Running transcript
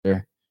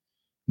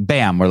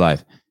Bam, we're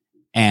live.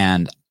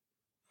 And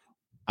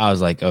I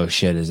was like, oh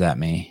shit, is that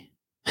me?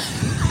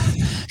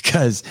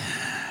 Because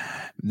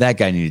that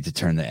guy needed to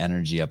turn the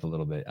energy up a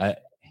little bit.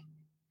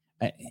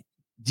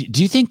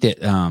 Do you think that,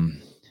 do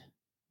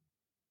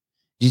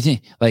you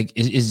think like,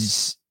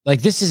 is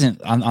like, this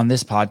isn't on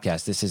this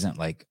podcast, this isn't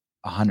like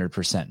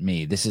 100%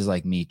 me. This is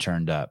like me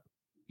turned up.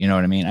 You know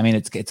what I mean? I mean,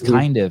 it's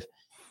kind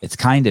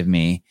of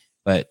me,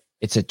 but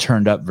it's a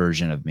turned up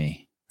version of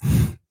me.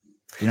 You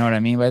know what I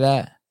mean by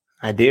that?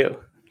 I do.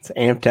 It's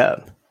amped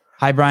up.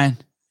 Hi, Brian.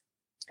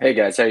 Hey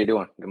guys, how you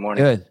doing? Good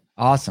morning. Good.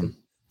 Awesome.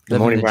 Good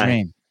morning, the Brian.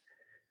 Dream.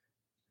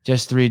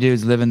 Just three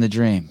dudes living the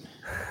dream.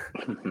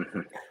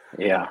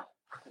 Yeah.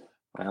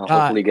 Well,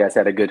 hopefully you guys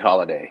had a good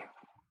holiday.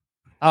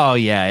 Oh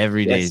yeah,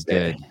 every day is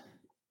good.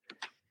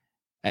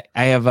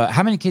 I have.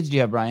 How many kids do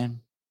you have,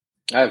 Brian?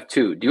 I have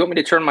 2. Do you want me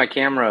to turn my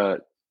camera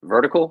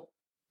vertical?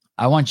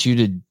 I want you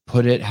to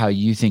put it how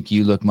you think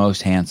you look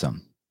most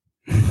handsome.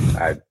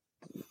 I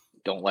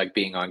don't like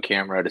being on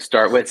camera to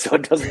start with, so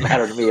it doesn't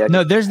matter to me.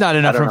 No, there's not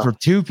enough room for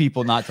 2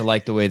 people not to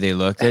like the way they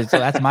look. So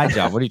that's my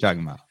job. What are you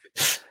talking about?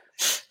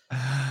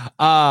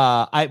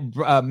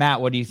 Matt,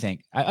 what do you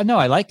think? I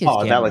like his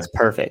camera. That looks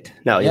perfect.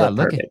 No, you look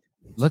perfect.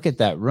 Look at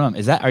that room.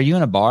 Are you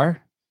in a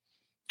bar?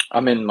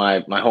 I'm in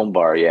my home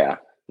bar. Yeah,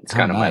 it's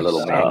kind of my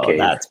little man cave.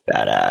 That's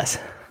badass.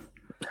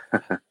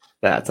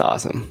 That's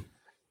awesome.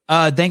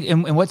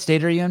 And what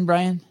state are you in,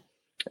 Brian?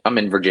 I'm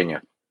in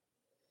Virginia.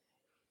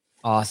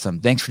 Awesome.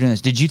 Thanks for doing this.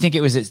 Did you think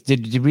it was?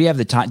 Did we have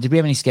the time? Did we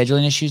have any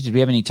scheduling issues? Did we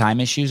have any time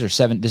issues? Or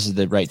 7? This is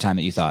the right time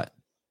that you thought.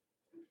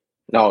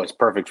 No, it's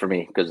perfect for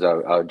me because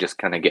I'll just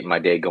kind of get my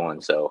day going.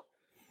 So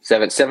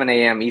 7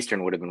 a.m.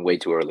 Eastern would have been way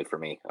too early for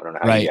me. I don't know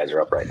how you guys are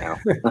up right now.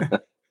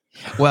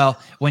 Well,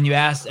 when you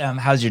asked,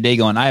 how's your day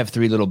going? I have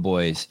 3 little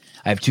boys.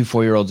 I have 2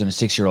 4-year-olds and a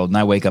 6-year-old, and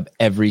I wake up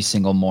every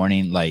single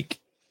morning. Like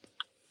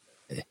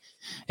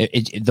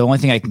the only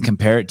thing I can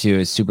compare it to,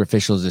 as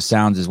superficial as it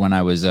sounds, is when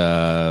I was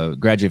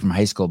graduating from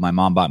high school, my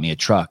mom bought me a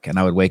truck, and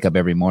I would wake up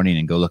every morning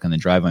and go look in the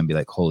driveway and be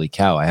like, holy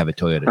cow, I have a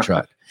Toyota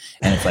truck.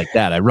 And it's like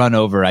that. I run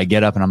over, I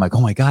get up, and I'm like,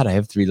 oh my God, I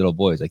have 3 little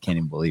boys. I can't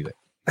even believe it.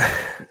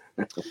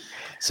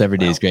 So every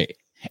day is great.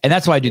 And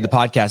that's why I do the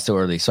podcast so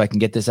early, so I can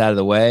get this out of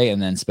the way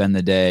and then spend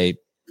the day,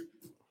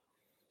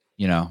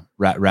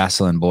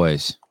 wrestling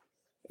boys.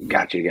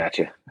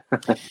 Gotcha.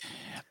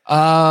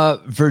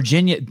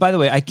 Virginia, by the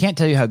way, I can't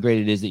tell you how great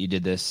it is that you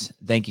did this.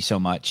 Thank you so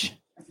much.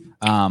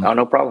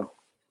 No problem.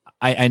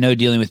 I know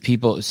dealing with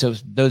people. So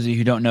those of you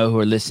who don't know, who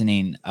are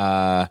listening,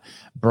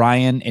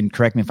 Brian, and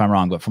correct me if I'm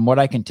wrong, but from what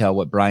I can tell,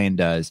 what Brian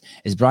does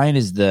is Brian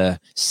is the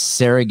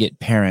surrogate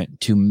parent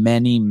to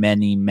many,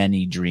 many,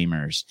 many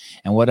dreamers.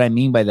 And what I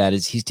mean by that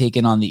is he's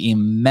taken on the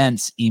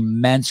immense,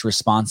 immense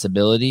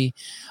responsibility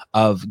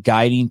of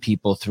guiding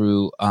people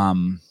through,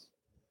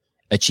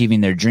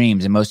 achieving their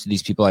dreams. And most of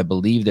these people, I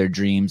believe their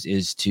dreams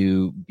is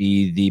to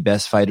be the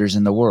best fighters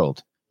in the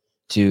world.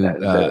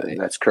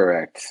 That's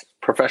correct.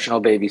 Professional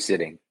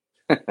babysitting.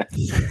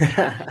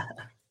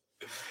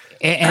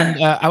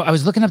 And I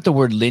was looking up the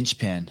word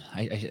linchpin.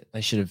 I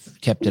should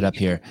have kept it up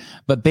here.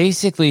 But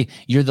basically,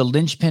 you're the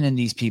linchpin in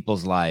these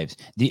people's lives.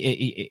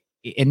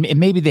 And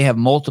maybe they have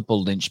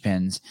multiple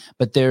linchpins,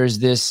 but there are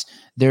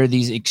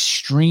these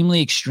extremely,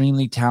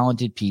 extremely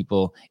talented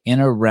people in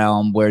a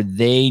realm where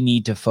they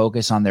need to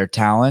focus on their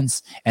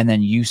talents, and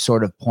then you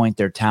sort of point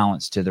their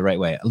talents to the right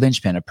way. A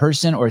linchpin, a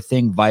person or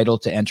thing vital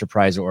to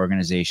enterprise or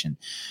organization.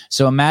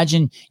 So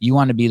imagine you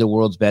want to be the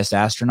world's best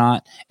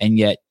astronaut, and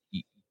yet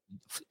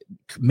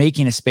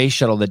making a space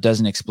shuttle that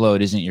doesn't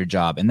explode isn't your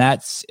job. And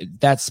that's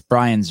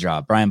Brian's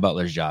job, Brian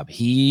Butler's job.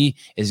 He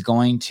is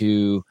going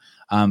to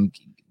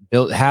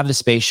have the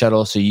space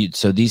shuttle so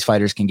these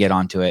fighters can get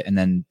onto it, and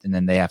then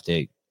they have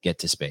to get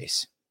to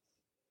space.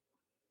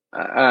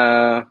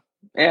 Yeah,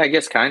 I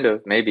guess kind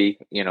of, maybe,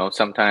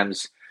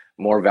 sometimes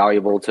more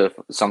valuable to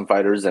some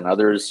fighters than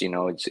others.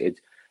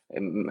 It's a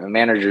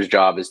manager's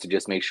job is to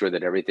just make sure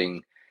that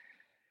everything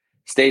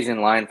stays in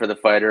line for the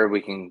fighter.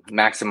 We can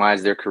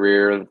maximize their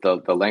career,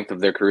 the length of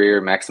their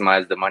career,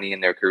 maximize the money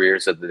in their career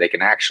so that they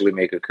can actually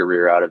make a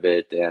career out of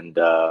it. And,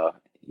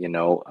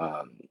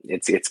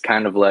 it's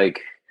kind of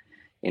like,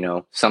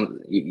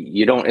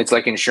 you don't, it's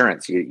like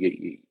insurance.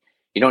 You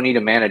don't need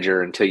a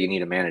manager until you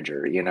need a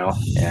manager,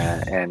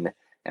 and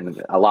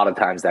a lot of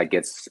times that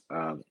gets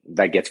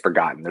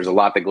forgotten. There's a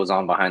lot that goes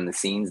on behind the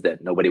scenes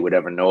that nobody would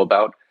ever know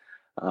about.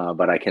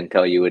 But I can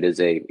tell you it is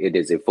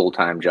a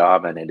full-time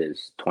job, and it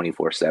is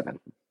 24/7.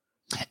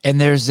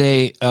 And there's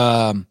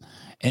and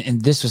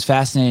this was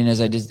fascinating as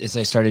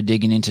I started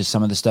digging into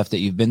some of the stuff that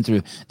you've been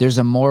through. There's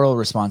a moral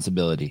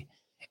responsibility.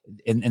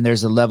 And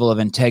there's a level of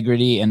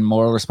integrity and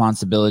moral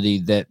responsibility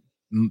that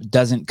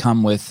doesn't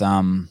come with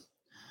a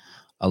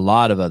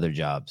lot of other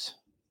jobs.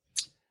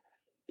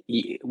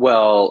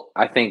 Well,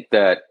 I think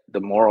that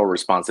the moral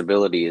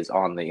responsibility is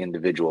on the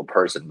individual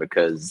person,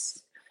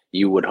 because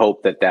you would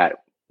hope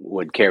that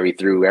would carry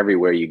through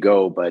everywhere you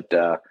go, but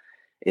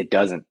it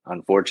doesn't.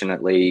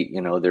 Unfortunately,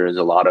 there is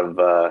a lot of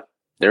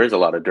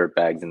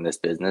dirtbags in this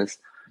business.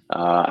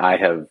 I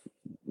have,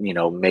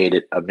 made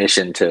it a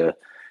mission to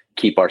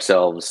keep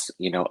ourselves,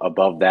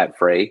 above that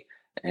fray.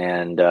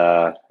 And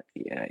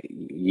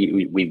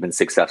we've been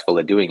successful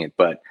at doing it.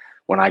 But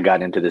when I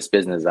got into this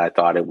business, I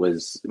thought it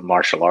was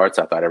martial arts.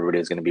 I thought everybody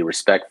was going to be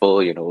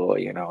respectful,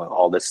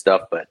 all this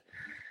stuff. But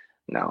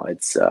no,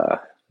 it's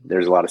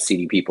there's a lot of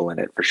seedy people in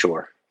it for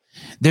sure.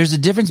 There's a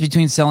difference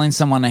between selling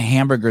someone a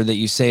hamburger that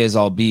you say is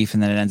all beef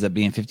and then it ends up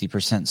being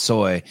 50%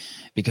 soy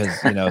because,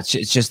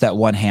 it's just that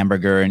one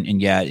hamburger. And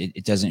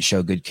it doesn't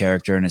show good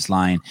character and it's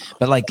lying.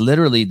 But like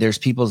literally there's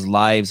people's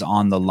lives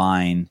on the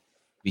line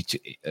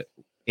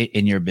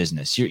in your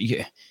business.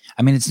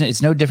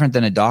 It's no different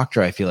than a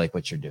doctor. I feel like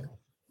what you're doing.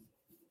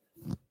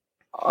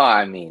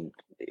 I mean,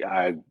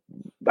 I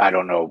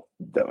don't know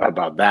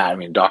about that. I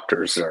mean,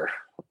 doctors are,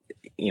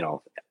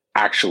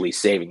 actually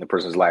saving the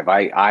person's life.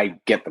 I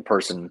get the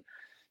person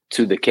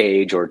to the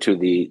cage or to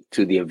the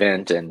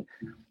event, and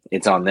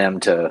it's on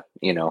them to,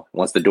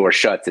 once the door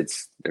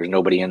shuts, there's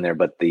nobody in there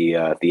but the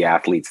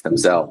athletes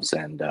themselves.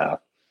 And, I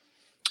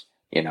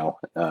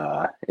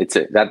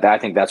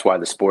think that's why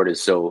the sport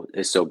is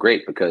so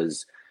great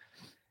because,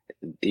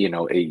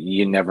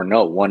 you never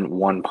know.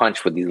 One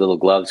punch with these little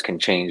gloves can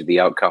change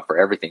the outcome for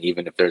everything.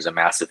 Even if there's a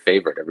massive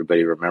favorite,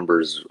 everybody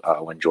remembers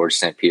when George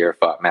St. Pierre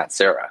fought Matt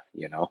Serra,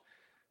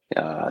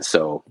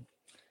 so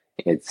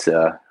it's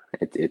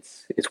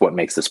what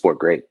makes the sport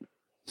great.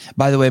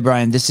 By the way,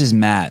 Brian, this is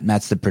Matt.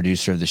 Matt's the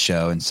producer of the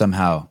show, and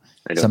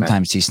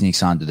sometimes he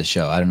sneaks onto the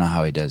show. I don't know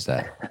how he does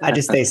that. I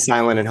just stay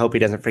silent and hope he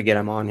doesn't forget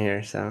I'm on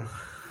here. So,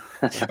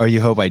 or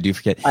you hope I do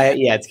forget.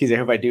 It's because I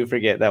hope I do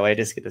forget. That way, I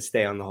just get to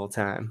stay on the whole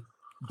time.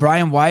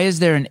 Brian, why is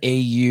there an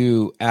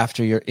AU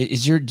after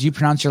do you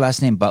pronounce your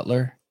last name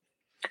Butler?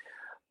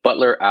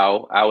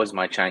 Butler-Au. Au is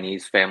my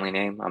Chinese family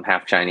name. I'm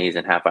half Chinese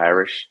and half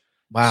Irish.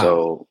 Wow.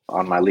 So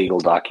on my legal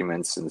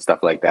documents and stuff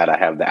like that, I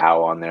have the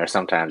Au on there.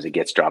 Sometimes it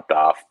gets dropped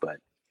off, but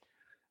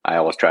I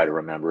always try to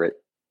remember it.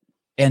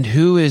 And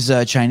who is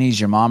Chinese,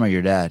 your mom or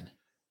your dad?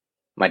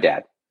 My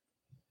dad.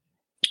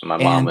 My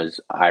mom is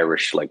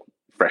Irish, like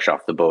fresh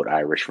off the boat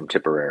Irish from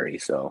Tipperary.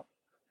 So.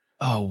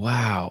 Oh,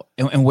 wow.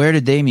 And where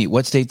did they meet?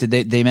 What state did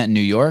they met in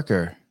New York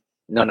or?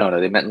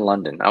 No. They met in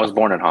London. I was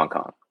born in Hong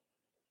Kong.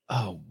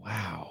 Oh,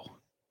 wow.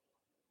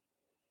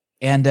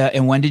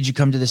 And when did you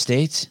come to the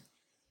States?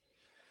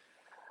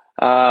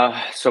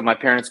 So my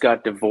parents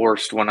got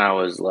divorced when I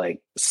was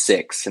like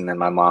 6, and then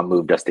my mom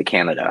moved us to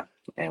Canada,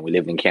 and we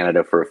lived in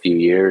Canada for a few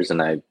years.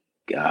 And I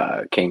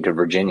came to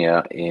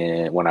Virginia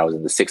when I was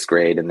in the 6th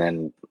grade, and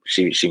then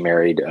she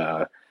married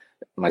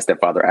my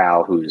stepfather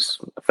Al, who's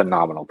a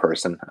phenomenal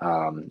person.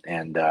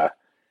 And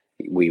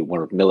we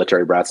were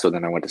military brats. So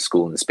then I went to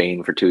school in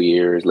Spain for 2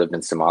 years, lived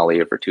in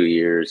Somalia for 2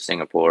 years,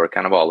 Singapore,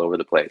 kind of all over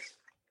the place.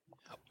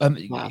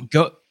 Wow.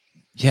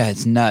 Yeah,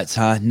 it's nuts,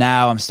 huh?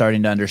 Now I'm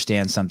starting to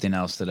understand something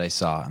else that I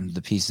saw.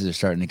 The pieces are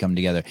starting to come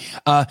together.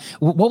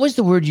 What was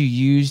the word you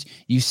used?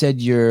 You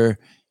said your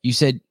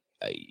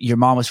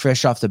mom was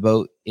fresh off the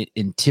boat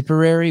in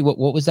Tipperary. What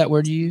was that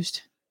word you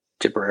used?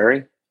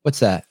 Tipperary. What's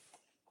that?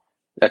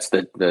 That's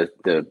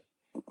the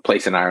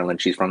place in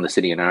Ireland. She's from the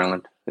city in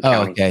Ireland.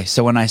 Oh, okay.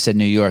 So when I said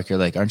New York, you're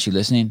like, aren't you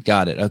listening?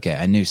 Got it. Okay.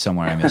 I knew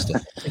somewhere I missed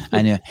it.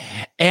 I knew.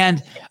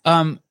 And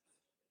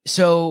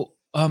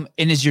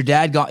and is your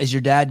dad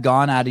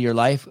gone out of your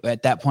life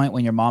at that point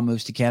when your mom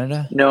moves to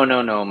Canada?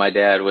 No. My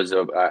dad was,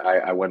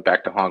 I went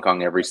back to Hong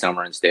Kong every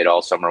summer and stayed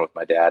all summer with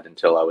my dad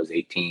until I was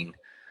 18.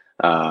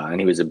 And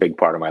he was a big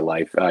part of my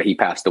life. He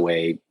passed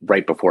away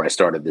right before I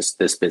started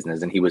this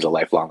business, and he was a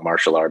lifelong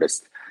martial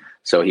artist.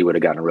 So he would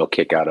have gotten a real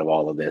kick out of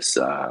all of this.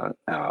 I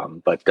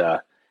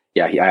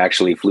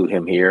actually flew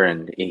him here,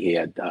 and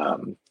he'd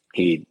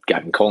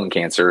gotten colon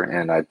cancer,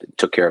 and I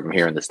took care of him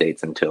here in the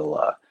States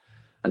until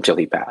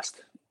he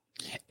passed.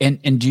 And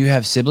do you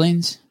have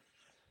siblings?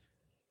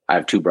 I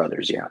have 2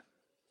 brothers. Yeah.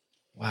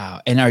 Wow.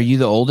 And are you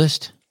the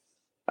oldest?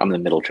 I'm the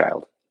middle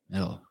child.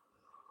 Middle.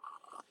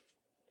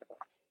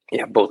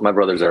 Yeah. Both my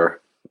brothers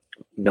are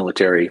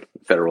military,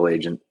 federal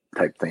agent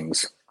type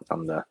things.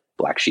 I'm the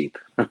black sheep.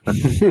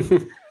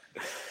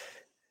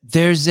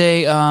 There's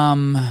a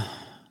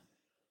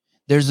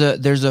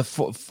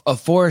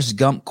Forrest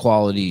Gump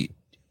quality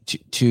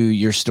to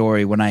your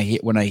story. When I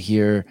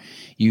hear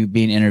you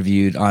being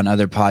interviewed on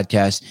other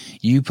podcasts,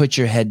 you put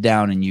your head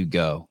down and you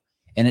go,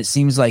 and it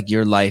seems like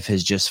your life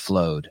has just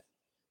flowed.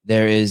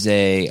 There is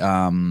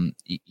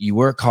you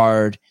work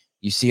hard,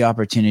 you see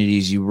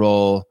opportunities, you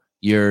roll.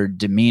 Your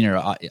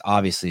demeanor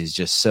obviously is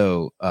just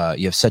so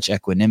you have such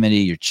equanimity.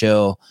 You're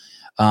chill.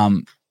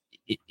 And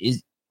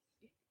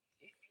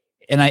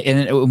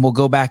we'll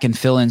go back and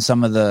fill in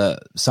some of the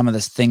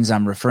things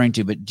I'm referring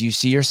to, but do you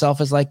see yourself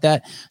as like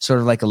that? Sort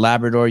of like a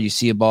Labrador, you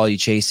see a ball, you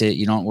chase it.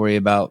 You don't worry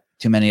about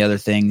too many other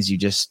things. You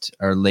just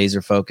are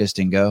laser focused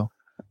and go.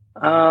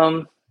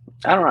 I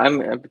don't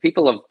know.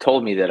 People have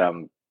told me that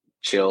I'm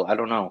chill. I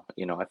don't know.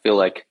 I feel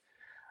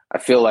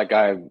like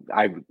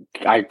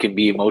I can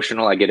be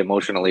emotional. I get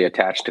emotionally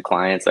attached to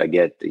clients. I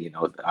get,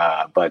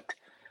 but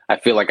I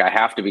feel like I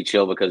have to be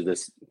chill because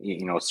this,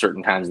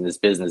 certain times in this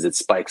business, it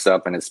spikes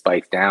up and it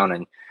spikes down.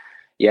 And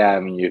yeah, I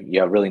mean, you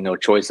have really no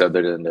choice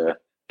other than to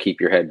keep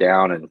your head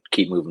down and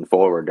keep moving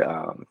forward.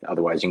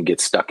 Otherwise you can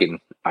get stuck in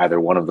either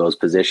one of those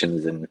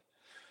positions, and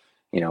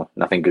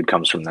nothing good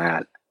comes from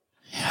that.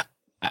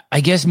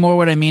 I guess more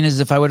what I mean is,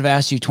 if I would have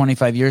asked you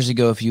 25 years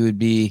ago if you would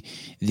be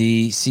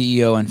the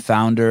CEO and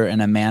founder and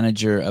a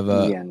manager of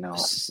a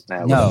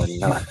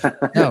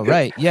no,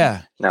 right,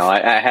 yeah, no.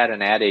 I had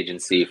an ad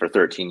agency for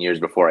 13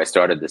 years before I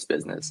started this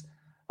business,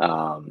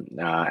 and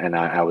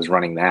I was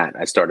running that.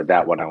 I started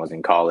that when I was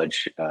in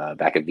college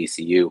back at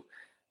VCU,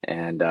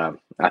 and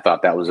I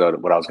thought that was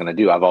what I was going to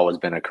do. I've always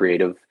been a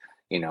creative,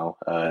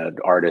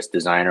 artist,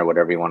 designer,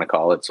 whatever you want to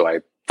call it. So I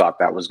thought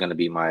that was going to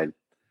be my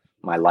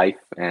life,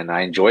 and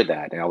I enjoyed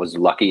that. And I was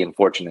lucky and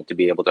fortunate to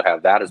be able to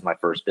have that as my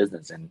first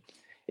business, and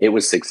it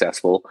was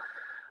successful.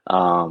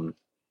 And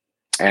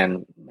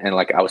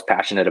like, I was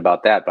passionate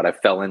about that, but I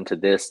fell into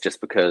this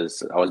just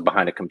because I was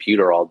behind a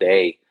computer all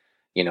day,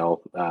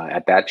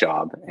 at that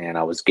job, and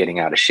I was getting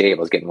out of shape. I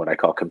was getting what I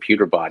call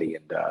computer body.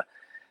 And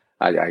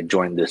I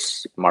joined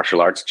this martial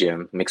arts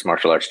gym, mixed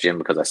martial arts gym,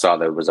 because I saw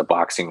there was a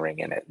boxing ring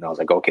in it. And I was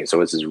like, okay, so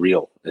this is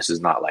real. This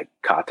is not like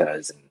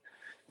katas and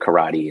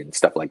karate and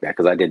stuff like that,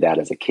 because I did that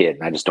as a kid,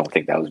 and I just don't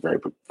think that was very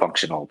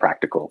functional,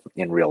 practical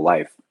in real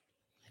life.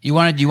 You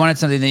wanted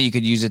something that you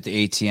could use at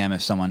the ATM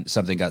if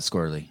something got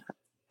squirrely.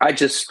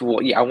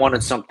 I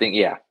wanted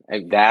something,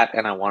 that,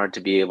 and I wanted to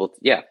be able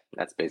to,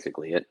 that's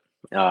basically it.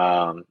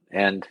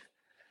 And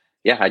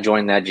I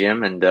joined that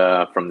gym, and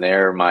from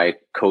there, my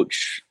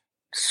coach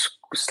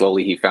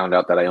slowly, he found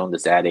out that I owned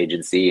this ad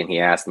agency, and he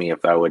asked me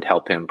if I would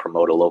help him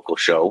promote a local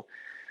show.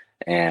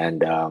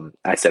 And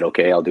I said,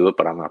 okay, I'll do it,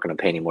 but I'm not going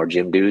to pay any more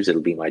gym dues.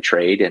 It'll be my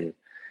trade. And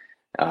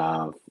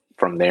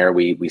from there,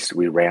 we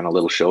ran a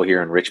little show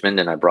here in Richmond,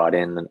 and I brought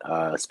in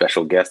a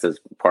special guest as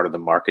part of the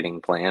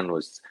marketing plan,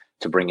 was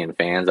to bring in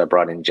fans. I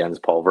brought in Jens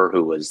Pulver,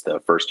 who was the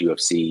first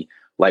UFC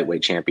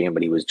lightweight champion,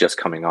 but he was just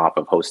coming off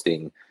of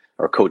hosting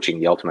or coaching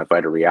the Ultimate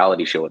Fighter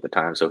reality show at the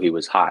time. So he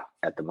was hot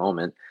at the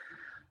moment.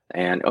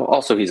 And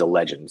also, he's a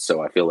legend.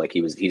 So I feel like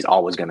he's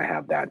always going to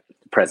have that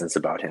presence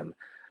about him.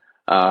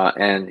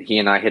 And he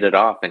and I hit it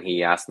off, and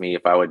he asked me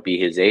if I would be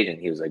his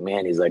agent. He was like,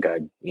 man, he's like,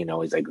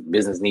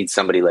 business needs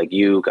somebody like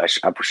you. I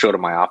showed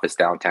him my office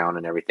downtown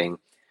and everything.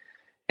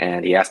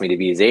 And he asked me to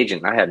be his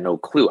agent. And I had no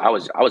clue. I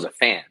was a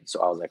fan.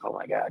 So I was like, oh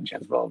my God,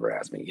 Jens Pulver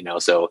asked me,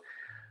 so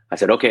I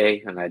said,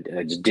 okay. And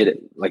I just did it.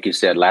 Like you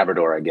said,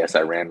 Labrador, I guess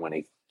I ran when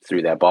he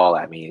threw that ball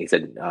at me. And he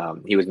said,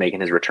 he was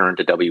making his return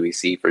to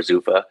WEC for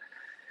Zuffa,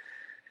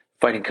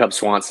 fighting Cub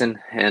Swanson,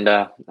 and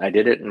I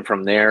did it. And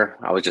from there,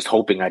 I was just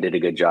hoping I did a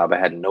good job. I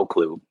had no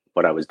clue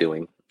what I was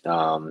doing.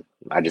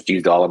 I just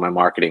used all of my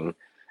marketing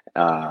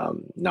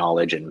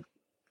knowledge and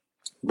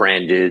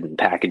branded and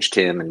packaged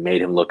him and made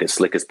him look as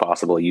slick as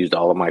possible. Used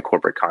all of my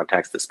corporate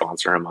contacts to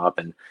sponsor him up.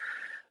 And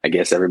I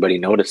guess everybody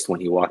noticed when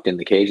he walked in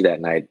the cage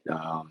that night.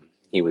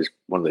 He was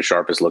one of the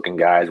sharpest looking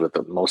guys with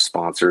the most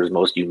sponsors,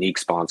 most unique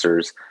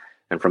sponsors.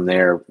 And from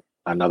there,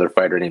 another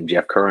fighter named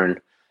Jeff Curran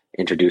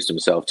introduced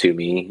himself to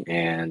me,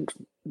 and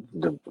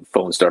the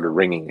phone started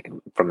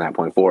ringing from that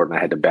point forward. And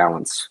I had to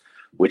balance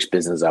which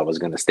business I was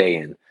going to stay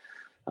in,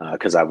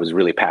 because I was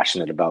really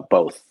passionate about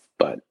both.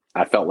 But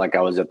I felt like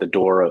I was at the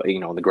door of,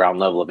 the ground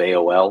level of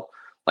AOL,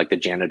 like the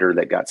janitor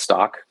that got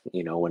stock.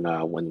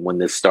 When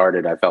this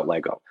started, I felt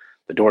like, oh,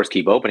 the doors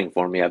keep opening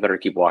for me. I better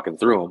keep walking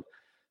through them.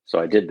 So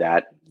I did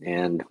that,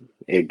 and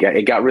it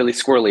got really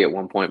squirrely at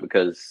one point,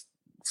 because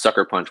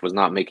Sucker Punch was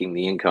not making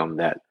the income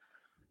that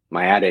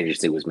my ad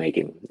agency was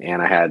making.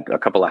 And I had a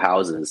couple of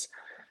houses,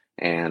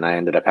 and I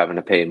ended up having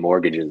to pay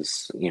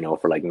mortgages,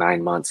 for like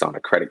 9 months on a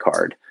credit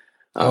card,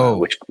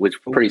 which was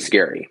pretty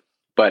scary.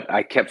 But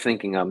I kept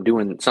thinking, I'm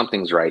doing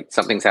something's right.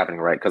 Something's happening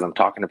right, because I'm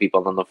talking to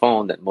people on the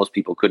phone that most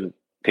people couldn't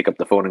pick up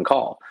the phone and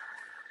call.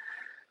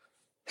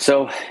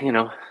 So,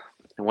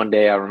 one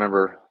day I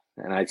remember,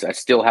 and I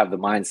still have the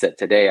mindset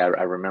today.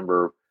 I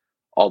remember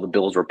all the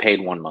bills were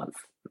paid 1 month.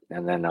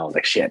 And then I was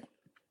like, shit.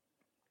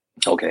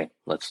 Okay,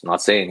 let's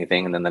not say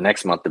anything. And then the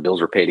next month the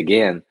bills were paid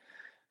again,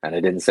 and I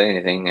didn't say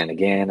anything, and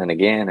again and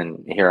again.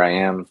 And here I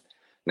am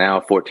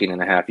now 14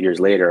 and a half years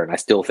later, and I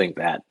still think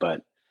that,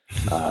 but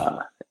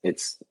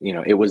it's,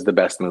 it was the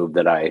best move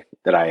that I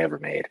ever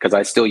made, because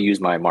I still use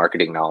my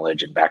marketing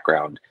knowledge and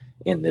background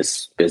in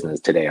this business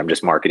today. I'm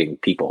just marketing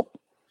people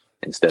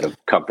instead of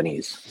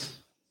companies.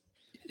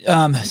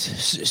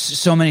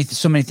 So many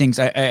things.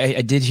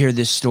 I did hear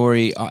this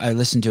story. I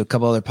listened to a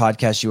couple other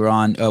podcasts you were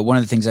on. One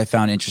of the things I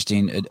found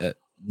interesting,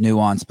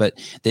 nuance, but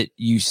that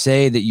you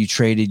say that you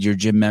traded your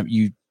gym,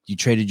 you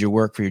traded your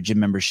work for your gym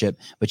membership,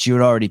 but you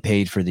had already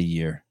paid for the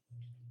year.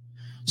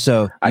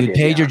 So you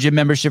paid your gym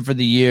membership for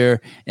the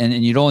year, and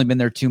you'd only been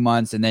there 2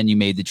 months, and then you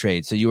made the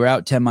trade. So you were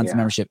out 10 months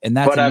membership, and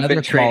that's. But I've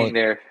been training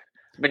there.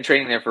 I've been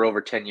training there for over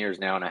 10 years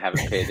now, and I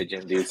haven't paid the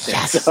gym dues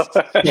since. So.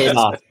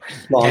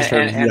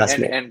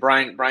 And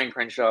Brian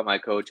Crenshaw, my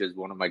coach, is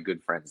one of my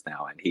good friends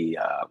now, and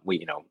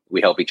we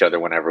help each other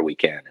whenever we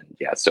can,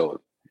 and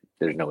so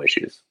there's no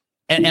issues.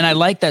 And I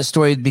like that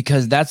story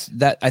because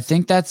I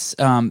think that's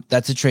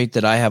a trait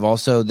that I have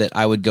also, that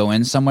I would go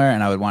in somewhere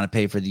and I would want to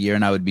pay for the year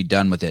and I would be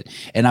done with it.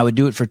 And I would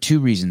do it for two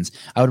reasons.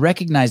 I would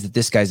recognize that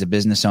this guy's a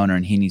business owner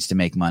and he needs to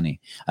make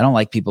money. I don't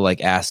like people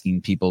like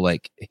asking people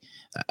like,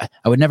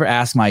 I would never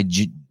ask my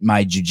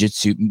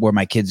jujitsu, where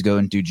my kids go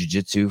and do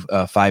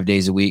jujitsu 5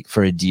 days a week,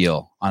 for a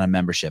deal on a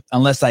membership,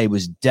 unless I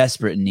was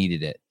desperate and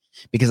needed it,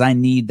 because I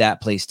need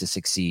that place to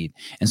succeed.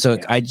 And so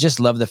I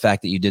just love the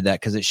fact that you did that,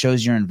 because it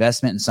shows your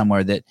investment in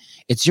somewhere that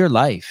it's your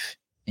life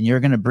and you're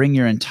going to bring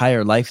your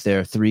entire life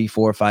there 3,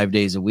 4, 5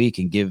 days a week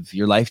and give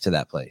your life to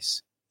that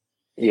place.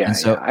 Yeah. And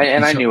so,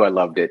 I knew I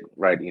loved it,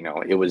 right? You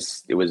know, it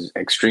was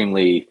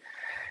extremely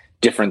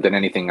different than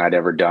anything I'd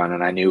ever done.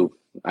 And I knew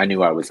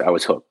I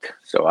was hooked.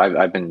 So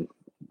I've been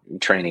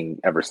training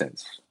ever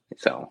since.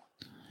 So,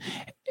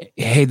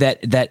 hey,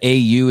 that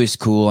AU is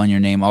cool on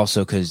your name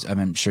also, because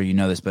I'm sure you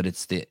know this, but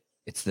it's the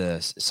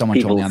someone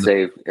people told me on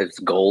say it's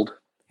gold.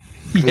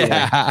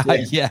 Yeah.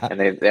 And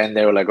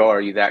they were like, "Oh,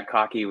 are you that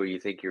cocky where you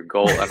think you're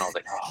gold?" And I was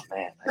like, "Oh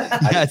man,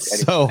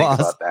 that's so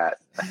awesome." About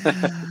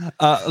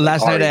that.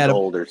 Last night I had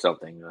gold or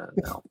something.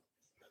 No.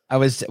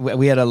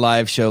 We had a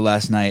live show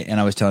last night, and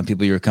I was telling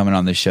people you were coming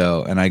on the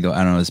show, and I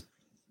was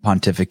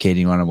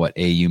pontificating on what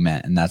AU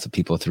meant, and that's what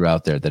people threw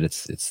out there, that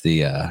it's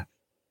the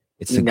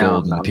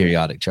gold in the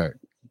periodic chart.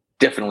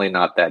 Definitely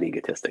not that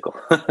egotistical.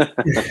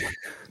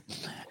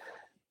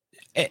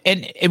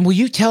 And will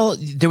you tell,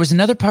 there was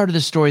another part of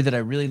the story that I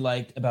really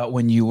liked about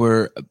when you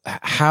were,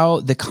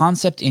 how the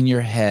concept in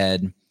your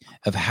head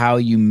of how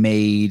you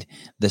made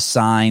the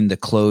sign, the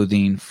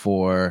clothing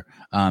for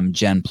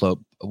Jen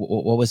Plo,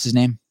 what was his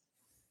name?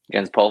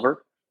 Jens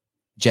Pulver.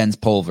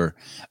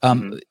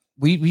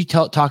 We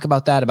talk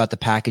about that, about the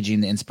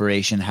packaging, the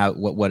inspiration,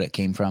 what it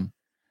came from.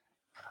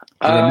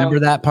 Do you remember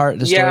that part of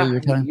the story you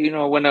were telling? You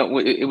know, when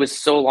it was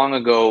so long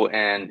ago,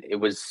 and it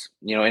was,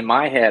 you know, in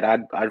my head,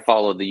 I'd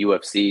followed the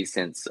UFC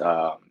since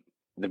the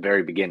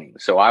very beginning,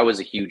 so I was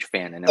a huge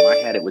fan, and in my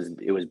head, it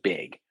was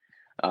big.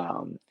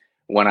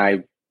 When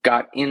I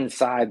got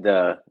inside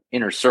the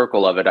inner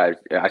circle of it,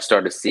 I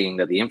started seeing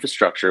that the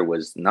infrastructure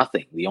was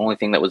nothing. The only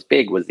thing that was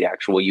big was the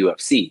actual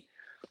UFC.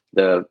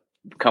 The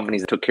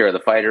companies that took care of the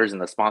fighters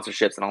and the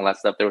sponsorships and all that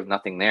stuff, there was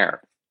nothing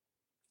there.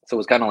 So it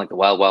was kind of like the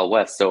Wild Wild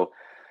West. So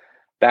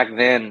back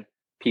then,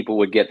 people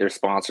would get their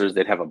sponsors.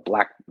 They'd have a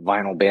black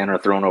vinyl banner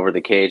thrown over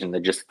the cage, and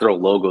they'd just throw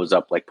logos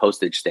up like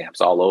postage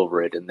stamps all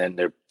over it. And then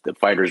the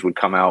fighters would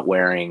come out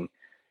wearing,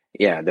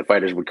 you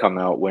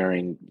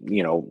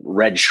know,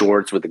 red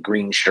shorts with a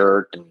green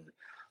shirt, and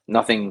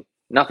nothing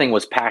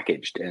was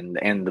packaged. And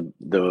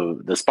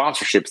the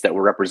sponsorships that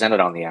were represented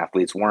on the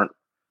athletes weren't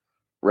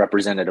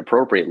represented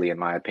appropriately, in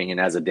my opinion,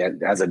 as a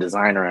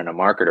designer and a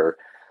marketer.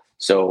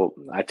 So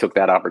I took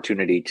that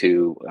opportunity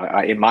to,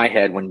 in my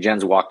head, when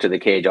Jens walked to the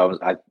cage,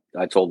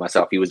 I told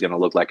myself he was going to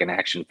look like an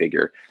action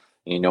figure.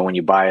 You know, when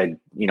you buy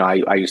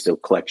I used to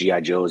collect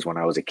G.I. Joes when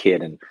I was a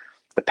kid, and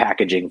the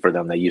packaging for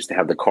them, they used to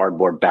have the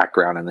cardboard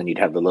background, and then you'd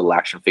have the little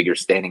action figure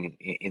standing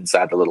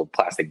inside the little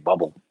plastic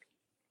bubble.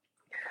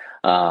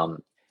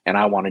 And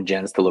I wanted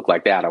Jens to look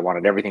like that. I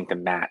wanted everything to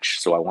match.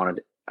 So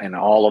and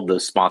all of the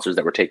sponsors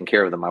that were taking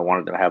care of them, I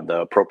wanted to have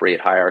the appropriate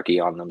hierarchy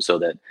on them so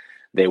that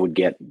they would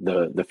get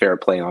the fair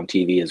play on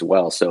TV as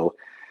well. So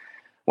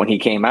when he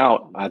came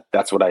out,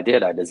 that's what I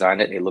did. I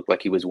designed it. It looked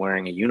like he was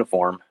wearing a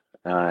uniform,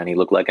 and he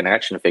looked like an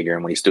action figure.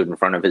 And when he stood in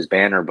front of his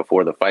banner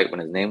before the fight, when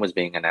his name was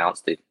being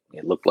announced, it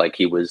looked like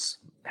he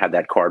had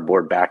that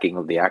cardboard backing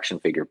of the action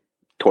figure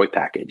toy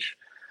package.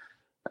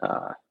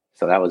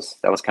 So that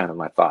was kind of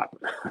my thought.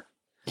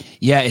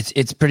 Yeah,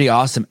 it's pretty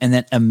awesome. And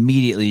then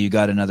immediately you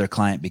got another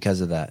client because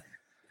of that.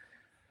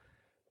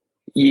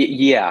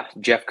 Yeah,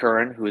 Jeff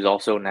Curran, who is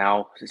also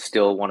now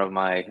still one of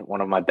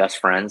my best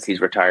friends. He's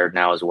retired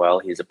now as well.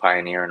 He's a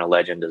pioneer and a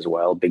legend as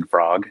well. Big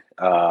Frog.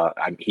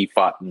 He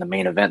fought in the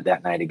main event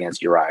that night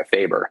against Uriah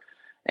Faber,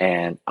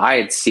 and I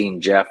had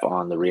seen Jeff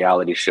on the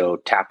reality show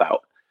Tap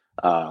Out,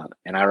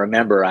 and I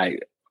remember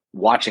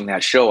watching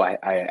that show. I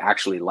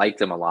actually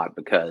liked him a lot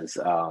because,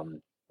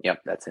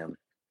 yep, that's him.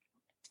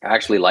 I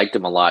actually liked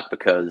him a lot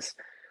because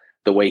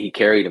the way he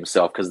carried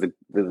himself, because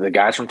the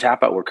guys from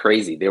Tap Out were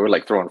crazy. They were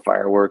like throwing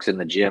fireworks in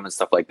the gym and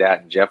stuff like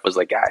that. And Jeff was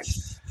like,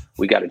 guys,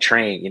 we got to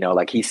train, you know,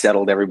 like he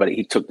settled everybody.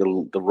 He took the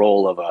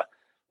role of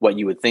what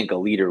you would think a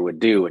leader would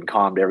do, and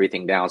calmed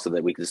everything down so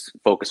that we could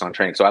focus on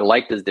training. So I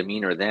liked his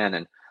demeanor then.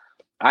 And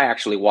I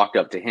actually walked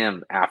up to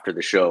him after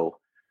the show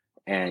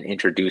and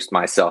introduced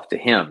myself to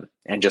him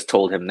and just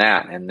told him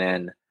that. And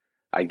then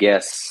I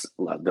guess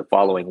the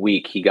following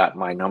week he got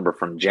my number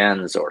from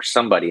Jens or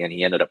somebody, and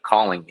he ended up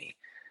calling me.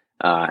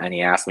 And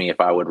he asked me if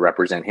I would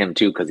represent him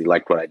too, because he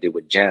liked what I did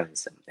with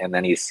Jens. And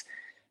then he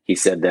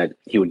said that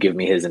he would give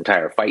me his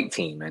entire fight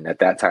team. And at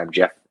that time,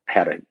 Jeff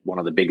had one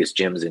of the biggest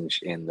gyms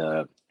in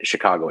the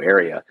Chicago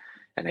area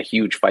and a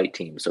huge fight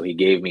team. So he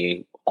gave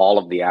me all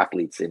of the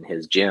athletes in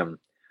his gym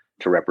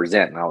to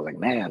represent. And I was like,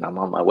 man, I'm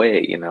on my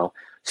way, you know.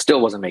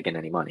 Still wasn't making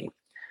any money,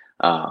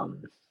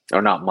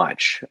 or not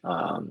much.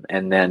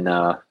 And then,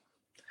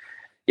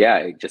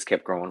 it just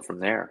kept growing from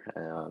there.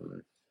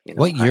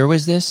 What year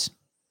was this?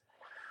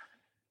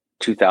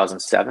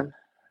 2007.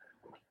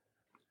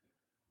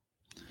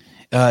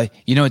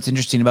 It's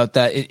interesting about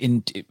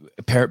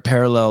that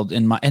paralleled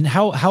in my, and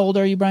how old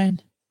are you,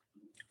 Brian?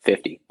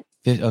 50.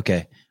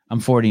 Okay. I'm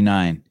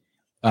 49.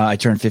 I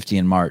turned 50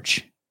 in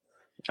March.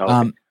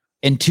 Okay.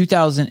 In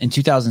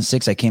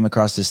 2006, I came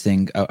across this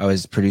thing. I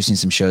was producing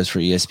some shows for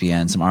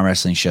ESPN, some arm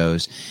wrestling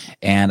shows.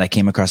 And I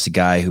came across a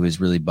guy who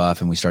was really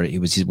buff, and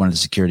he's one of the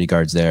security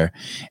guards there.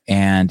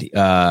 And,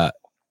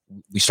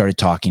 we started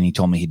talking. He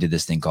told me he did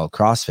this thing called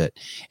CrossFit,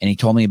 and he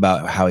told me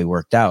about how he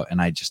worked out. And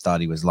I just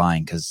thought he was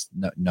lying, because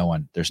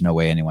there's no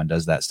way anyone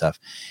does that stuff.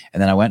 And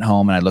then I went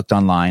home and I looked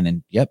online,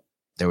 and yep,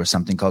 there was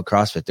something called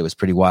CrossFit that was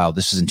pretty wild.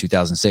 This was in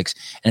 2006.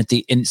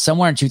 And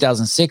somewhere in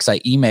 2006, I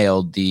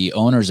emailed the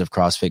owners of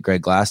CrossFit,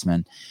 Greg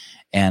Glassman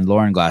and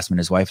Lauren Glassman,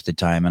 his wife at the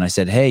time. And I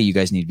said, hey, you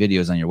guys need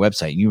videos on your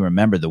website. And you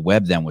remember the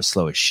web then was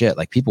slow as shit.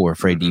 Like, people were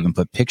afraid to even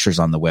put pictures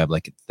on the web.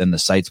 Like, then the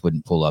sites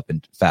wouldn't pull up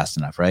fast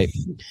enough. Right.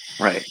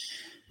 Right.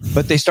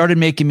 But they started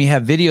making me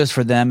have videos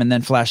for them. And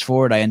then flash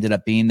forward, I ended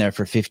up being there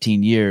for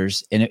 15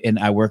 years. And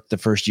I worked the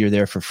first year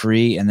there for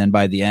free. And then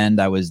by the end,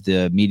 I was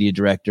the media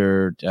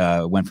director,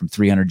 went from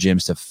 300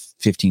 gyms to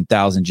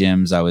 15,000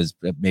 gyms. I was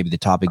maybe the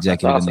top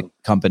executive in the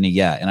company.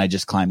 Yeah. And I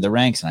just climbed the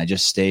ranks, and I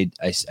just stayed.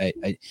 I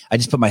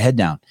just put my head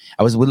down.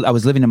 I was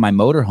living in my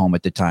motorhome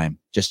at the time.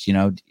 Just,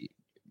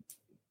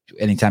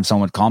 anytime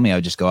someone would call me, I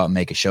would just go out and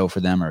make a show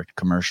for them or a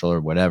commercial or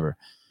whatever.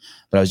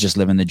 But I was just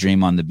living the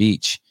dream on the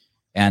beach.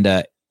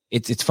 And,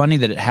 it's funny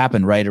that it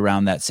happened right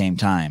around that same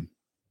time.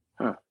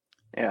 Huh.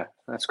 Yeah,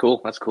 that's cool.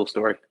 That's a cool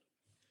story.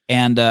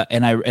 And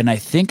I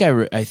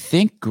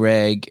think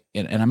Greg,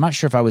 and I'm not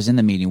sure if I was in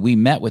the meeting, we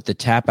met with the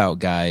Tap Out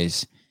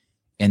guys,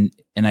 and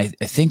I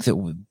think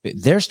that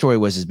their story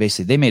is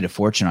basically they made a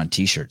fortune on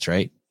T-shirts,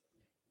 right?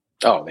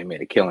 Oh, they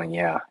made a killing.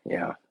 Yeah.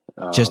 Yeah.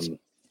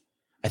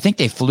 I think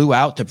they flew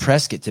out to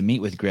Prescott to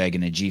meet with Greg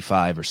in a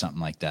G5 or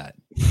something like that.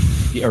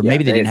 Or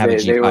maybe they didn't have a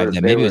G5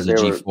 then. Maybe it was a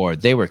G4.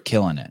 They were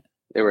killing it.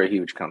 They were a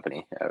huge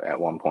company at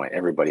one point.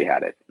 Everybody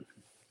had it.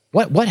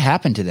 What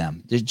happened to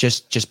them? Did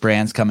just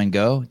brands come and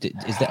go?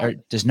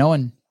 Does no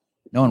one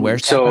wear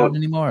Tap Out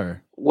anymore?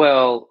 Or?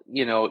 Well,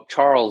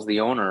 Charles,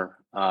 the owner,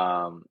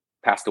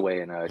 passed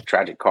away in a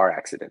tragic car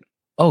accident.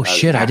 Oh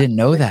shit! I didn't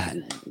know that.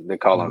 They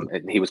call him.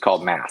 He was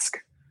called Mask.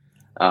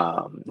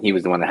 He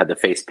was the one that had the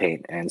face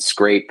paint, and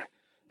Scrape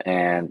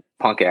and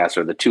Punk Ass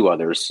are the two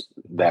others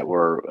that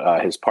were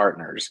his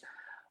partners.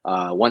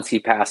 Once he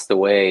passed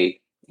away,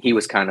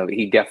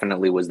 he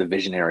definitely was the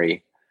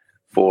visionary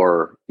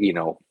for,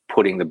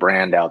 putting the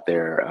brand out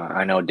there.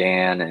 I know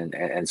Dan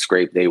and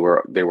Scrape, they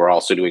were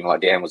also doing a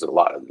lot. Dan was a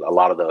lot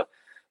of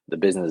the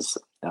business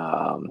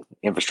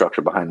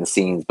infrastructure behind the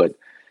scenes, but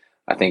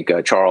I think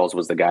Charles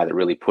was the guy that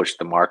really pushed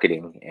the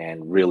marketing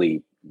and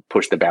really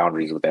pushed the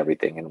boundaries with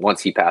everything. And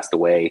once he passed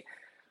away,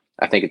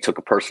 I think it took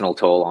a personal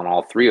toll on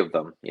all three of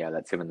them. Yeah,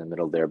 that's him in the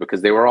middle there,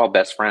 because they were all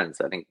best friends.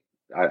 I think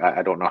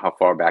I don't know how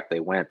far back they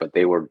went, but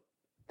they were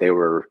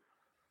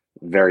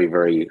very,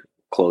 very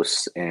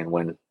close. And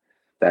when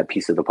that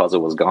piece of the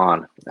puzzle was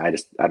gone, I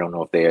don't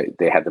know if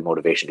they had the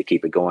motivation to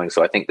keep it going.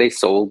 So I think they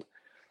sold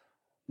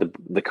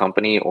the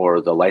company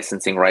or the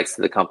licensing rights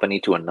to the company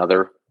to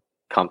another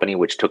company,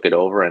 which took it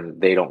over, and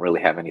they don't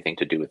really have anything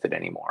to do with it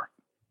anymore.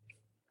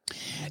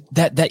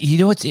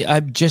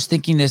 I'm just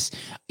thinking this.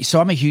 So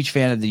I'm a huge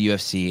fan of the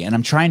UFC, and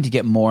I'm trying to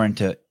get more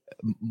into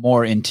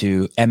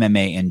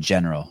MMA in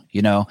general.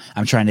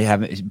 I'm trying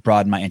to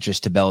broaden my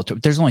interest to Bellator.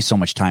 There's only so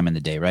much time in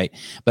the day, right?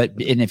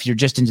 And if you're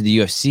just into the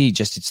UFC,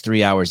 it's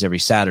 3 hours every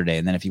Saturday.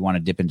 And then if you want to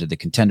dip into the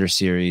Contender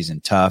Series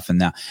and Tough, and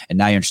now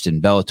you're interested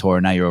in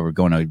Bellator, now you're over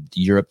going to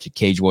Europe to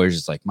Cage Warriors.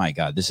 It's like, my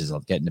God, this is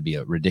getting to be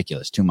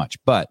ridiculous, too much.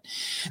 But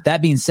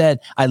that being said,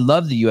 I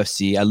love the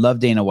UFC. I love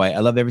Dana White. I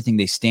love everything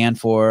they stand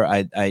for.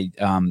 I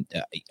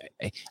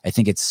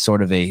think it's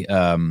sort of a.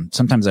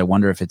 Sometimes I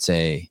wonder if it's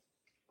a.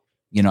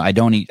 I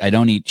don't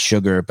eat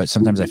sugar, but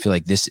sometimes I feel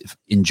like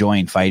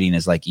enjoying fighting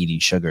is like eating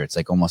sugar. It's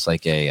like almost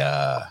like a,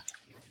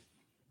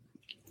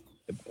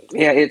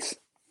 yeah, it's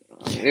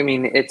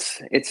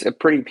a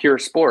pretty pure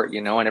sport,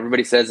 and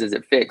everybody says, is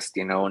it fixed,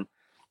 and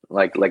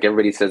like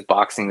everybody says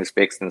boxing is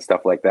fixed and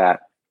stuff like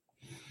that.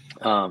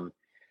 No,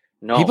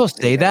 people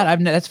say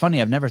that. That's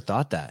funny. I've never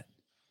thought that.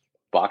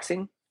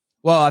 Boxing?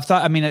 Well,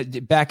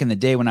 back in the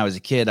day when I was a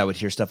kid, I would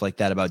hear stuff like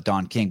that about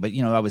Don King, but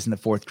I was in the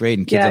 4th grade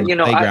and kids on the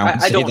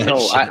playground. I don't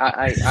know.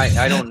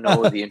 I don't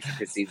know the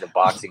intricacies of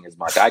boxing as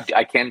much.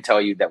 I can tell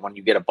you that when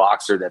you get a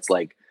boxer that's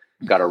like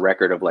got a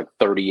record of like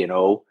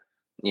 30-0,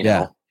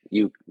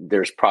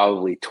 there's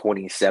probably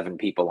 27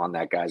 people on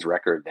that guy's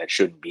record that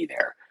shouldn't be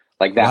there.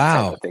 Like that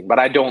type of thing. But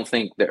I don't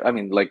think that.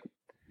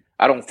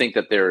 I don't think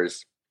that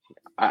there's.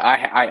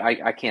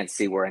 I can't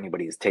see where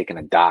anybody is taking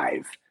a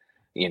dive.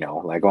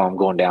 I'm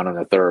going down in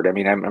the third.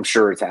 I'm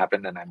sure it's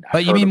happened.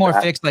 But you mean more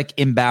fixed, like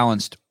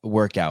imbalanced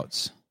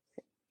workouts?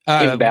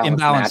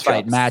 Imbalanced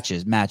fight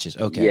matches.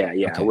 Okay.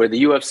 Yeah. Okay. Where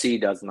the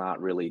UFC does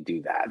not really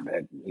do that.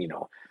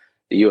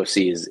 The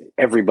UFC is,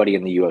 everybody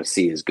in the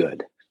UFC is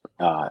good.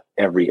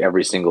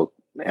 Every single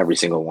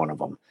one of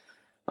them.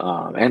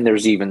 And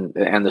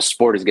the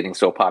sport is getting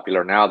so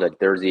popular now that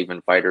there's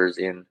even fighters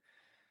in,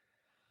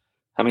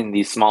 I mean,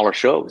 these smaller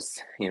shows,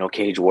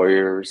 Cage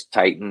Warriors,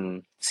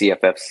 Titan,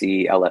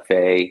 CFFC,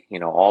 LFA,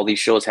 all these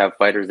shows have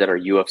fighters that are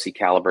UFC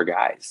caliber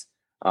guys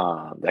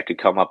that could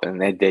come up,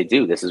 and they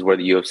do. This is where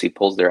the UFC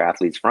pulls their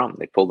athletes from.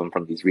 They pull them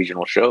from these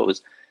regional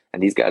shows,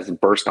 and these guys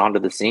burst onto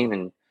the scene,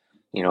 and,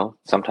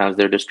 sometimes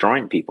they're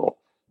destroying people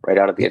right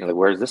out at the end of it.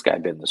 Where's this guy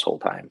been this whole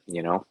time,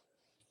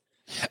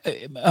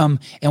 And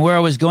where I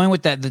was going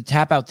with that, the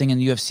tap out thing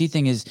and the UFC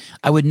thing is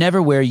I would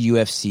never wear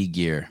UFC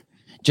gear.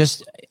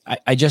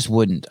 I just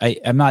wouldn't.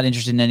 I'm not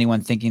interested in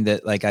anyone thinking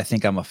that like I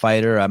think I'm a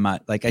fighter. I'm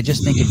not like I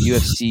just think of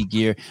UFC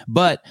gear,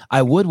 but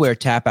I would wear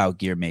tap out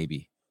gear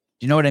maybe.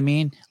 Do you know what I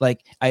mean?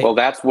 Like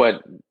that's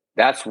what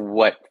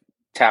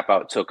tap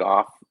out took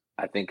off.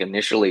 I think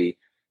initially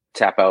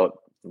tap out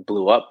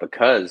blew up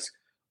because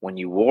when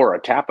you wore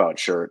a tap out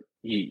shirt,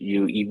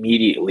 you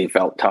immediately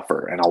felt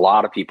tougher, and a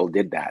lot of people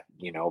did that,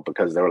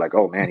 because they were like,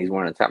 "Oh man, he's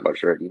wearing a tap out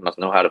shirt. He must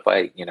know how to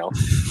fight,"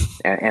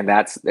 and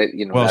that's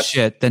Well,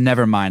 shit. Then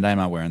never mind. I'm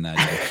not wearing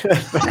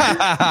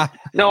that.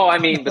 No, I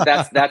mean, but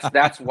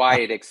that's why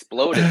it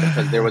exploded,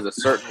 because there was a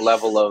certain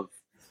level of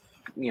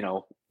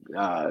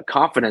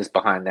confidence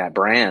behind that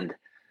brand.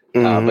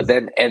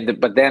 Mm-hmm.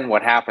 But then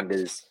what happened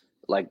is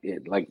like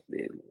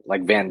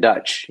Van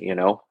Dutch,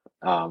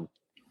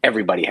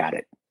 everybody had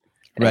it.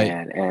 Right.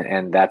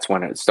 And that's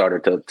when it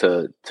started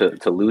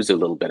to lose a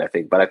little bit, I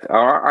think. But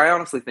I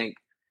honestly think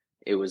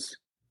it was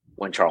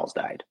when Charles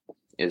died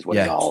is when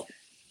it all,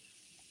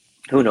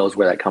 who knows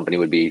where that company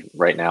would be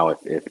right now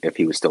if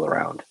he was still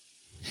around.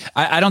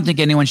 I don't think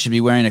anyone should be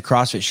wearing a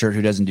CrossFit shirt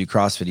who doesn't do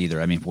CrossFit either.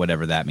 I mean,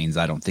 whatever that means,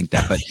 I don't think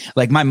that. But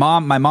like my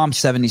mom's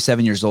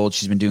 77 years old.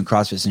 She's been doing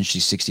CrossFit since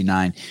she's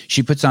 69.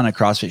 She puts on a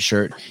CrossFit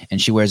shirt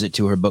and she wears it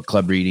to her book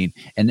club reading.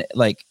 And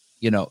like,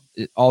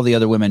 all the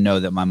other women know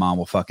that my mom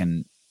will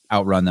fucking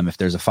outrun them. If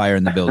there's a fire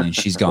in the building,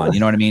 she's gone. You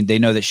know what I mean? They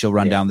know that she'll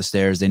run down the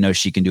stairs. They know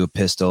she can do a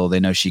pistol.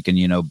 They know she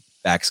can,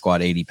 back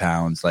squat 80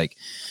 pounds. Like,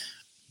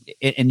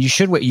 and you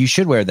should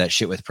wear that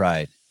shit with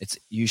pride.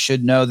 You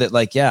should know that,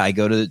 like, yeah, I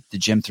go to the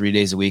gym 3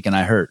 days a week and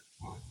I hurt.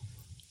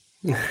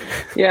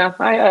 Yeah.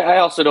 I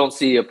also don't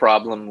see a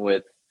problem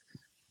with,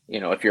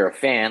 if you're a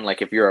fan,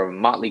 like if you're a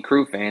Motley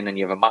Crue fan and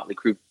you have a Motley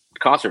Crue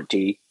concert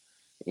tee,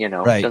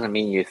 right. It doesn't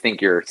mean you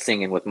think you're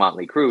singing with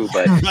Motley Crue,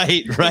 but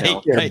right.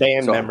 You're a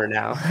band member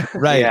now.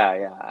 Right.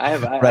 Yeah. I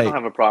don't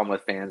have a problem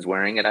with fans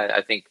wearing it.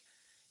 I think,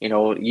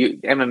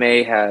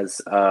 MMA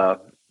has, I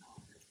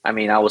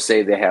will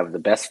say they have the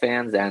best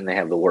fans and they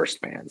have the worst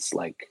fans.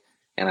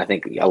 And I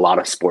think a lot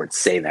of sports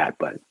say that,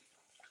 but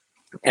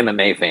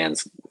MMA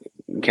fans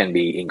can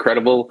be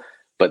incredible,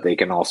 but they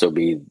can also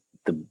be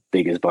the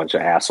biggest bunch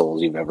of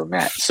assholes you've ever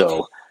met.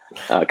 So,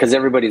 because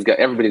everybody's got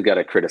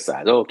to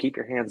criticize. Oh, keep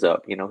your hands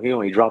up. He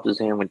only dropped his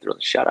hand when he threw.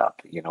 Shut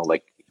up.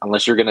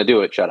 Unless you're gonna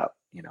do it, shut up.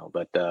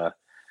 But but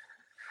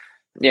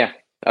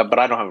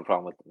I don't have a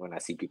problem with when I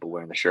see people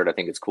wearing the shirt. I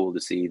think it's cool to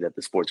see that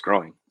the sport's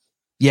growing.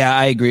 Yeah,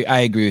 I agree. I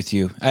agree with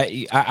you.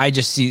 I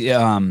just see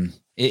and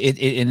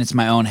it's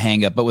my own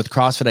hang up. But with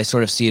CrossFit, I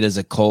sort of see it as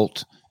a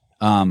cult.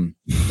 And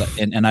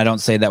I don't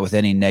say that with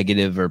any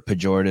negative or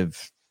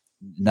pejorative.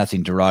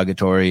 Nothing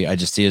derogatory. I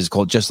just see it as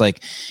cold. Just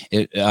like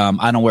it,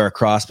 I don't wear a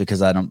cross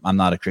because I'm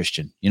not a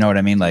Christian. You know what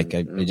I mean? Like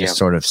I just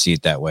sort of see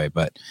it that way.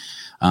 But,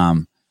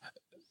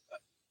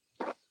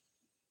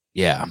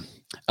 yeah.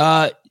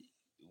 I'm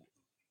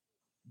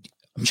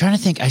trying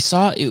to think. I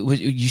saw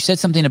you said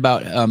something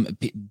about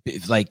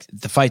like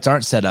the fights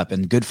aren't set up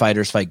and good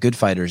fighters fight good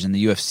fighters and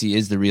the UFC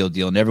is the real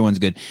deal and everyone's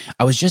good.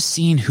 I was just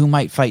seeing who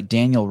might fight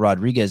Daniel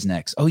Rodriguez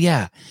next. Oh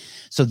yeah.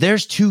 So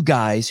there's two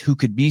guys who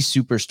could be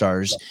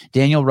superstars.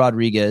 Daniel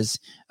Rodriguez,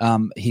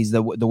 he's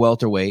the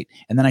welterweight.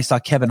 And then I saw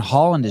Kevin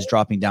Holland is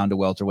dropping down to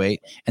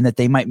welterweight and that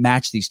they might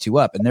match these two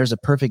up. And there's a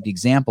perfect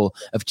example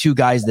of two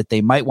guys that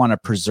they might want to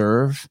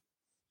preserve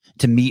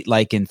to meet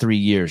like in 3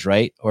 years,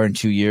 right? Or in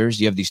 2 years.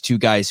 You have these two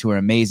guys who are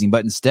amazing,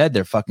 but instead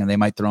they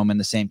might throw them in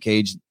the same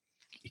cage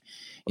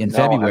in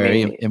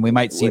February and we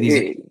might see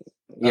these.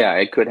 Yeah,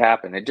 it could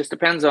happen. It just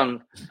depends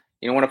on,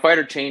 when a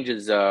fighter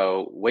changes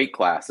weight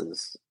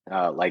classes,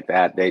 like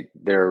that,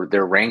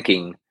 their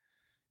ranking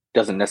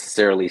doesn't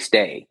necessarily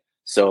stay,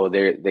 so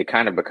they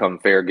kind of become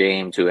fair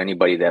game to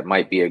anybody that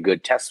might be a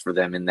good test for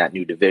them in that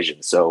new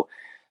division. So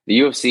the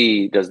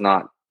UFC does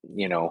not,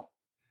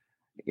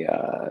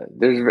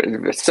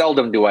 there's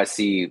seldom do I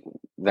see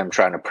them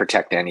trying to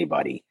protect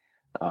anybody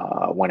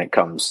when it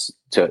comes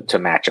to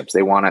matchups.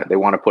 They want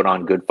to put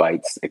on good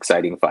fights,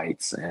 exciting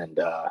fights, and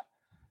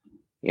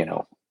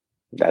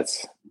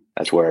that's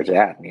where it's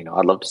at.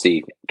 I'd love to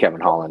see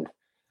Kevin Holland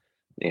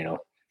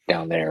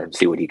down there and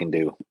see what he can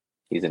do.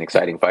 He's an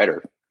exciting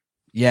fighter.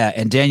 Yeah.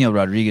 And Daniel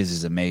Rodriguez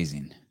is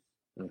amazing.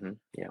 Mm-hmm.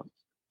 Yeah.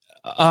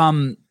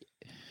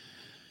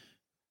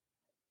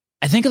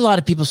 I think a lot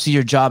of people see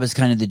your job as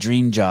kind of the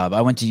dream job.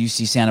 I went to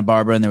UC Santa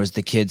Barbara and there was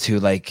the kids who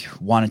like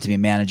wanted to be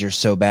managers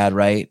so bad.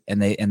 Right. And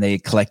they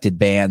collected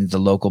bands, the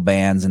local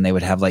bands, and they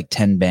would have like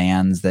 10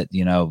 bands that,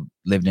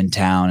 lived in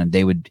town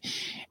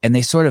and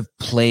they sort of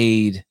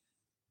played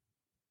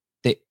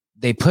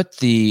they put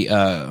the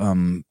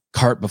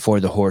cart before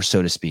the horse,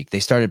 so to speak. They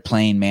started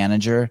playing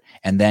manager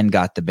and then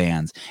got the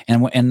bands.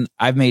 And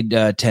I've made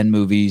 10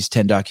 movies,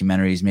 10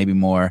 documentaries, maybe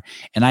more.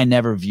 And I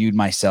never viewed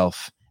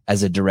myself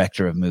as a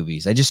director of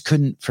movies. I just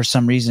couldn't, for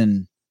some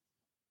reason.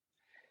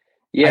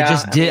 Yeah,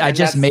 I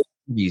just made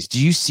movies.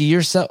 Do you see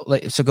yourself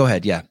so go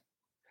ahead. Yeah.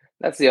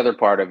 That's the other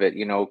part of it,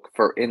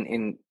 for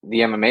in the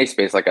MMA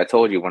space, like I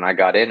told you, when I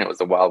got in, it was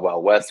the wild,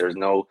 wild west. There's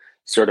no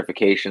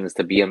certifications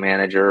to be a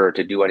manager or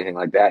to do anything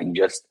like that.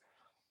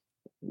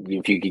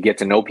 If you could get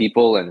to know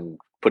people and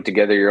put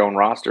together your own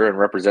roster and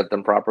represent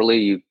them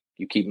properly,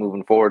 you keep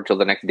moving forward till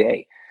the next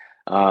day.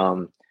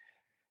 And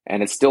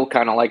it's still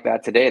kind of like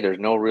that today. There's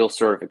no real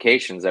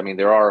certifications. I mean,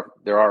 there are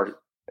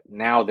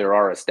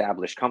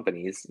established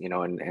companies,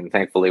 and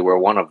thankfully we're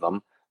one of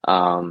them.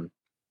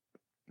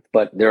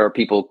 But there are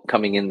people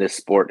coming in this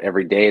sport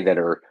every day that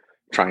are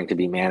trying to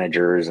be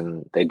managers,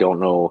 and they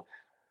don't know.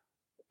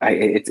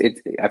 I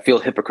feel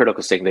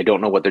hypocritical saying they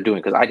don't know what they're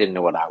doing, because I didn't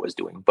know what I was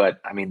doing. But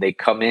I mean, they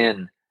come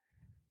in.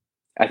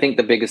 I think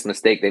the biggest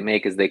mistake they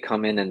make is they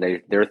come in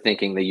and they're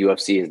thinking the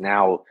UFC is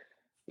now,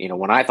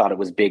 when I thought it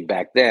was big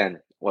back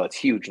then, well, it's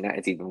huge now.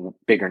 It's even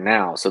bigger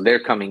now. So they're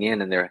coming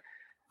in and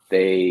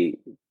they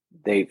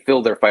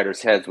fill their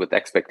fighters' heads with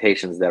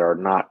expectations that are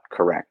not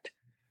correct.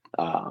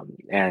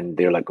 And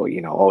they're like,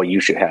 you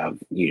should have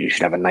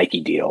a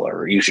Nike deal,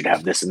 or you should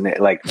have this and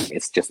that. Like,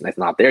 it's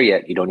not there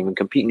yet. You don't even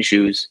compete in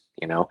shoes,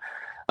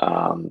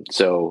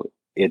 so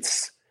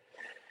it's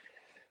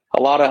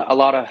a lot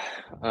of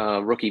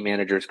rookie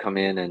managers come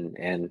in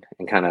and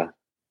kind of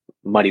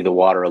muddy the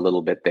water a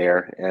little bit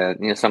there.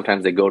 And,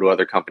 sometimes they go to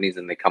other companies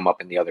and they come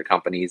up in the other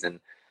companies, and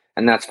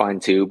that's fine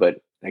too.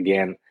 But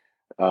again,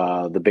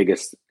 the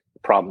biggest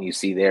problem you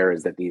see there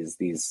is that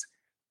these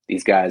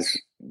guys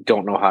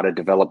don't know how to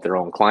develop their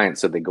own clients.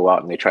 So they go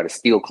out and they try to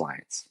steal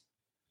clients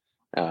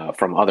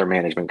from other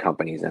management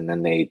companies. And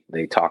then they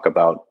talk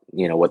about,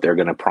 what they're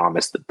going to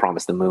promise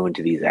the moon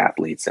to these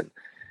athletes.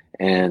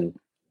 And,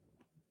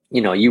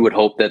 you would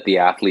hope that the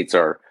athletes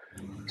are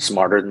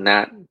smarter than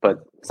that,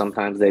 but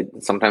sometimes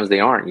they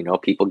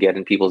aren't. People get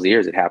in people's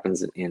ears. It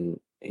happens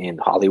in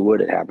Hollywood.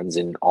 It happens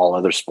in all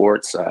other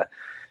sports,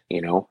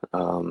 and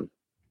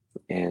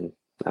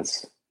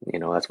that's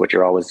what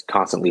you're always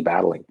constantly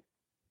battling.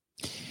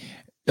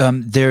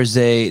 In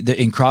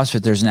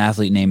CrossFit, there's an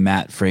athlete named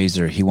Matt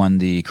Fraser. He won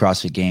the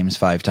CrossFit Games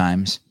 5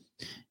 times.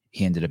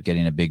 He ended up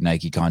getting a big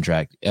Nike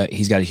contract.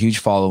 He's got a huge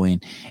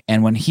following.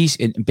 And when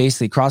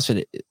basically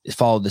CrossFit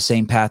followed the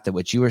same path that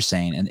what you were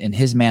saying. And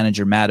his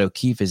manager, Matt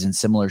O'Keefe, is in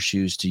similar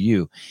shoes to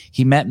you.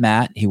 He met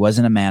Matt. He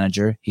wasn't a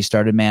manager. He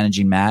started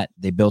managing Matt.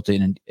 They built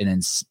an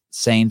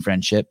insane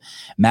friendship.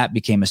 Matt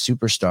became a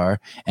superstar.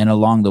 And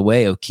along the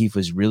way, O'Keefe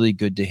was really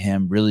good to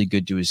him, really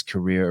good to his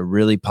career, a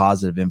really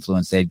positive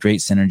influence. They had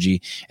great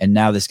synergy. And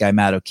now this guy,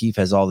 Matt O'Keefe,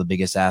 has all the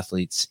biggest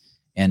athletes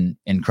in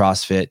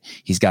CrossFit.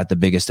 He's got the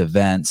biggest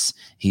events.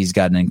 He's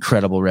got an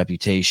incredible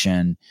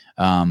reputation.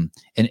 They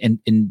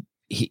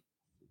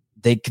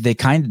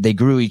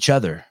grew each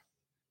other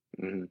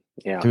through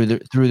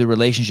the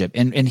relationship.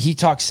 And he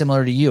talks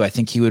similar to you. I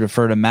think he would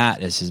refer to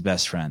Matt as his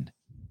best friend.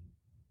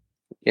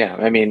 Yeah.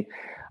 I mean,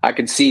 I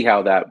could see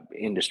how that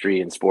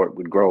industry and sport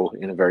would grow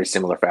in a very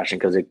similar fashion,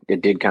 because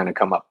it did kind of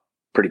come up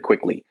pretty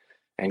quickly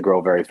and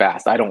grow very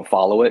fast. I don't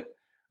follow it,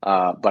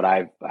 but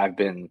I've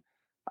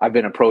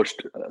been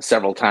approached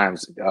several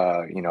times,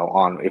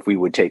 on if we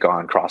would take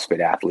on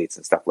CrossFit athletes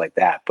and stuff like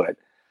that, but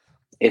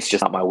it's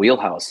just not my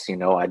wheelhouse.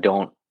 I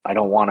don't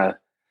want to,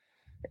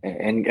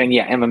 and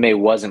yeah, MMA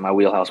wasn't my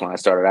wheelhouse when I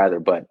started either,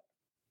 but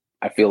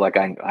I feel like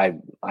I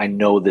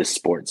know this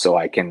sport, so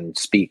I can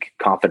speak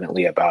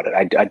confidently about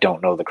it. I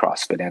don't know the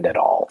CrossFit end at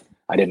all.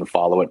 I didn't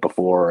follow it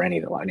before or any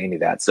of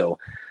that. So,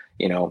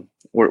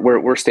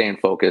 we're staying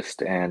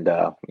focused and,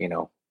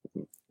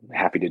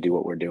 happy to do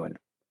what we're doing.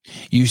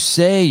 You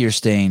say you're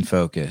staying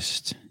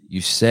focused,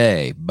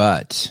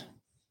 but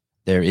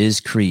there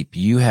is creep.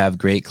 You have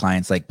great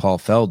clients like Paul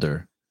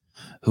Felder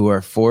who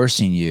are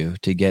forcing you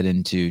to get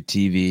into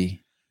TV,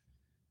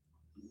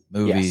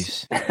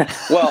 movies.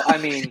 Yes. Well, I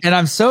mean, and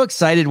I'm so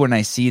excited when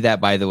I see that,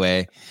 by the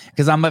way,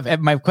 because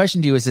my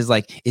question to you is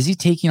is he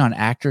taking on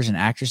actors and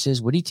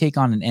actresses? Would he take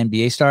on an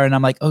NBA star? And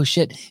I'm like, oh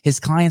shit, his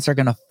clients are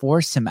going to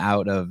force him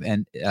out of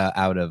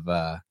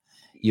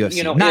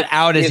UFC, not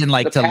out as in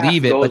like to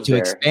leave it, but to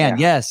expand.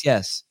 Yeah.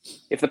 Yes.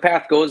 If the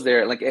path goes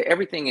there, like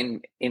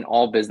everything in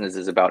all business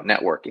is about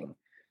networking,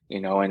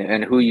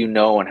 and who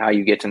and how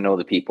you get to know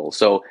the people.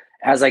 So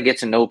as I get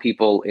to know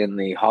people in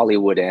the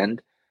Hollywood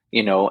end,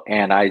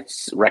 and I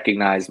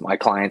recognize my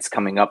clients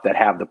coming up that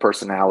have the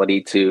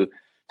personality to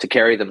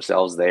carry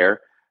themselves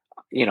there,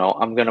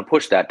 I'm going to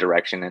push that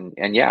direction.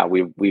 And yeah,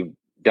 we've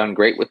done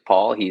great with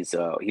Paul. He's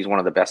one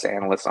of the best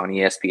analysts on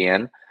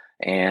ESPN.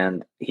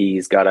 And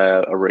he's got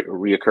a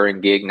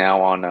reoccurring gig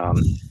now on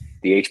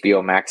the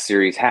HBO Max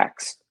series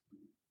Hacks,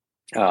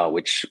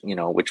 which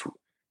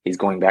he's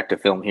going back to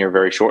film here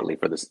very shortly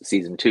for this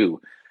season 2.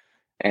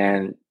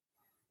 And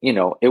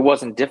it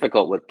wasn't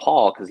difficult with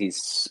Paul because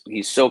he's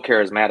so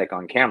charismatic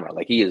on camera.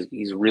 Like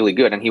he's really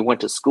good, and he went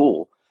to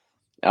school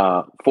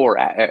for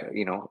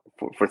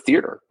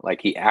theater.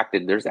 Like he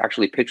acted. There's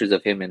actually pictures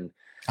of him in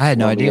I had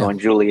no idea. and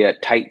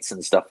Juliet tights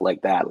and stuff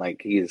like that.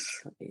 Like he's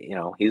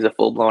a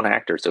full blown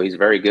actor, so he's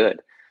very good.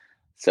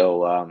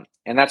 So,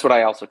 and that's what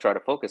I also try to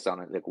focus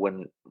on. Like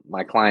when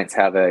my clients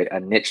have a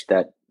niche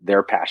that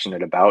they're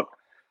passionate about,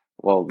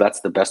 well,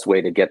 that's the best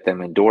way to get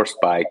them endorsed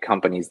by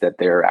companies that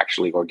they're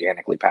actually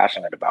organically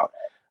passionate about.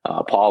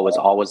 Paul was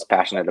always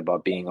passionate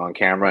about being on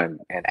camera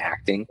and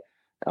acting.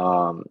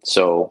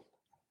 So,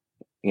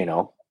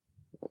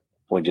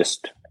 we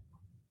just,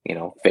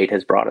 fate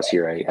has brought us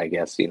here. I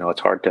guess,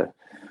 it's hard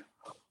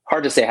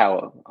to say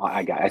how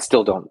I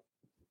still don't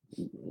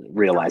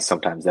realize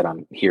sometimes that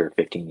I'm here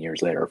 15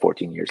 years later or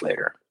 14 years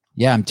later.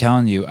 Yeah, I'm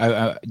telling you,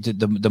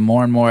 the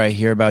more and more I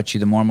hear about you,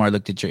 the more and more I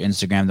looked at your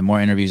Instagram, the more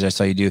interviews I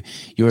saw you do.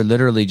 You are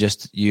literally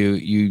just,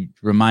 you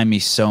remind me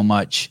so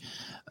much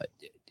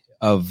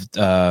of,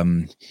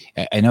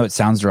 I know it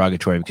sounds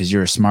derogatory because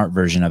you're a smart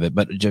version of it,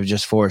 but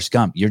just Forrest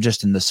Gump. You're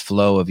just in this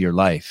flow of your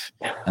life,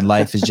 and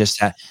life is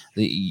just,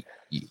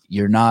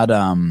 you're not,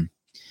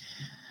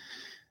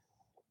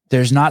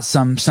 there's not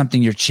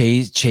something you're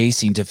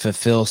chasing to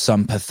fulfill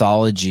some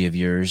pathology of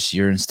yours.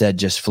 You're instead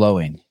just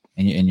flowing,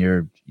 and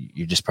you're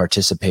just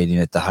participating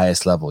at the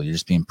highest level. You're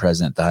just being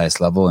present at the highest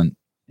level, and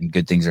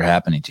good things are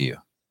happening to you.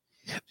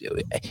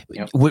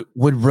 Yep.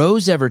 Would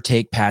Rose ever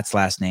take Pat's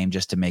last name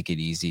just to make it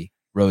easy?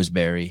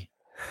 Roseberry.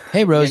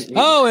 Hey, Rose.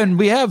 Oh, and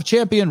we have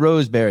champion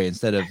Roseberry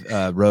instead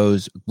of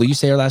Rose. Will you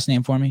say her last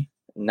name for me?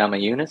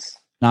 Namajunas.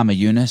 I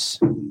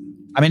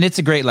mean, it's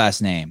a great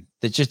last name.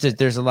 It's just that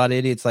there's a lot of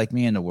idiots like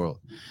me in the world.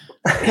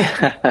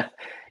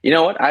 You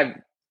know what?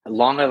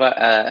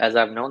 As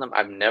I've known them,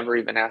 I've never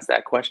even asked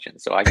that question,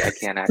 so I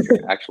can't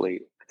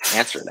actually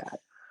answer that.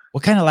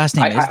 What kind of last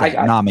name is that?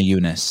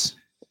 Namajunas.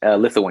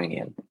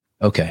 Lithuanian.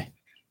 Okay.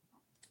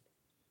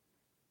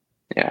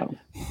 Yeah,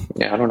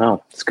 I don't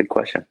know. It's a good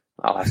question.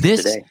 I'll ask him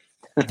today.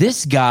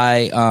 this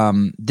guy,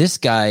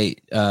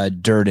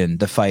 Durden,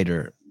 the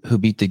fighter who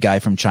beat the guy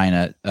from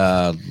China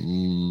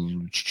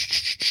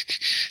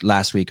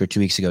last week or 2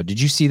 weeks ago. Did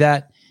you see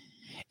that?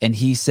 And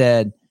he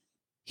said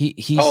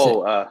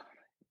the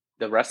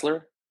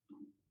wrestler?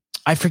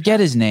 I forget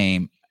his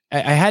name. I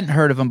hadn't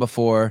heard of him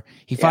before.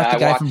 He fought the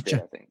guy from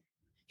China.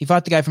 He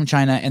fought the guy from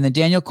China, and then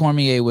Daniel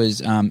Cormier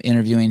was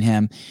interviewing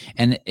him,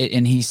 and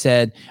he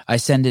said, "I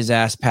send his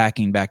ass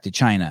packing back to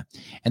China."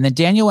 And then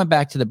Daniel went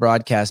back to the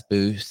broadcast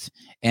booth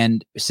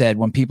and said,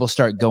 "When people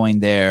start going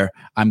there,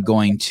 I'm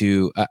going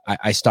to."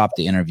 I stopped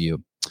the interview,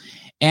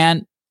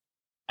 and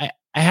I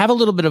have a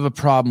little bit of a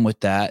problem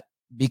with that,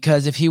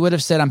 because if he would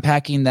have said, "I'm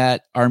packing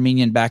that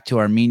Armenian back to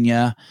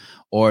Armenia,"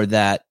 or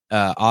that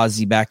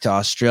Aussie back to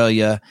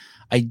Australia,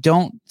 I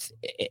don't.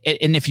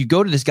 And if you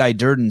go to this guy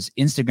Durden's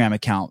Instagram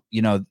account,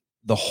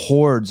 the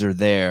hordes are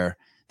there.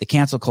 The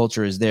cancel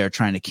culture is there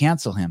trying to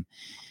cancel him.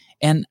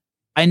 And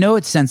I know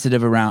it's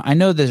sensitive I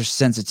know there's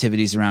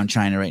sensitivities around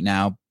China right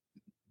now.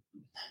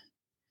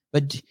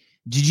 But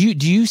do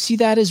you see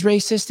that as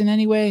racist in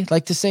any way?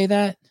 Like to say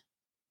that?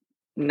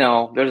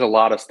 No, there's a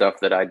lot of stuff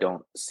that I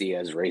don't see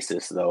as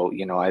racist, though.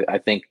 I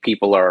think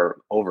people are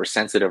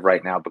oversensitive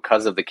right now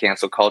because of the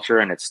cancel culture,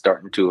 and it's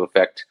starting to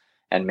affect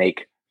and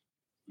make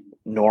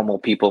normal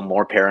people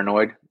more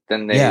paranoid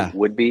than they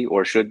would be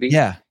or should be.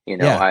 Yeah.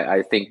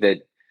 I think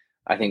that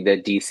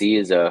DC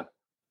is a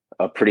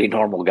pretty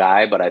normal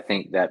guy, but I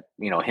think that,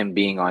 him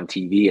being on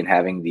TV and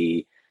having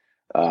the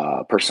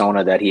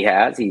persona that he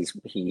has,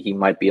 he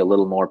might be a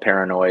little more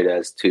paranoid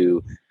as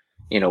to,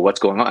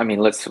 what's going on. I mean,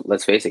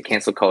 let's face it,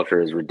 cancel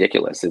culture is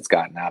ridiculous. It's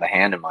gotten out of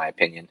hand, in my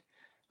opinion.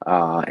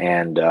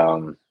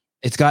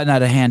 It's gotten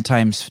out of hand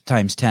times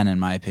 10, in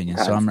my opinion.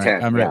 So I'm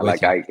right. I'm right.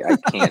 Like I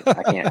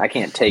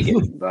can't take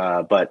it.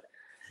 But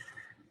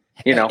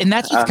and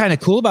that's what's kind of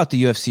cool about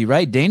the UFC,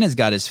 right? Dana's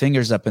got his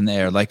fingers up in the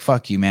air, like,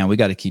 "Fuck you, man. We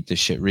got to keep this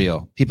shit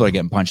real." People are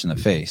getting punched in the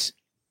face.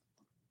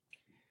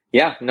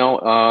 Yeah, no,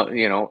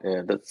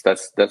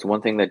 that's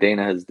one thing that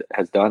Dana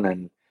has done,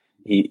 and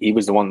he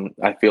was the one.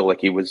 I feel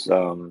like he was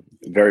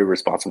very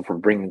responsible for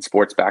bringing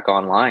sports back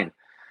online.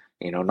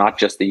 Not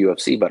just the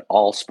UFC, but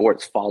all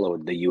sports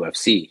followed the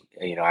UFC,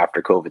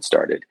 after COVID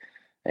started.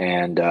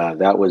 And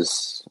that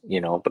was,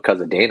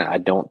 because of Dana. I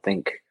don't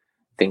think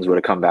things would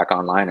have come back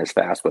online as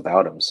fast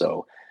without him.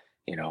 So,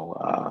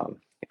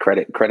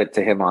 credit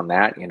to him on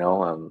that.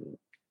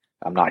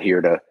 I'm not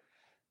here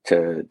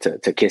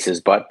to kiss his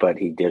butt, but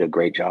he did a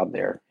great job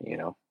there,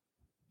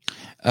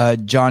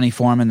 Johnny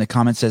Foreman in the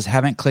comments says,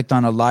 "Haven't clicked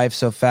on a live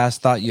so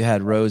fast, thought you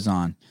had Rose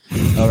on."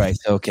 All right.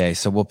 Okay.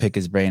 So we'll pick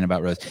his brain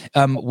about Rose.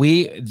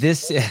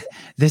 This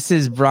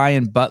is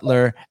Brian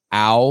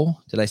Butler-Au.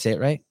 Did I say it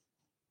right?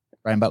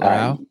 Brian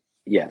Butler-Au?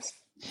 Yes.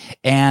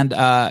 And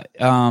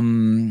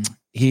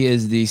he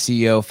is the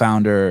CEO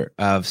founder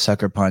of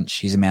Sucker Punch.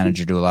 He's a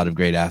manager to a lot of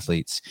great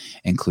athletes,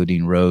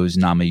 including Rose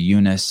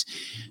Namajunas.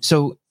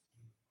 So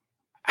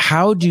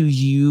how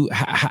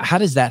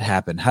does that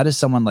happen? How does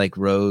someone like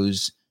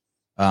Rose,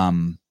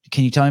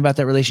 can you tell me about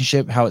that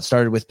relationship, how it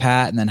started with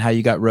Pat, and then how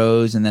you got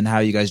Rose, and then how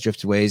you guys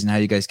drifted ways and how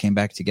you guys came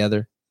back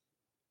together?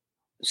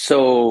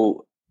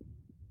 So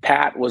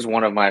Pat was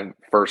one of my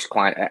first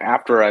clients.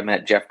 After I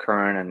met Jeff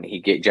Curran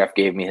and Jeff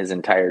gave me his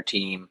entire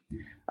team,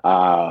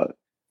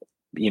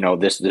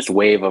 this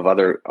wave of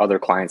other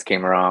clients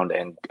came around,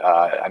 and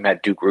I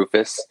met Duke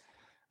Rufus,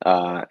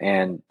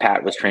 and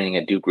Pat was training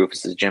at Duke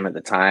Rufus's gym at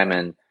the time.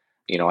 And,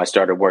 I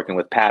started working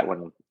with Pat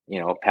when,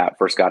 Pat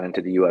first got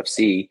into the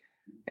UFC,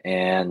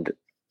 and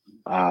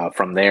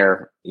from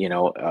there,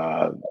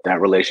 that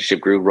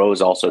relationship grew.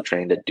 Rose also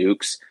trained at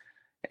Duke's,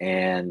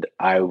 and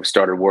I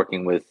started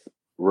working with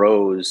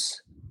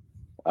Rose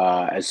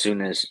as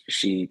soon as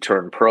she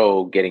turned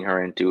pro, getting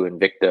her into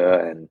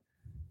Invicta and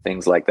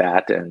things like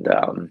that.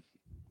 And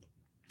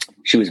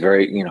she was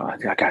very,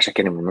 gosh, I can't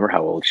even remember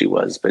how old she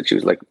was, but she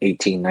was like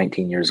 18,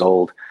 19 years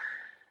old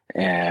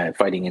and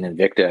fighting in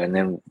Invicta. And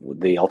then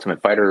the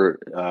Ultimate Fighter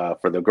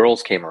for the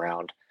girls came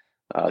around,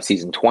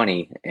 season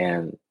 20,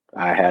 and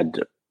I had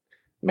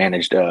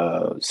managed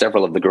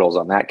several of the girls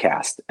on that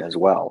cast as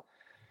well.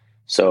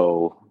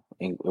 So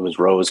it was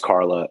Rose,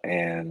 Carla,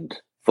 and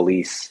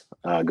Felice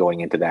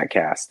going into that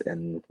cast.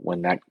 And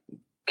when that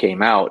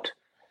came out,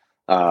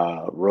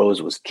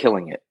 Rose was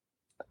killing it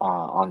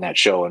on that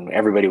show, and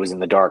everybody was in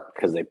the dark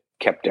because they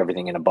kept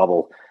everything in a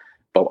bubble.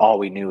 But all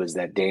we knew is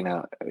that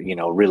Dana,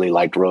 really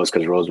liked Rose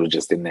because Rose was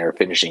just in there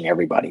finishing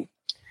everybody.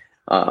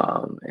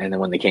 And then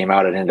when they came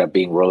out, it ended up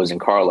being Rose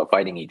and Carla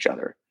fighting each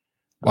other.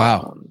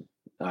 Wow.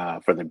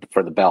 For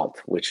the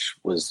belt, which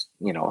was,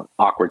 an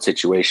awkward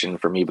situation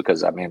for me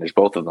because I managed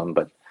both of them,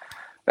 but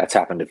that's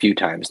happened a few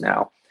times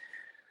now.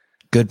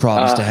 Good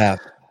problems to have.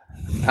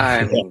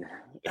 I mean,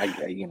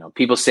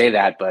 people say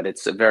that, but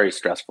it's a very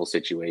stressful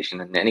situation.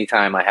 And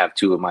anytime I have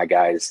two of my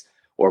guys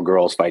or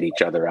girls fight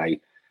each other,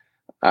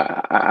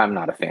 I'm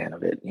not a fan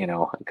of it,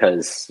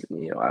 because,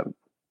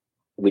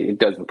 it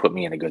doesn't put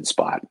me in a good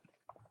spot.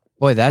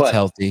 Boy, that's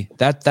healthy.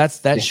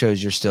 That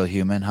shows you're still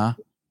human, huh?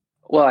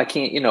 Well, I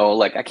can't,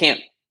 I can't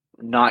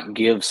not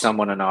give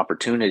someone an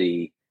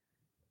opportunity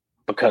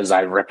because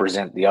I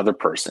represent the other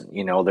person.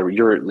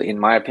 You're, in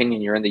my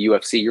opinion, you're in the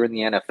UFC, you're in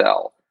the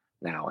NFL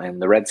now,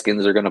 and the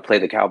Redskins are going to play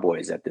the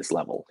Cowboys at this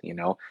level.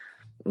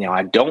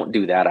 I don't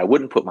do that. I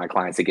wouldn't put my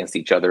clients against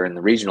each other in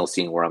the regional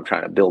scene where I'm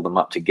trying to build them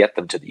up to get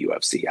them to the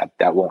UFC.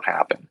 That won't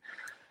happen.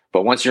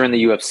 But once you're in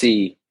the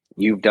UFC,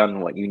 you've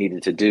done what you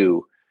needed to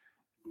do,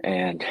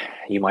 and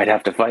you might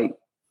have to fight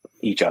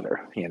each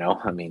other.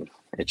 I mean,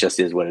 it just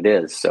is what it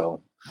is.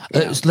 So,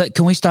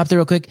 can we stop there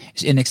real quick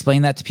and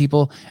explain that to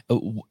people?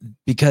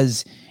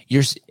 Because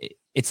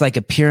it's like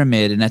a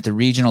pyramid, and at the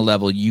regional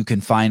level, you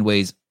can find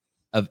ways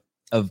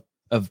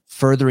of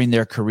furthering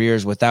their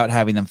careers without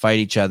having them fight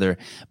each other.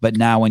 But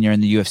now when you're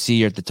in the UFC,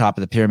 you're at the top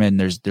of the pyramid, and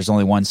there's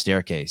only one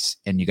staircase,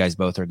 and you guys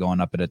both are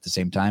going up it at the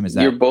same time. Is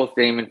that you're both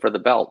aiming for the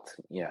belt?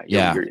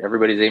 Yeah.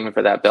 Everybody's aiming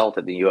for that belt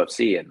at the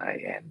UFC, and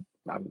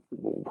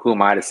who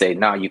am I to say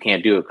no? You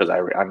can't do it because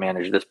I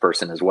manage this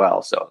person as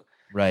well. So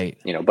right,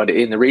 But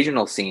in the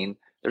regional scene,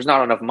 there's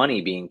not enough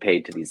money being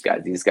paid to these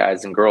guys. These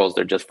guys and girls,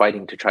 they're just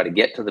fighting to try to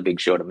get to the big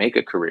show to make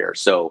a career.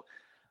 So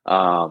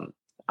I'm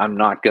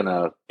not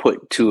gonna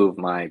put two of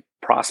my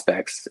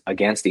prospects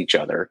against each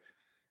other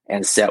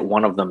and set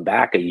one of them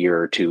back a year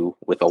or two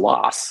with a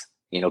loss,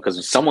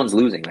 because someone's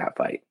losing that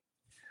fight.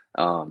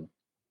 And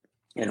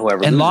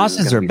whoever and loses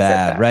losses are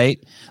bad, right?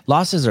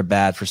 Losses are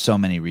bad for so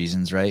many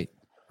reasons, right?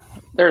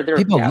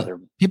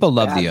 People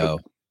love the O.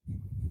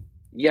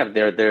 Yeah,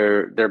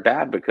 they're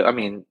bad because, I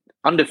mean,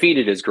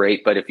 undefeated is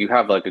great, but if you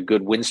have like a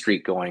good win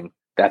streak going,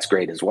 that's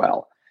great as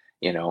well,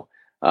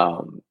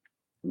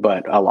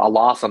 but a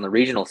loss on the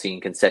regional scene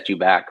can set you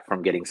back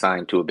from getting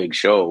signed to a big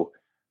show,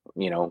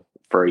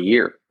 for a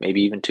year,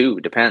 maybe even two.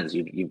 It depends.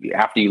 You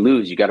after you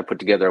lose, you got to put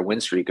together a win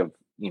streak of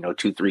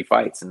 2-3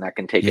 fights, and that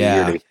can take a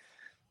year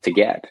to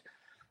get.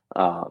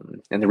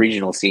 And the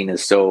regional scene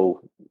is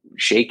so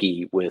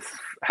shaky with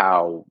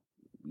how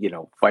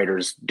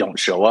fighters don't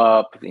show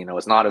up.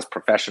 It's not as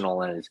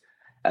professional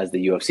as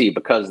the UFC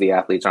because the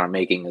athletes aren't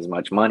making as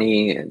much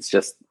money. It's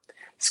just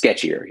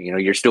sketchier.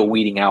 You're still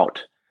weeding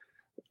out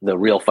the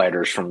real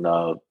fighters from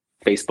the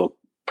Facebook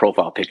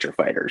profile picture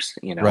fighters,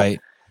 Right.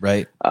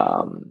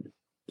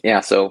 Yeah.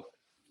 So,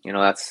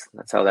 that's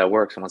how that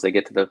works. And once they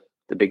get to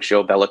the big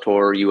show,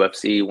 Bellator,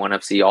 UFC, ONE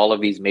FC, all of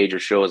these major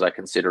shows, I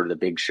consider the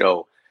big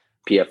show,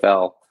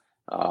 PFL.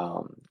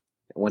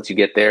 Once you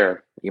get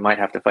there, you might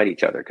have to fight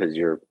each other because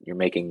you're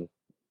making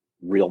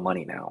real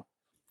money now.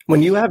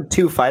 When you have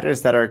two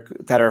fighters that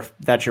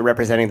you're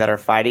representing that are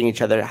fighting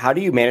each other, how do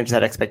you manage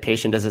that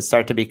expectation? Does it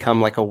start to become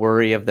like a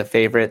worry of the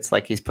favorites,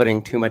 like he's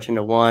putting too much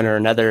into one or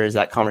another? Is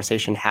that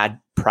conversation had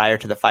prior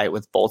to the fight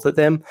with both of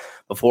them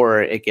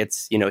before it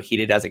gets,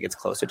 heated as it gets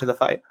closer to the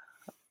fight?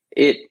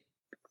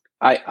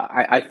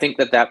 I think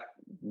that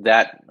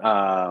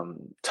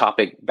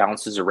topic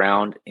bounces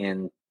around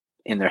in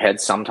their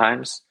heads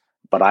sometimes,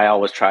 but I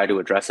always try to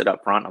address it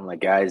up front. I'm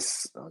like,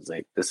 guys,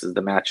 this is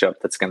the matchup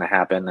that's going to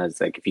happen.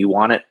 It's like, if you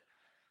want it,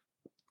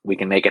 we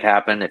can make it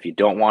happen. If you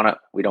don't want it,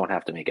 we don't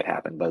have to make it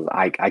happen. But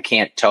I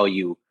can't tell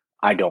you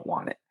I don't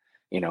want it.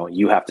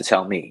 You have to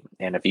tell me.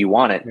 And if you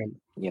want it,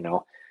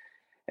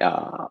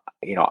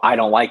 I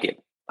don't like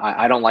it.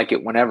 I don't like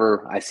it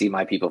whenever I see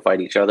my people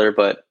fight each other,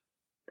 but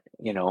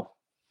you know,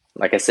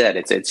 like I said,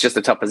 it's just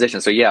a tough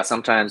position. So yeah,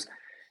 sometimes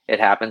it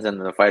happens and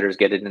the fighters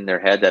get it in their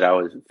head that I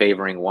was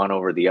favoring one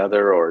over the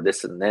other or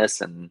this and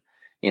this. And,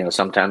 you know,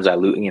 sometimes I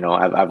lose, you know,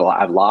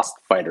 I've lost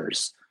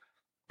fighters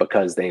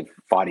because they've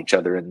fought each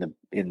other in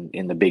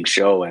the big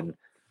show. And,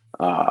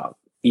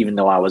 even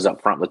though I was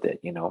upfront with it,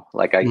 you know,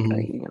 like I,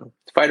 you know,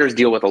 fighters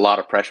deal with a lot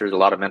of pressures, a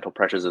lot of mental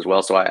pressures as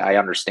well. So I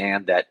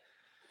understand that,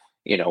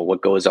 you know,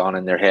 what goes on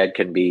in their head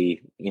can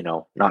be, you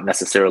know, not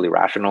necessarily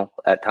rational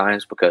at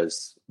times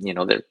because, you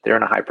know, they're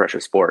in a high pressure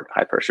sport,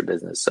 high pressure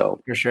business.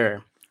 So for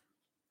sure.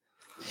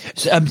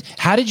 So,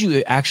 how did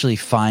you actually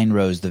find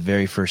Rose the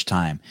very first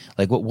time?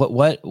 Like,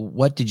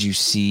 what did you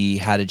see?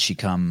 How did she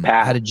come?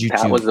 Pat, how did you?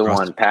 Pat was the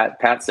one.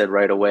 Pat said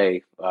right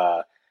away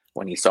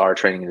when he saw her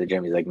training in the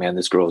gym, he's like, "Man,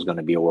 this girl is going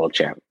to be a world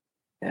champ."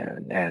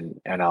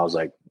 And I was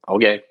like,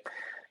 "Okay."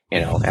 You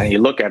know, and you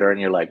look at her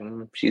and you're like,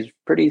 she's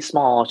pretty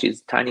small.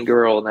 She's a tiny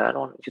girl.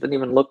 And she doesn't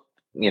even look,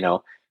 you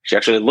know, she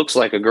actually looks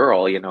like a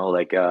girl, you know,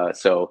 like,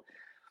 so,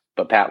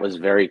 but Pat was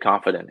very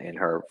confident in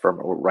her from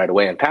right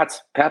away. And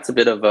Pat's a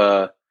bit of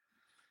a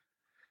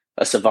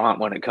savant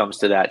when it comes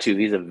to that too.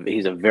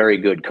 He's a very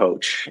good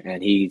coach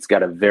and he's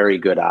got a very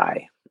good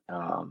eye.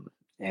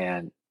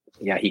 And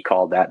yeah, he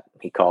called that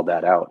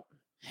out.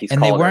 He's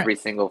called every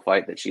single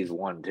fight that she's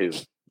won too.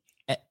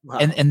 Wow.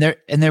 And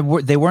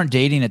they weren't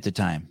dating at the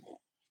time.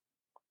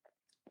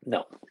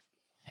 No.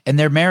 And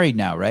they're married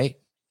now, right?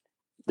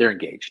 They're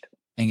engaged.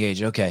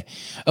 Okay.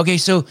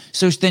 So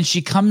then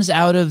she comes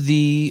out of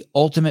the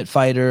Ultimate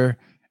Fighter,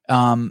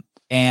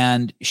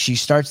 and she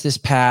starts this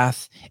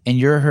path, and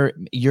you're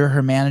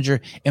her manager.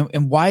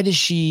 And why does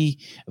she,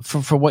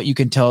 for what you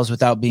can tell us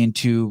without being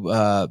too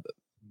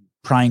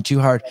prying too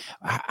hard,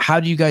 how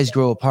do you guys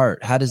grow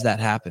apart? How does that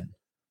happen?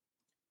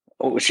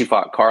 Oh, she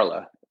fought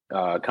Carla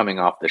coming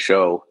off the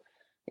show.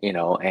 You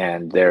know,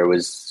 and there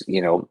was,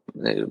 you know,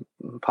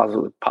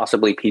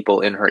 possibly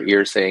people in her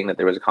ear saying that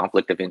there was a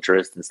conflict of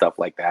interest and stuff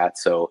like that.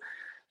 So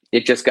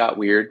it just got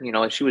weird. You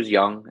know, she was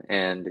young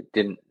and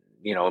didn't,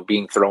 you know,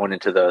 being thrown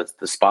into the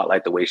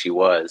spotlight the way she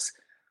was,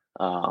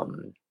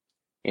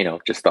 you know,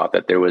 just thought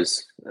that there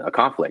was a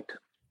conflict.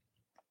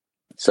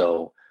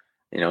 So,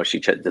 you know, she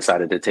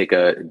decided to take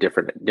a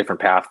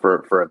different path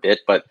for a bit.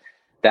 But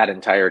that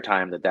entire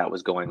time that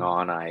was going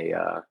on,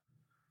 I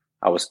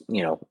was,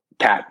 you know,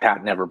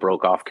 Pat never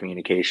broke off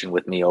communication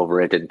with me over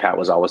it. And Pat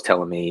was always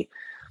telling me,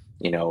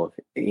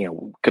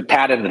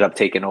 Pat ended up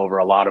taking over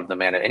a lot of the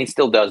management, and he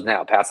still does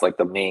now. Pat's like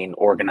the main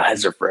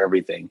organizer for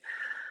everything.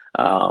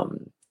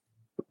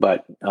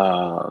 But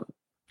Pat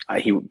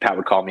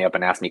would call me up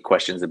and ask me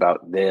questions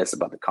about this,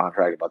 about the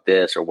contract, about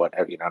this or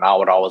whatever, you know, and I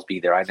would always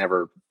be there. I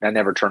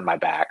never turned my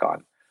back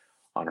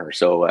on her.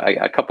 So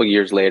a couple of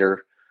years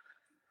later,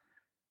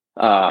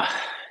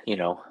 you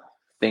know,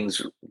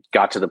 things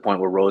got to the point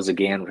where Rose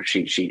again,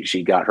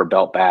 she got her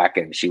belt back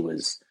and she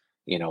was,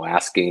 you know,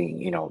 asking,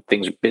 you know,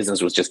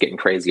 business was just getting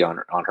crazy on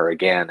her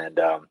again. And,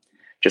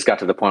 just got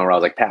to the point where I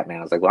was like, Pat, man,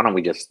 I was like, why don't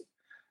we just,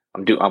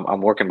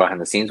 I'm working behind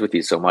the scenes with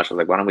you so much. I was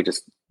like, why don't we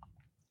just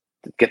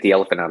get the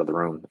elephant out of the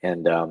room?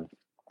 And,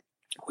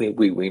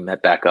 we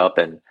met back up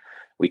and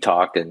we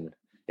talked, and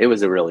it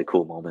was a really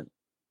cool moment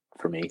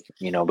for me,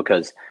 you know,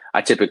 because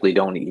I typically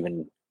don't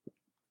even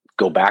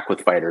go back with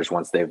fighters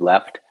once they've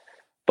left,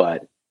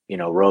 but you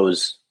know,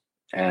 Rose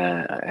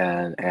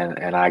and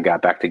I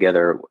got back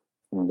together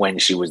when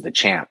she was the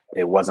champ.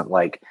 It wasn't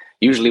like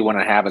usually when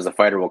I have as a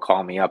fighter will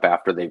call me up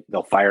after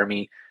they'll fire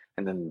me,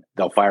 and then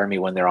they'll fire me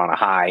when they're on a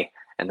high,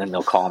 and then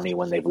they'll call me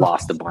when they've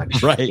lost a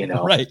bunch. Right, you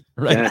know, right.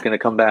 They're not going to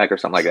come back or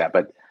something like that.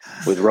 But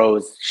with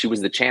Rose, she was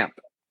the champ.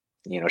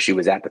 You know, she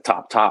was at the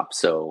top.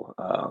 So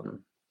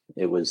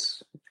it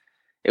was,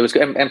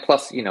 and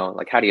plus, you know,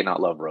 like how do you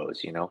not love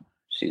Rose? You know,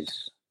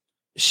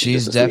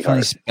 she's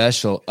definitely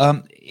special.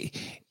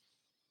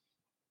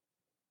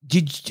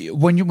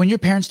 When your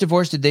parents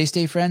divorced, did they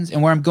stay friends?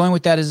 And where I'm going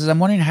with that is I'm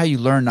wondering how you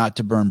learn not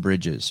to burn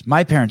bridges.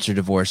 My parents are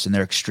divorced and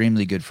they're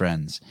extremely good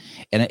friends,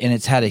 and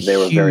it's had a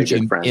huge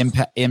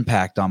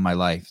impact on my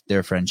life.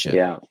 Their friendship.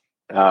 Yeah,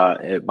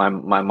 my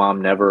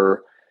mom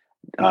never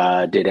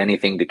did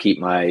anything to keep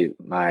my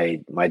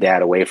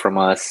dad away from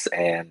us.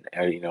 And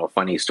you know,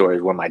 funny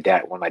stories when my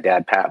dad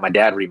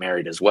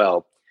remarried as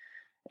well,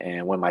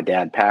 and when my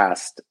dad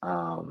passed,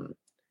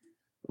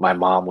 my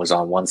mom was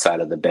on one side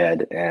of the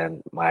bed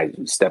and my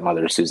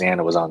stepmother,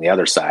 Susanna, was on the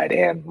other side.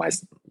 And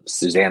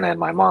Susanna and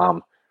my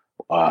mom,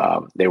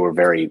 they were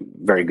very,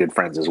 very good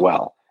friends as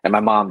well. And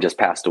my mom just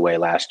passed away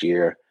last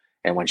year.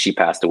 And when she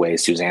passed away,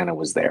 Susanna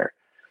was there.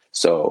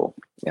 So,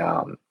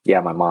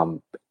 yeah, my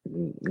mom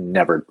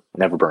never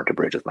burnt a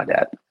bridge with my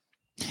dad.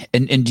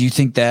 And do you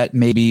think that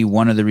may be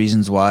one of the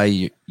reasons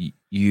why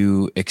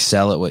you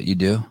excel at what you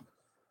do?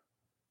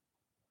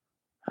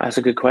 That's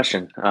a good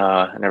question.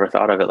 I never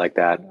thought of it like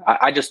that.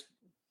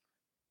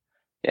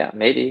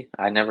 Maybe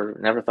I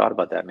never thought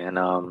about that, man.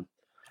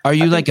 Are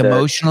you like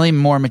emotionally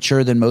more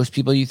mature than most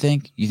people? You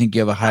think you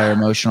have a higher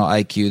emotional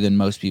IQ than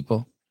most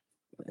people?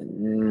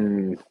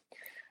 You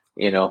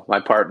know, my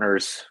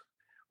partners,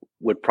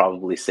 would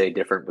probably say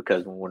different,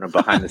 because when we're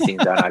behind the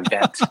scenes and I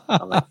vent,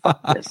 I'm like,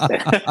 fuck this.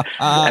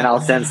 And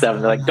I'll send stuff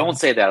and they're like, don't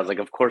say that. I was like,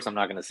 of course I'm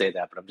not going to say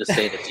that, but I'm just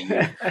saying it to you.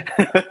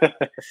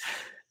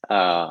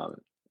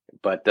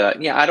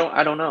 Yeah, I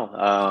don't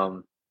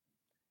know.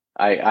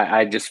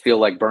 I just feel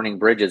like burning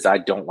bridges. I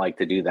don't like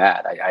to do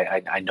that.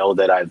 I know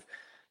that I've,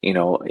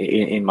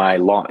 in my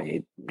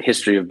long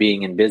history of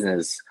being in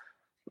business,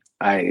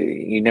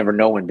 you never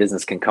know when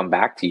business can come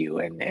back to you.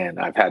 And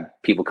I've had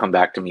people come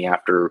back to me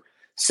after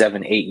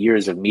 7-8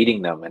 years of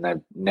meeting them, and I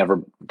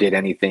never did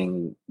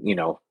anything,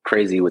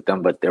 crazy with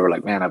them, but they were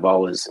like, man, I've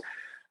always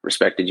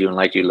respected you and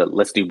liked you.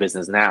 Let's do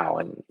business now.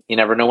 And you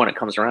never know when it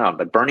comes around,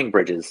 but burning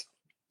bridges,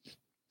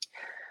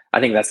 I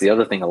think that's the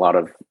other thing a lot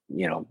of,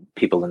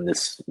 people in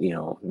this,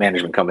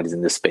 management companies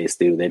in this space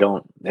do. They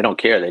don't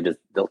care.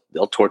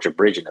 They'll torch a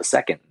bridge in a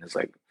second. It's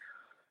like,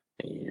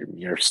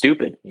 you're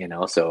stupid,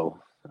 so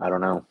I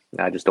don't know.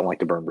 I just don't like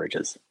to burn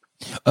bridges.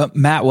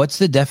 Matt, what's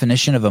the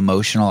definition of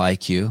emotional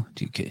IQ?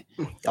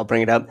 I'll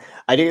bring it up.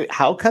 I do.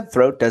 How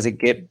cutthroat does it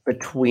get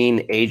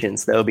between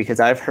agents, though? Because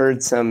I've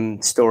heard some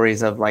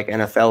stories of like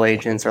NFL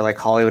agents or like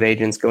Hollywood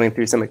agents going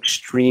through some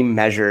extreme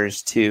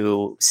measures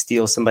to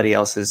steal somebody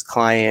else's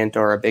client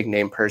or a big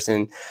name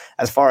person,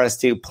 as far as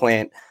to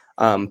plant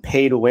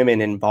paid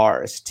women in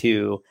bars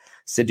to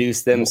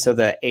seduce them so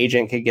the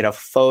agent could get a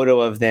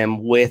photo of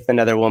them with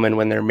another woman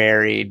when they're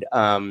married,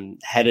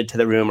 headed to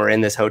the room or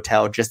in this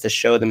hotel, just to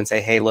show them and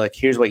say, hey, look,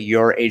 here's what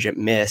your agent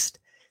missed.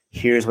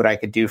 Here's what I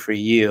could do for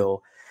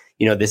you.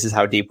 This is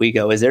how deep we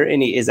go. Is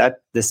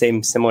that the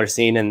same similar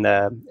scene in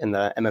the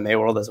MMA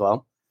world as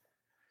well?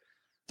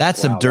 That's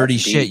some dirty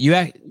shit.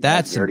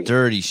 That's some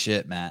dirty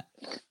shit, Matt.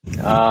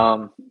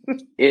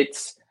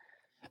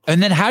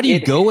 And then how do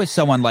you go with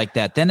someone like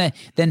that? Then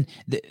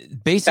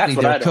basically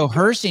they're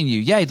coercing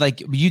you. Yeah,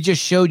 like you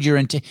just showed your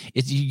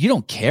you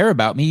don't care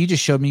about me. You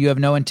just showed me you have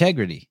no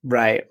integrity.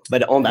 Right,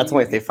 but that's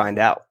only if they find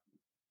out.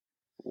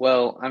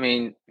 Well, I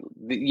mean,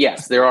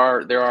 yes, there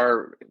are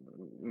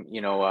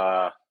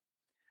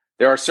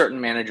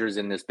certain managers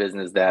in this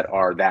business that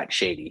are that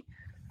shady.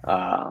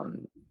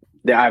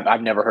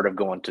 I've never heard of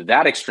going to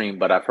that extreme,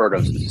 but I've heard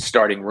of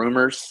starting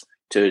rumors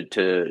to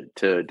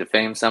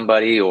defame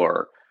somebody,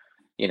 or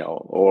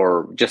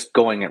just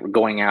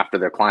going after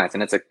their clients.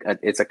 And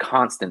it's a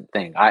constant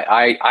thing.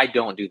 I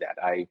don't do that.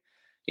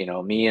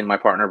 Me and my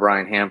partner,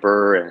 Brian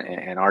Hamper,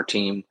 and our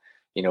team,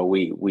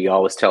 we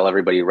always tell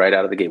everybody right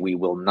out of the gate, we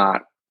will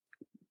not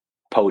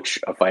poach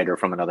a fighter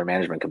from another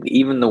management company,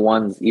 even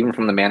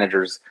from the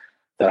managers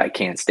that I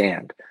can't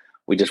stand.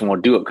 We just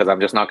won't do it, because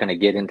I'm just not going to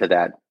get into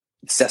that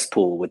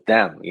cesspool with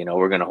them.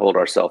 We're going to hold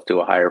ourselves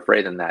to a higher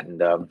fray than that.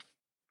 And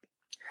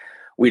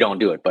we don't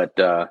do it, but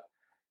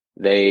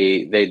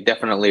they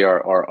definitely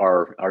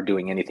are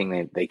doing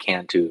anything they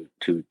can to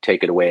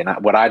take it away. And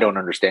what I don't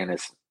understand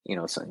is,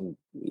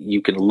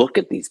 you can look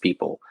at these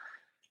people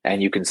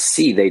and you can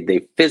see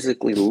they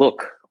physically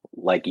look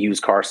like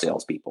used car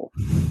salespeople.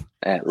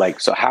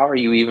 So how are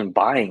you even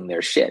buying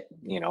their shit?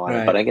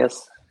 Right. But I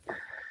guess,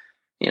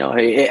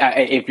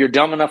 if you're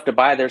dumb enough to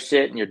buy their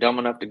shit and you're dumb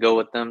enough to go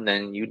with them,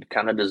 then you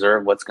kind of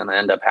deserve what's going to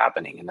end up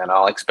happening. And then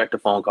I'll expect a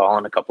phone call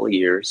in a couple of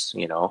years,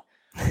 and you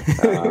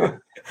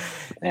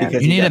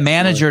need a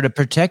manager to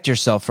protect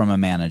yourself from a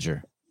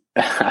manager.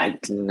 I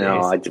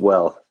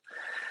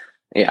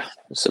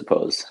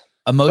suppose.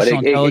 Emotional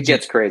intelligence. It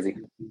gets crazy.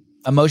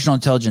 Emotional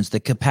intelligence, the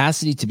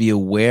capacity to be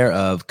aware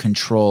of,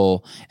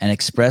 control, and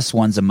express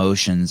one's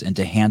emotions, and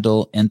to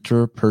handle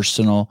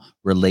interpersonal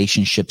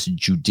relationships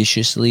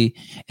judiciously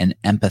and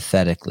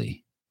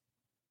empathetically.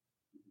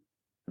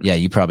 Yeah,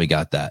 you probably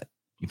got that.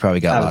 You probably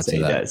got lots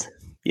of that. Does.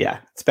 Yeah,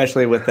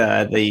 especially with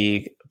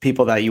the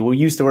people that you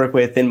used to work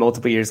with, and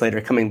multiple years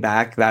later coming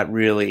back, that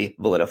really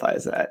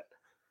validifies that.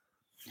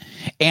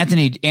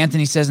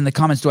 Anthony says in the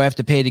comments, do I have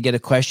to pay to get a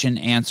question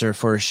answer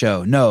for a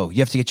show? No, you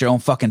have to get your own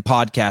fucking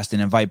podcast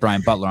and invite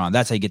Brian Butler on.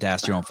 That's how you get to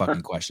ask your own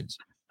fucking questions.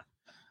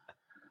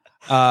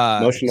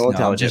 Emotional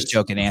intelligence. I'm just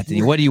joking,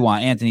 Anthony. What do you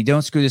want? Anthony,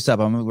 don't screw this up.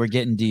 We're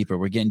getting deeper.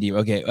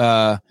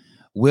 Okay.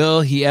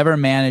 Will he ever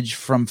manage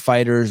from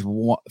fighters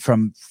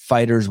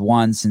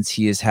one, since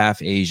he is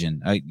half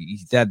Asian?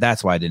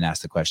 That's why I didn't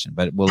ask the question,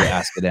 but we'll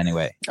ask it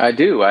anyway. I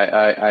do.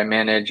 I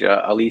manage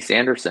Elise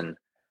Anderson.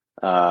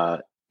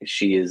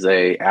 She is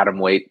a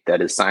atomweight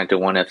that is signed to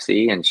ONE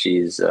FC, and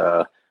she's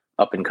up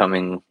and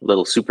coming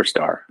little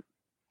superstar.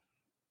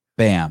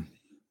 Bam.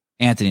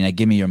 Anthony, now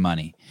give me your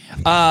money.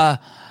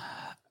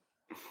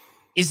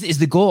 Is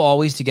the goal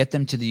always to get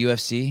them to the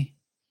UFC?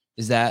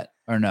 Is that,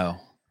 or no?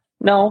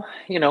 No,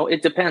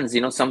 it depends.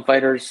 Some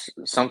fighters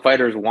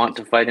want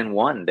to fight in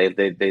ONE. They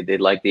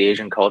like the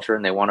Asian culture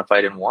and they want to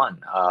fight in ONE.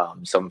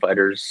 Some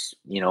fighters,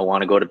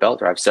 want to go to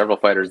Bellator. I have several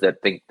fighters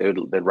that think they'd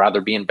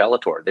rather be in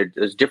Bellator.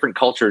 There's different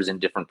cultures in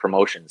different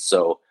promotions.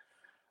 So,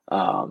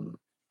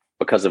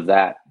 because of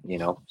that,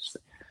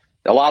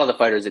 a lot of the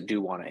fighters that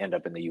do want to end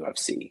up in the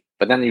UFC,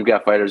 but then you've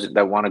got fighters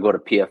that want to go to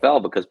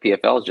PFL because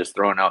PFL is just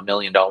throwing out $1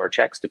 million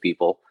checks to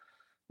people.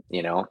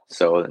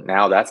 So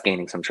now that's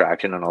gaining some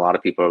traction, and a lot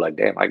of people are like,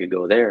 damn, I could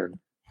go there.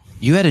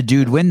 You had a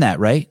dude win that,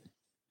 right?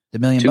 The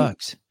 $1 million Two.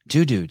 bucks.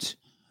 Two dudes.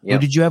 Yep. Who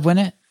did you have win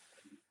it?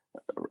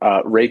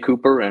 Ray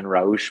Cooper and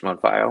Raush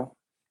Monfilo.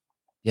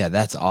 Yeah,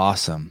 that's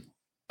awesome.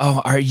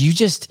 Oh, are you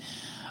just,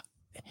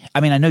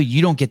 I mean, I know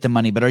you don't get the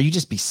money, but are you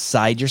just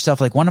beside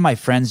yourself? Like one of my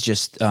friends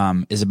just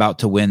is about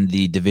to win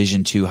the Division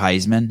II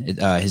Heisman.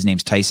 His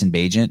name's Tyson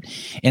Bagent,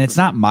 and it's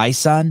not my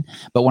son,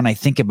 but when I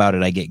think about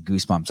it, I get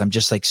goosebumps. I'm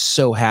just like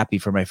so happy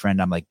for my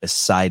friend. I'm like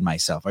beside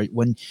myself.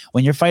 When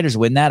your fighters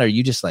win that, are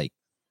you just like,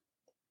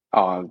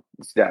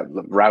 that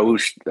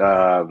Raush,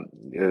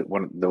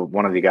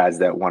 one of the guys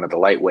that wanted the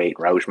lightweight,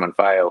 Raush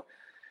Monfilo.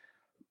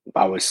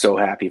 I was so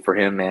happy for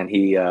him, man.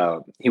 He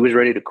was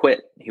ready to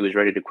quit. He was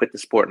ready to quit the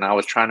sport, and I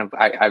was trying to.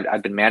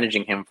 I've been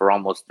managing him for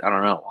almost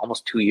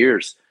 2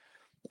 years,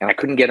 and I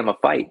couldn't get him a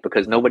fight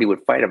because nobody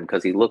would fight him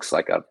because he looks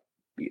like a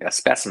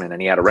specimen,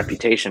 and he had a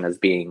reputation as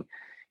being,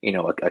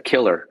 a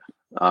killer.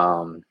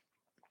 When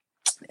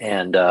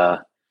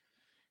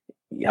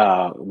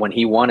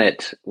he won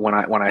it, when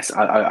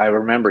I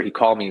remember he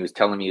called me. He was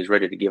telling me he was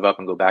ready to give up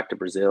and go back to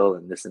Brazil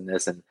and this and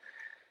this and.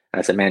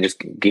 I said, man, just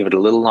give it a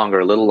little longer.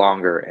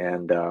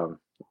 And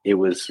it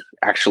was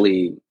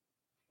actually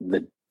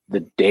the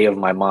day of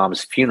my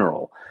mom's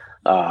funeral.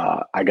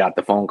 I got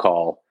the phone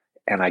call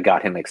and I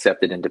got him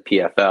accepted into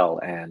PFL,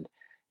 and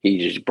he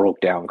just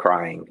broke down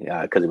crying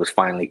because it was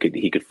finally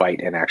he could fight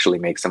and actually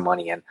make some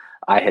money. And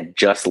I had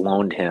just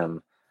loaned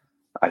him,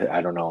 I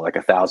don't know, like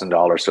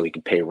 $1,000 so he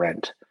could pay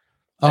rent.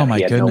 oh my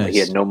goodness. He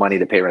had no money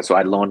to pay rent. So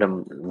I loaned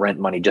him rent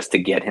money just to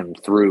get him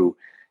through.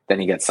 Then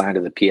he got signed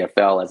to the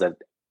PFL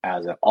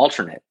as an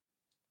alternate.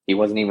 He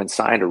wasn't even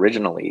signed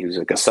originally. He was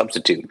like a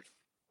substitute,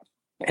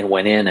 and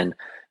went in and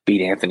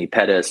beat Anthony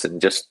Pettis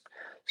and just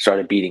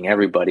started beating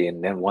everybody,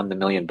 and then won the $1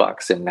 million.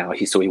 And now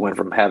he went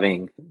from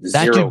having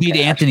that zero dude beat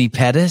cash. Anthony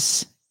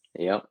Pettis.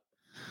 Yep.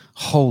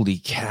 Holy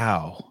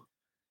cow.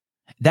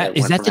 That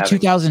is that the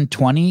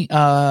 2020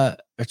 or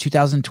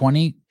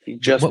 2020? He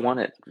just won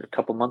it a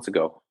couple months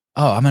ago.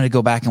 Oh, I'm going to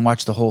go back and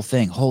watch the whole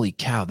thing. Holy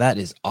cow. That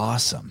is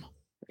awesome.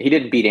 He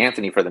didn't beat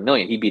Anthony for the $1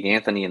 million. He beat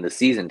Anthony in the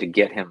season to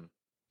get him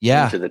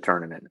into the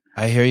tournament.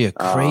 I hear you.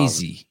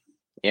 Crazy.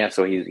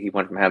 So he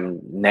went from having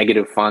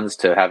negative funds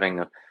to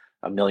having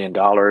 $1 million.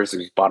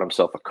 He's bought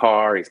himself a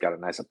car. He's got a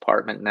nice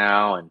apartment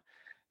now. And,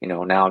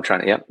 now I'm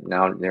trying to,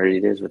 now there he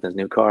is with his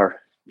new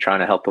car, trying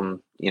to help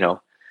him,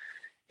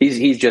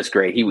 he's just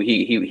great.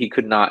 He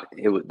could not,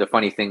 the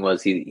funny thing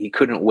was he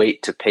couldn't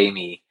wait to pay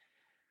me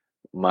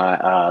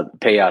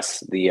pay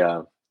us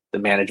the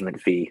management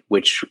fee,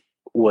 which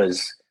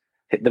was,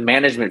 the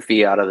management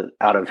fee out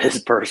of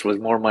his purse was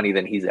more money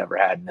than he's ever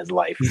had in his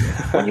life.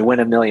 When you win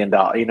 $1 million,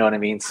 you know what I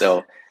mean?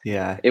 So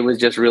yeah, it was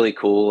just really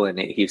cool. And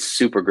he's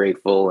super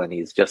grateful, and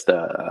he's just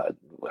a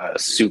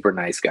super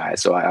nice guy.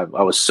 So I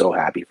was so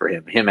happy for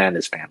him and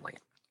his family.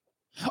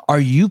 Are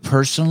you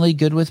personally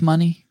good with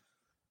money?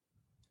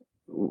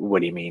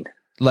 What do you mean?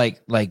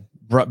 Like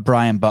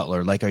Brian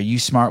Butler, like, are you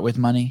smart with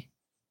money?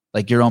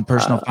 Like your own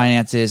personal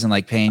finances and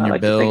like paying your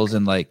bills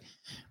and like,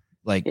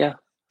 yeah,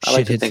 I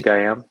like to think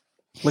I am.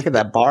 Look at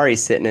that bar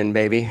he's sitting in,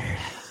 baby.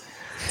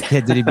 Yeah,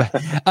 did he?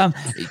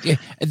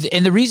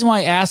 And the reason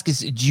why I ask is,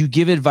 do you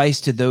give advice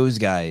to those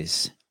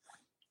guys?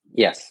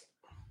 Yes.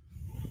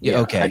 Yeah.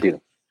 Okay. I do.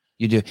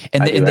 You do.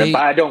 And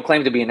I don't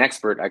claim to be an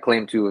expert. I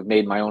claim to have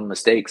made my own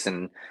mistakes,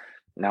 and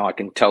now I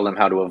can tell them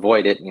how to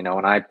avoid it. And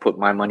I put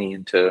my money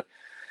into,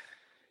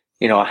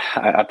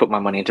 I put my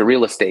money into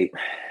real estate.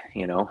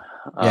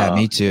 Yeah,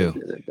 me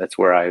too. That's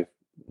where I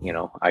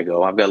go. I've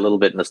got a little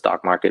bit in the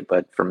stock market,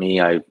 but for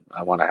me, I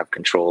want to have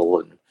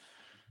control, and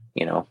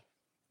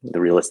the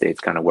real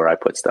estate's kind of where I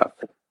put stuff.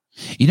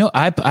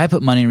 I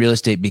put money in real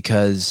estate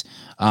because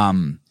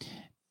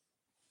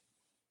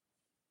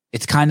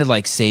it's kind of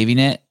like saving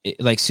it.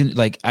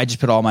 Like I just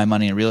put all my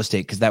money in real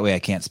estate because that way I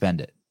can't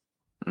spend it.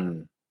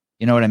 Mm.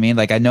 You know what I mean?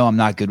 Like I know I'm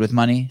not good with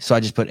money, so I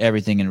just put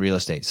everything in real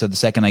estate. So the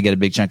second I get a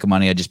big chunk of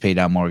money, I just pay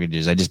down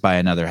mortgages. I just buy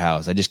another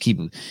house. I just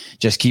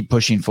keep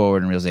pushing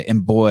forward in real estate.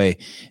 And boy,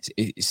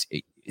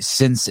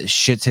 since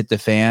shit's hit the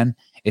fan,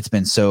 it's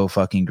been so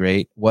fucking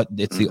great.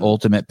 It's the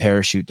ultimate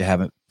parachute to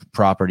have a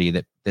property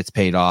that's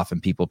paid off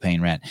and people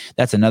paying rent.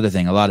 That's another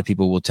thing. A lot of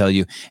people will tell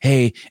you,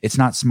 hey, it's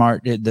not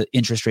smart. The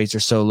interest rates are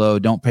so low.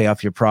 Don't pay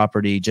off your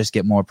property. Just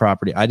get more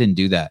property. I didn't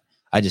do that.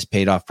 I just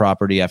paid off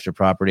property after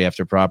property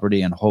after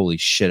property. And holy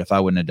shit, if I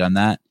wouldn't have done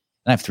that,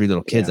 and I have 3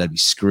 little kids, I'd be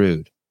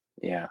screwed.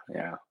 Yeah.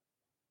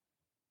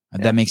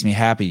 That makes me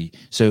happy.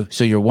 So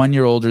you're 1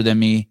 year older than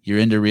me. You're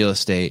into real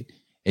estate,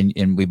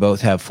 and we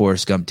both have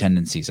Forrest Gump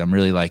tendencies. I'm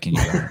really liking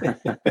you.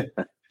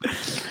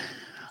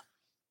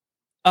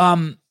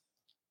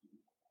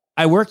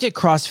 I worked at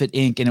CrossFit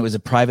Inc., and it was a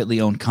privately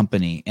owned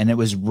company, and it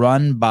was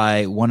run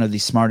by one of the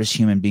smartest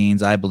human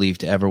beings I believe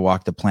to ever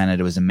walk the planet.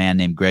 It was a man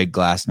named Greg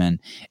Glassman,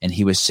 and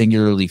he was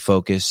singularly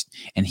focused,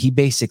 and he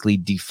basically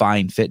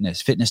defined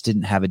fitness. Fitness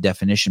didn't have a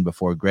definition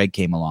before Greg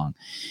came along,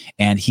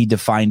 and he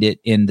defined it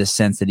in the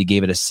sense that he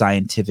gave it a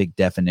scientific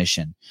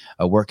definition,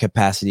 a work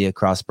capacity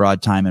across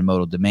broad time and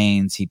modal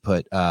domains. He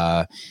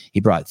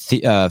brought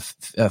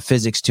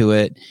physics to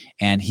it,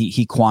 and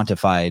he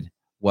quantified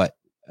what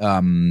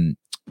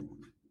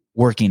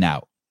working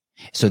out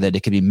so that it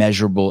could be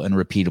measurable and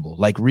repeatable,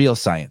 like real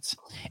science.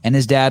 And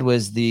his dad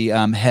was the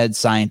head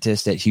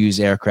scientist at Hughes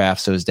Aircraft.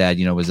 So his dad,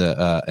 was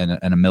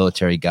a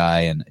military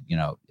guy and,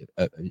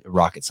 a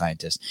rocket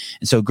scientist.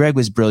 And so Greg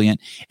was brilliant,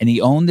 and he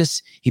owned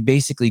this. He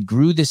basically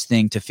grew this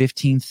thing to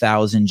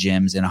 15,000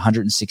 gyms in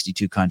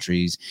 162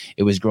 countries.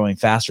 It was growing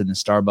faster than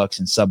Starbucks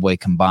and Subway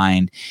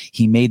combined.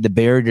 He made the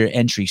barrier to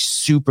entry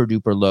super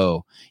duper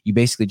low. You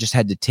basically just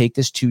had to take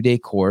this 2-day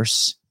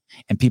course.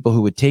 And people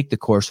who would take the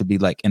course would be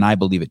like, and I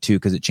believe it too,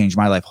 because it changed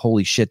my life.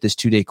 Holy shit, this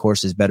 2-day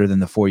course is better than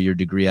the 4-year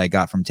degree I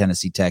got from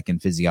Tennessee Tech in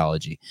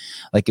physiology.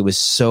 Like, it was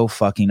so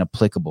fucking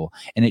applicable,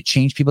 and it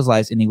changed people's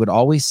lives. And he would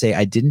always say,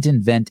 I didn't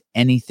invent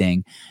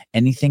anything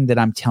that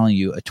I'm telling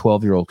you a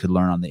 12-year-old could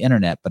learn on the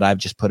internet, but I've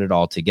just put it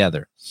all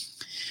together.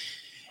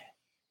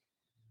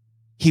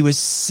 He was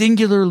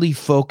singularly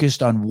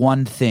focused on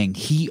one thing.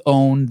 He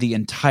owned the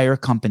entire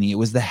company. It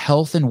was the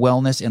health and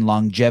wellness and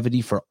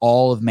longevity for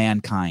all of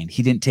mankind.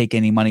 He didn't take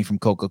any money from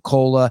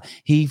Coca-Cola.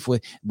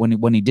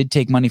 When he did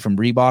take money from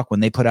Reebok, when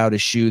they put out a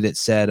shoe that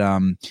said,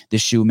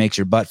 this shoe makes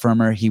your butt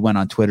firmer, he went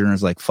on Twitter and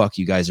was like, fuck,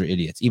 you guys are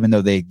idiots, even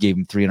though they gave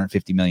him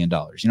 $350 million.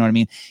 You know what I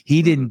mean?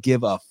 He didn't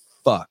give a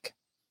fuck.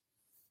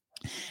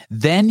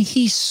 Then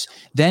he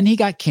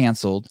got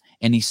canceled,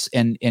 and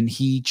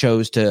he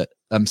chose to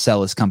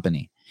sell his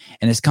company.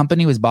 And his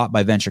company was bought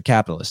by venture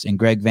capitalists, and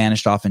Greg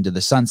vanished off into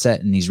the sunset,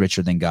 and he's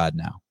richer than God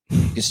now.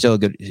 He's still a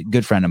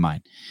good friend of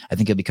mine. I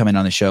think he'll be coming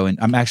on the show, and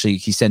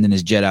he's sending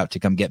his jet out to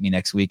come get me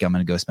next week. I'm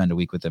going to go spend a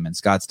week with him in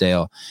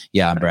Scottsdale.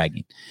 Yeah, I'm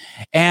bragging.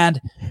 And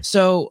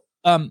so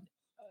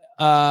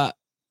now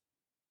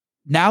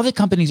the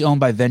company's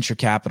owned by venture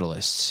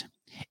capitalists,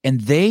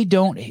 and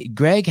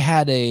Greg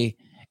had a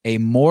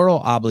moral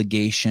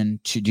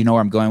obligation to, do you know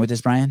where I'm going with this,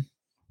 Brian?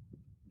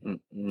 No.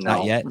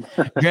 Not yet.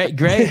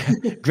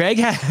 Greg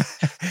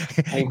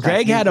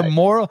had a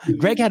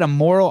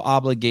moral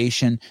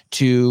obligation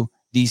to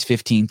these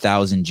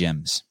 15,000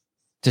 gyms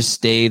to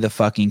stay the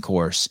fucking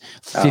course.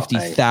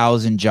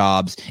 50,000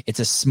 jobs. It's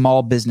a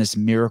small business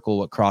miracle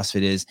what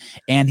CrossFit is.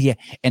 And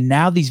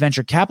now these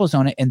venture capitalists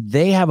own it, and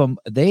they have a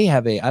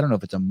I don't know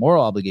if it's a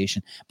moral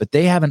obligation, but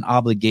they have an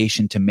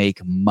obligation to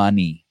make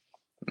money.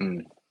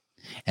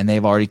 And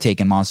they've already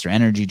taken Monster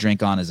Energy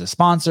drink on as a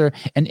sponsor.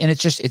 And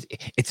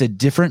it's a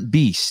different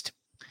beast.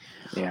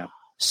 Yeah.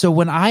 So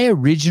when I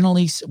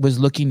originally was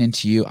looking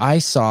into you, I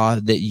saw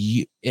that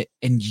you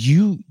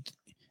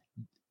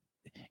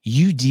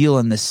deal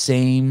in the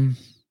same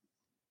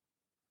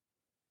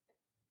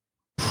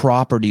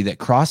property that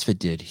CrossFit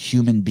did,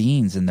 human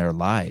beings in their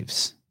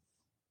lives.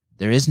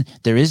 There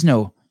is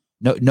no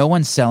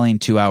one's selling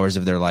 2 hours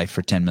of their life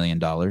for $10 million.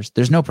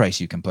 There's no price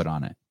you can put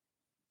on it.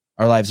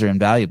 Our lives are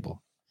invaluable.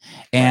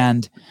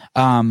 And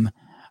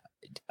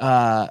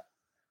so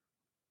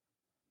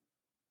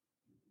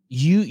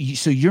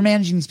you're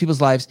managing these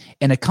people's lives,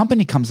 and a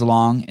company comes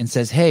along and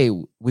says, hey,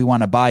 we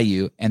want to buy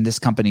you, and this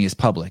company is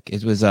public.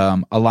 It was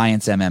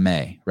Alliance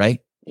MMA, right?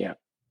 Yeah.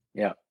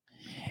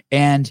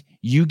 And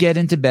you get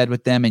into bed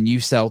with them and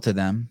you sell to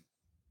them.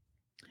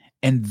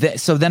 And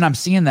so then I'm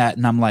seeing that,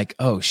 and I'm like,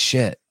 oh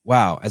shit,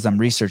 wow. As I'm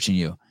researching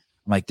you,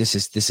 I'm like, this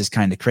is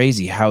kind of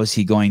crazy. How is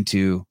he going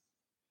to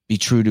be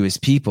true to his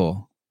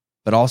people,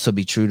 but also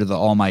be true to the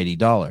almighty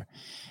dollar?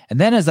 And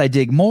then as I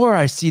dig more,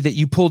 I see that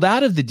you pulled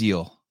out of the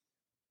deal.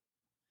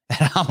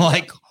 And I'm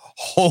like,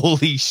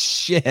 holy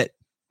shit.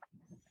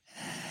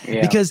 Yeah.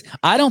 Because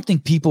I don't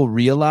think people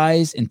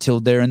realize until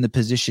they're in the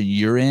position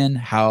you're in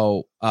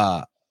how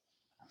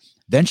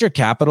venture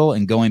capital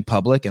and going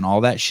public and all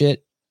that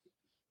shit,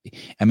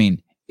 I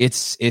mean,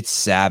 it's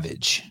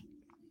savage.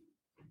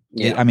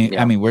 Yeah. I mean,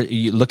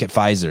 you look at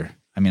Pfizer.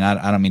 I mean,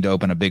 I don't mean to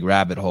open a big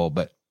rabbit hole,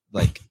 but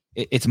like,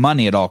 it's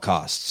money at all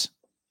costs.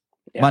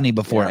 Money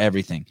before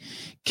everything.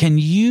 Can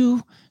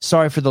you,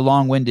 sorry for the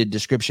long-winded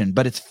description,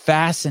 but it's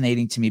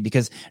fascinating to me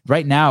because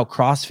right now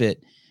CrossFit,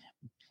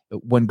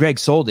 when Greg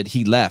sold it,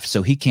 he left,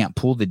 so he can't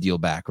pull the deal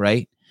back,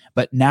 right?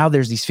 But now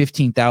there's these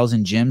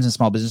 15,000 gyms and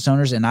small business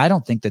owners, and I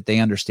don't think that they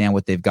understand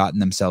what they've gotten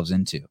themselves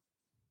into.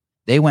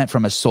 They went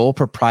from a sole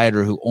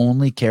proprietor who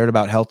only cared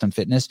about health and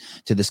fitness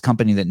to this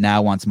company that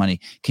now wants money.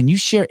 Can you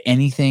share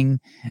anything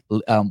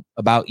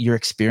about your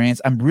experience?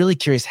 I'm really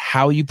curious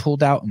how you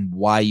pulled out and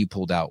why you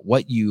pulled out.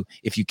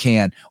 If you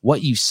can,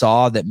 what you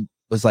saw that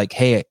was like,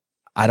 hey,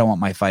 I don't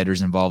want my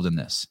fighters involved in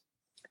this.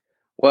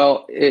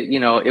 Well,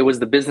 it was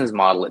the business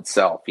model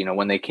itself.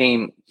 When they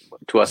came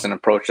to us and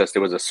approached us,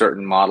 there was a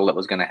certain model that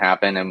was going to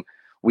happen, and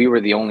we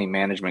were the only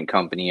management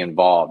company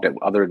involved.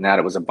 Other than that,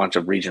 it was a bunch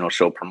of regional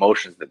show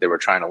promotions that they were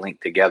trying to link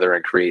together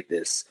and create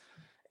this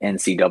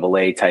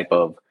NCAA type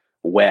of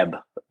web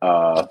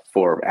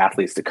for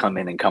athletes to come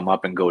in and come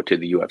up and go to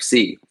the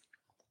UFC.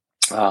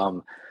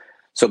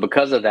 So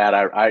because of that,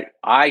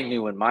 I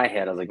knew in my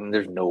head, I was like,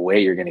 there's no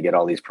way you're going to get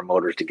all these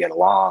promoters to get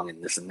along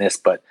and this.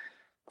 But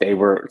they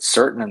were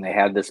certain, and they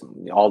had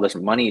all this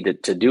money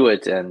to do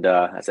it. And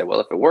I said, well,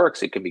 if it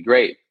works, it could be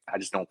great. I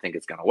just don't think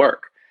it's going to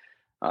work.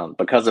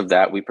 Because of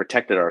that, we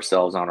protected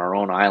ourselves on our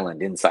own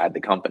island inside the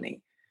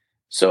company.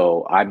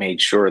 So I made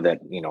sure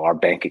that, our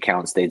bank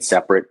account stayed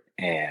separate,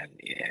 and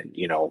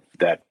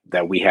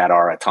that we had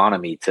our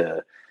autonomy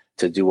to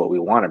do what we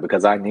wanted,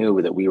 because I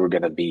knew that we were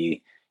going to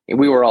be, and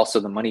we were also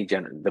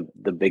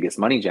the biggest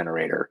money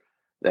generator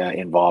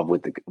involved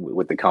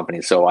with the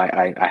company. So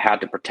I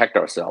had to protect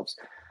ourselves.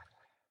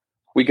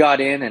 We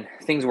got in and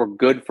things were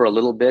good for a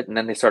little bit, and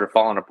then they started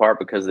falling apart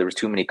because there was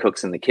too many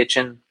cooks in the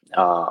kitchen.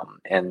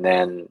 And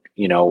then,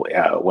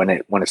 when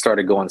it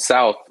started going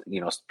south,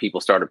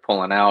 people started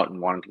pulling out and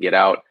wanting to get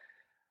out.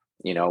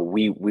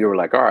 We were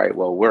like, all right,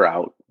 well, we're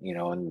out,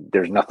 and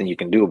there's nothing you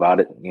can do about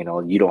it. You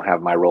don't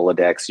have my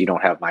Rolodex, you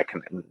don't have my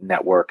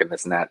network and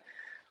this and that.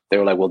 They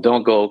were like, well,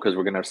 don't go, because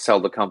we're going to sell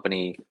the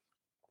company.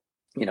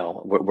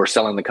 We're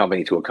selling the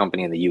company to a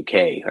company in the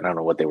UK. I don't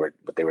know what they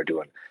were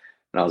doing.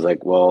 And I was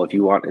like, well, if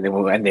you want,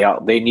 and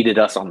they needed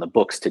us on the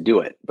books to do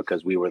it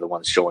because we were the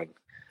ones showing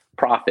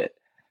profit.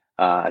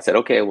 I said,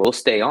 okay, we'll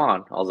stay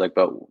on. I was like,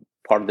 but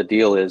part of the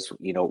deal is,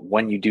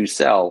 when you do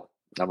sell,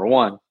 number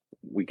one,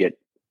 we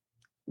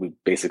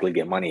basically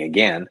get money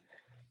again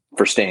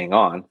for staying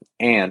on,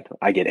 and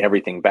I get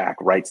everything back,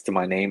 rights to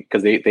my name,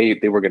 because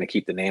they were going to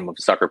keep the name of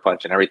Sucker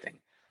Punch and everything,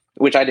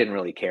 which I didn't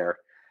really care,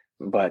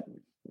 but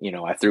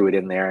I threw it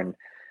in there, and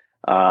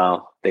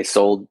they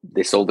sold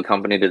the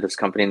company to this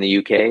company in the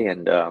UK,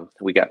 and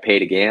we got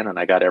paid again, and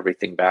I got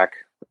everything back,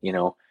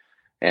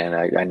 and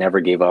I never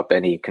gave up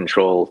any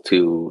control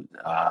to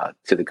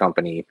the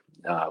company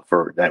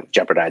for that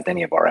jeopardized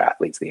any of our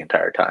athletes the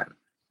entire time.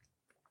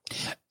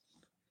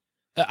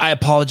 I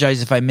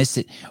apologize if I missed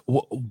it,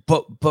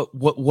 but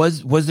what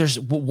was there?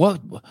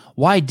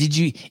 Why did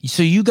you?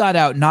 So you got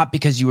out not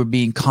because you were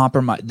being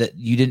compromised, that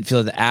you didn't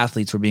feel that the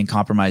athletes were being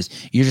compromised.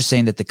 You're just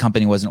saying that the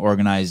company wasn't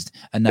organized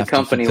enough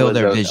to fulfill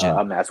their vision.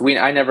 A mess. We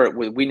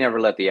never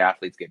let the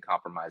athletes get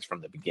compromised from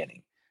the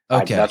beginning.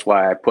 Okay, that's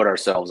why I put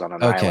ourselves on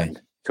an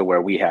island to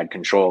where we had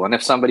control. And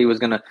if somebody was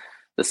the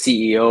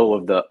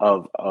CEO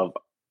of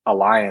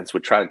Alliance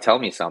would try to tell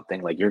me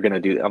something like, you're going to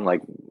do, I'm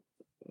like,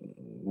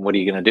 what are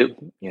you going to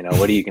do?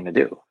 What are you going to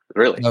do?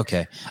 Really?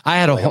 Okay. I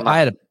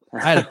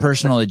had a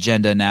personal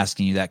agenda in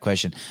asking you that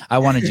question. I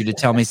wanted you to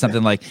tell me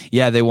something like,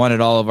 yeah, they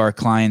wanted all of our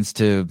clients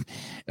to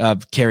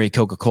carry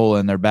Coca-Cola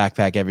in their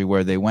backpack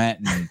everywhere they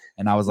went.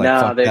 And I was like,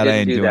 no, fuck they that. didn't I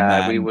ain't do doing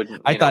that. that. We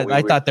wouldn't,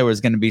 I thought there was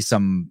going to be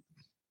some,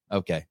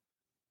 okay.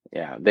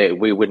 Yeah.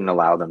 We wouldn't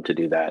allow them to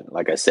do that.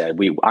 Like I said,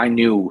 I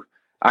knew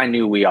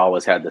we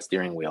always had the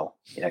steering wheel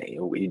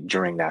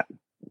during that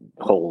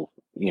whole,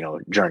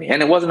 journey.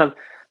 And it wasn't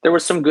there were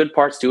some good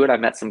parts to it. I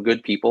met some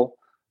good people.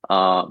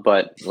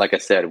 But like I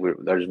said,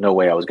 there's no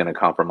way I was going to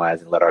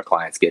compromise and let our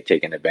clients get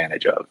taken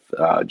advantage of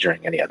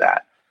during any of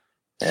that.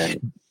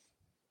 And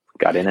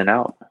got in and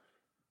out.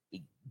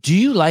 Do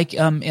you like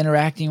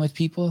interacting with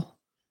people?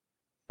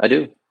 I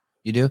do.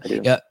 You do?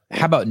 Yeah.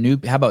 How about new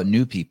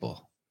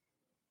people?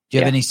 Do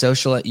you have any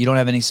you don't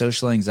have any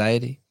social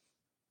anxiety?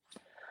 I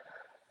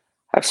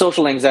have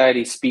social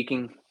anxiety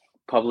speaking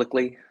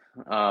publicly,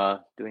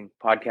 doing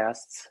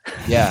podcasts.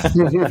 Yeah.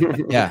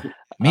 Yeah.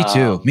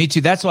 Me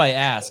too. That's why I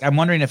ask. I'm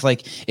wondering if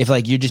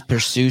you just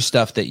pursue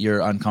stuff that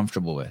you're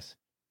uncomfortable with.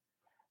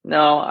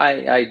 No,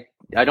 I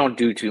don't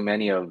do too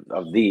many of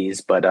these,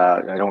 but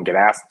I don't get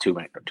asked too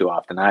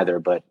often either.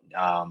 But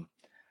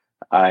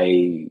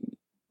I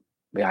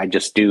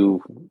just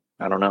do.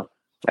 I don't know.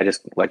 I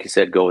just, like you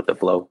said, go with the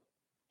flow.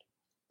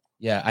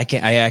 Yeah,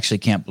 I actually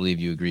can't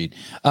believe you agreed.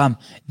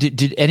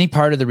 Did any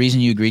part of the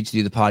reason you agreed to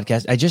do the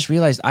podcast? I just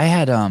realized I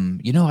had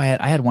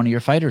I had one of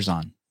your fighters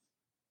on.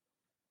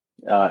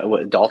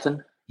 What,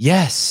 Dalton?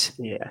 Yes.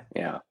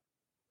 Yeah.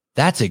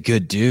 That's a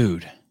good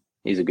dude.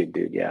 He's a good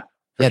dude. Yeah.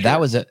 Yeah.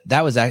 Sure.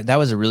 That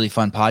was a really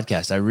fun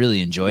podcast. I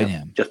really enjoyed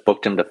him. Just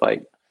booked him to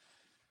fight.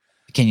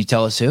 Can you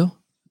tell us who?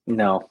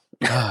 No.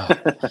 Oh.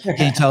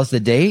 Can you tell us the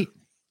date?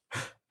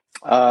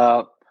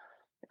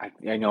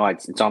 I know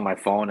it's on my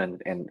phone,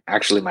 and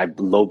actually my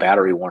low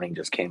battery warning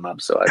just came up,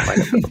 so I might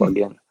have to plug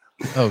in.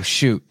 Oh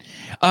shoot!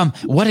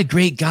 What a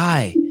great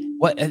guy!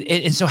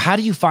 And so how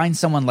do you find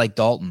someone like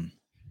Dalton?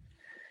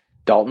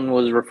 Dalton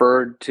was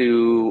referred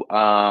to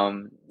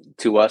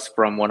us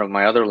from one of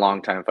my other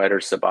longtime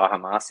fighters, Sabah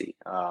Hamasi.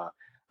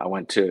 I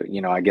went to,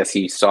 I guess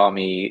he saw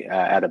me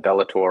at a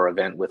Bellator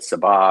event with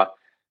Sabah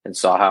and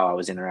saw how I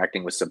was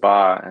interacting with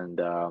Sabah, and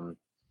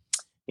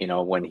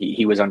when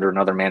he was under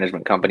another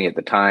management company at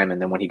the time.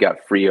 And then when he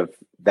got free of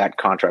that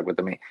contract with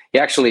them, he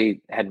actually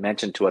had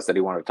mentioned to us that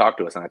he wanted to talk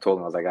to us. And I told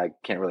him, I was like, I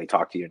can't really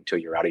talk to you until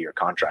you're out of your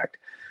contract.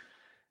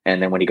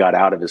 And then when he got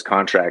out of his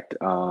contract,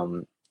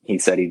 he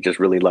said he just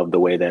really loved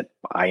the way that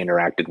I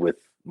interacted with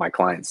my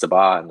client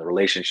Sabah and the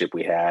relationship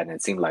we had. And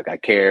it seemed like I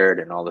cared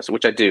and all this,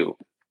 which I do.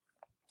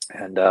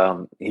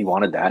 And he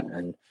wanted that.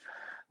 And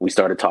we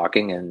started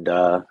talking, and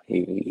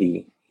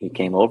he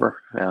came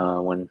over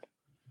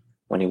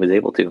when he was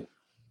able to.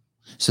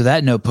 So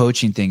that no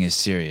poaching thing is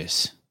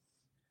serious.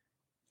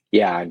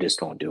 Yeah, I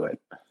just won't do it.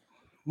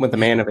 With a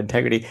man of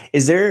integrity,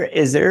 is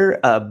there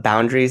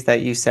boundaries that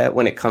you set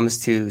when it comes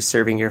to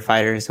serving your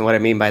fighters? And what I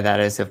mean by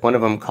that is, if one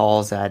of them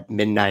calls at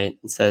midnight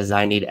and says,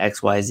 "I need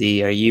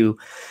XYZ," are you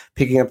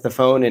picking up the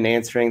phone and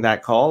answering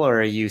that call, or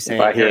are you saying,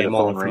 if I hear "Hey, the I'm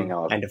phone on ring,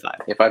 from 9 to 5"?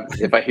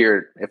 if I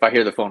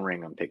hear the phone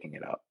ring, I'm picking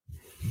it up.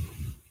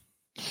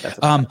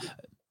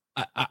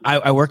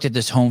 I worked at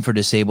this home for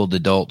disabled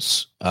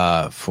adults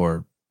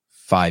for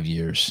 5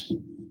 years.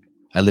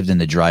 I lived in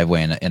the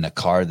driveway in a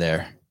car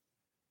there.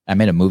 I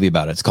made a movie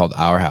about it. It's called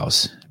Our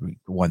House.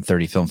 Won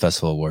 30 Film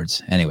Festival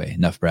awards. Anyway,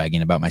 enough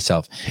bragging about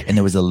myself. And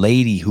there was a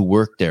lady who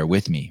worked there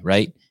with me,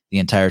 right? The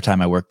entire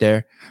time I worked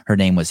there. Her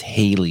name was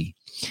Haley,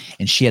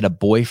 and she had a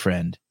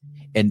boyfriend.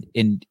 And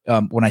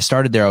when I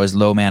started there, I was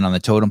low man on the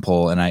totem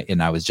pole, and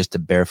I was just a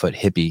barefoot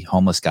hippie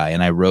homeless guy.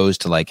 And I rose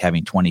to like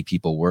having 20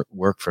 people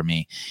work for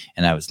me.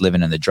 And I was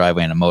living in the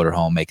driveway in a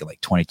motorhome, making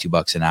like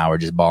 $22 an hour,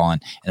 just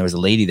balling. And there was a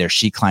lady there.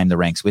 She climbed the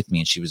ranks with me,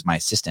 and she was my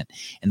assistant.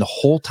 And the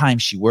whole time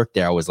she worked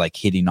there, I was like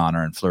hitting on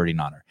her and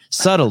flirting on her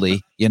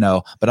subtly,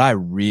 but I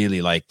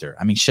really liked her.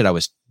 I mean, shit, I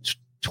was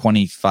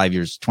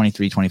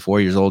 23,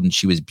 24 years old, and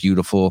she was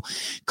beautiful,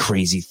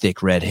 crazy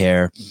thick red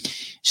hair,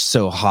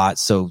 so hot,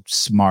 so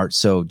smart,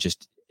 so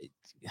just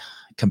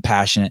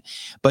compassionate.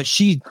 But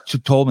she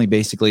told me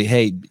basically,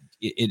 hey,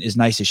 it as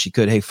nice as she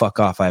could, hey, fuck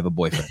off, I have a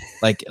boyfriend.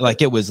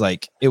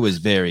 it was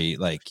very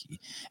like,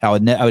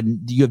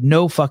 you have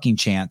no fucking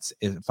chance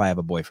if I have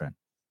a boyfriend.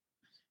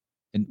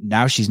 And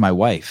now she's my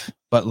wife,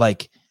 but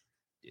like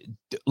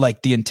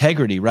the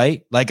integrity,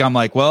 right? Like, I'm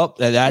like, well,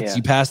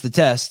 you passed the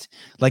test.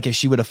 Like, if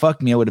she would have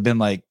fucked me, I would have been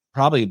like,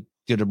 probably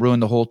could have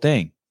ruined the whole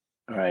thing.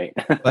 Right.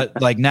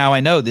 But like, now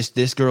I know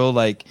this girl,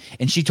 like,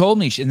 and she told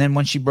me, and then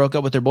when she broke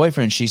up with her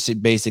boyfriend, she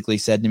basically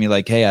said to me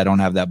like, hey, I don't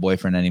have that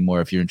boyfriend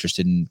anymore. If you're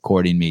interested in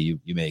courting me,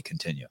 you may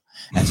continue.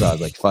 And so I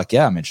was like, fuck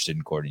yeah, I'm interested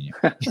in courting you.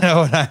 You know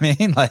what I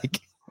mean?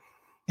 Like,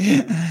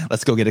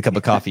 let's go get a cup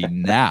of coffee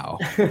now.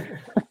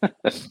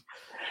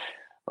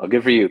 Well,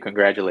 good for you.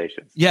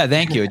 Congratulations. Yeah,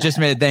 thank you. It just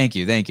made thank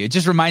you. It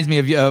just reminds me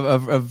of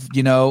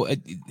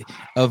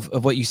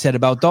what you said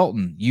about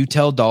Dalton. You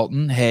tell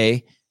Dalton,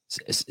 hey,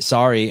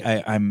 sorry,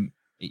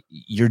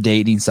 you're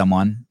dating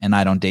someone, and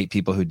I don't date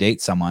people who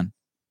date someone,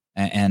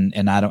 and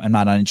I'm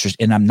not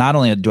interested. And I'm not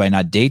only do I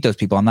not date those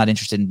people, I'm not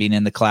interested in being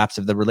in the collapse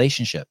of the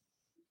relationship.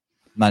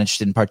 I'm not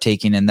interested in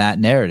partaking in that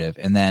narrative.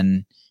 And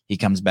then he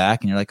comes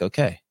back, and you're like,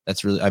 okay,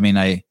 that's really,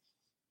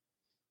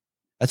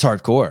 that's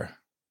hardcore.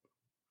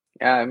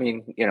 Yeah, I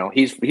mean,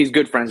 he's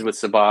good friends with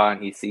Sabah,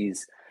 and he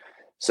sees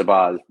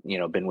Sabah,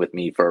 been with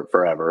me for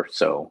forever.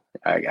 So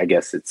I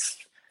guess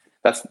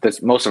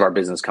that's most of our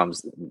business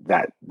comes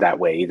that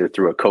way, either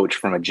through a coach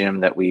from a gym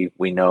that we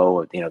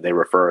know, they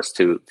refer us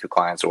to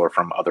clients, or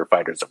from other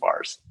fighters of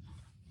ours.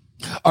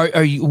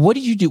 Are you? What do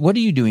you do? What are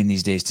you doing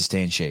these days to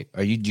stay in shape?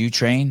 Do you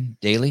train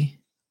daily?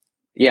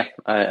 Yeah,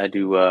 I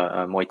do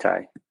Muay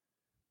Thai.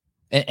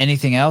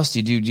 Anything else? Do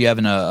you have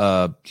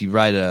do you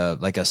ride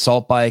a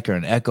salt bike or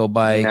an echo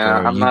bike, No,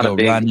 or I'm you not go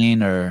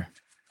running, or?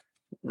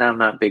 No, I'm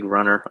not a big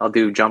runner. I'll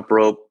do jump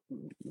rope,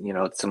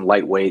 some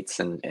light weights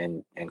and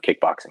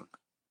kickboxing.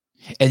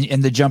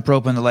 And the jump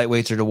rope and the light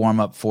weights are to warm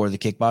up for the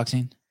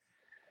kickboxing?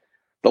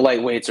 The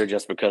light weights are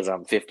just because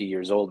I'm 50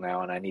 years old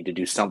now and I need to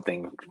do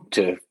something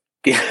to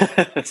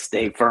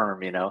stay firm.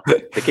 The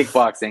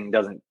kickboxing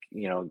doesn't,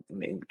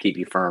 keep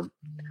you firm.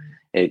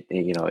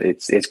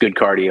 It's good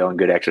cardio and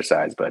good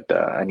exercise, but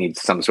I need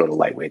some sort of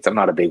light weights. I'm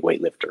not a big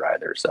weightlifter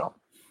either. So,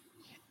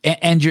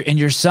 and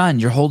your son,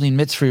 you're holding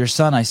mitts for your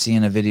son. I see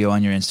in a video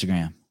on your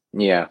Instagram.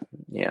 Yeah.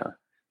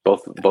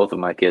 Both of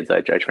my kids,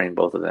 I train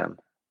both of them.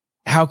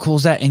 How cool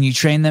is that? And you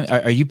train them?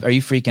 Are you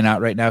freaking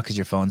out right now because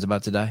your phone's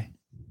about to die?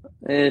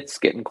 It's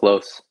getting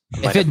close.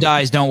 If it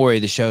dies, don't worry.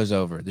 The show's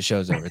over. It's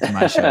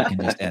my show. It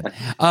can just end.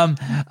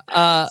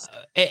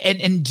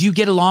 And do you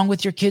get along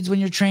with your kids when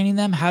you're training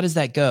them? How does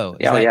that go?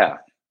 Yeah.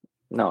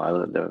 No,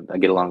 I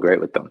get along great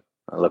with them.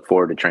 I look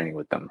forward to training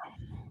with them.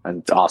 And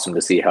it's awesome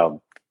to see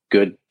how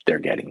good they're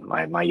getting.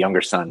 My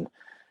younger son,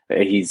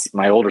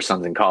 my older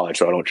son's in college,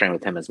 so I don't train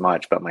with him as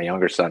much, but my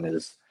younger son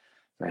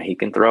he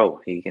can throw.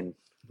 He can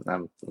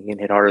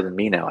hit harder than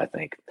me now, I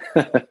think.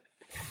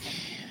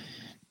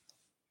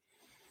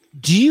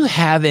 Do you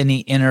have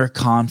any inner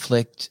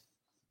conflict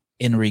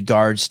in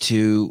regards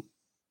to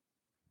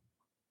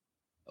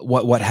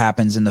what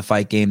happens in the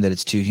fight game, that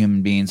it's two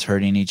human beings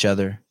hurting each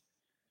other?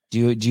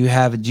 Do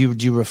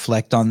you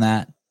reflect on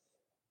that?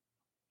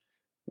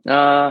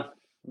 No,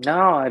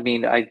 I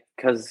mean,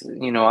 because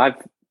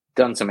I've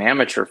done some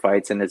amateur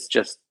fights and it's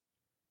just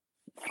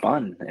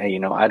fun.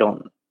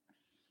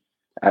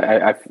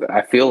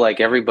 I feel like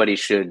everybody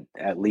should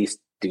at least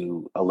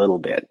do a little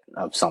bit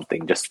of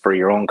something just for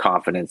your own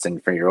confidence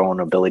and for your own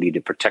ability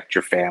to protect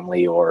your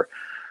family or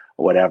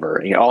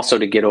whatever. Also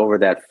to get over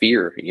that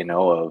fear,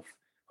 of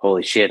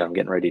holy shit, I'm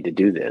getting ready to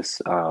do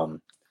this.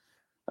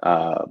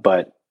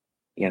 But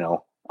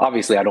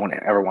obviously I don't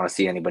ever want to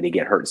see anybody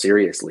get hurt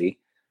seriously.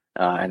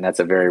 And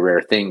that's a very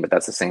rare thing, but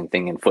that's the same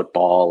thing in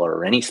football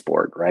or any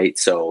sport, right?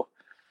 So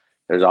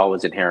there's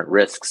always inherent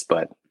risks,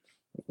 but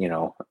I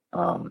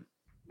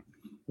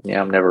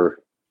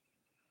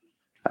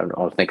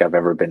don't think I've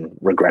ever been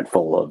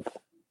regretful of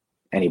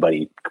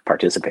anybody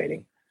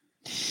participating.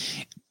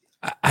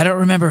 I don't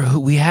remember who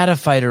we had a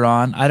fighter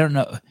on. I don't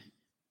know.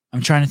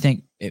 I'm trying to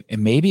think.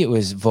 Maybe it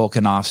was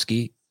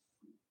Volkanovski,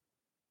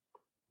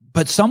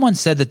 but someone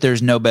said that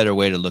there's no better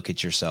way to look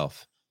at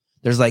yourself.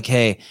 There's like,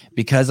 hey,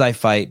 because I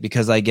fight,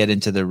 because I get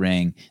into the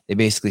ring, they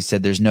basically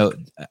said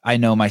I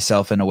know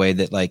myself in a way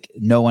that like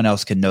no one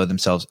else can know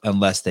themselves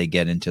unless they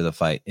get into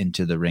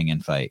the ring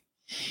and fight.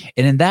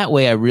 And in that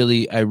way, I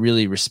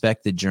really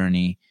respect the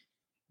journey.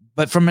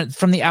 But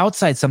from the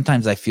outside,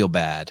 sometimes I feel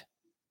bad.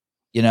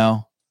 You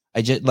know,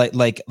 I just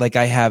like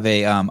I have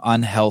a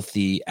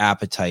unhealthy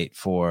appetite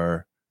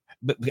for,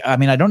 but I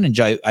mean, I don't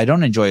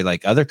enjoy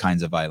like other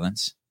kinds of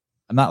violence.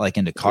 I'm not like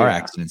into car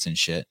accidents and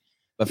shit.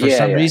 But for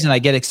some reason I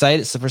get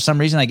excited. So for some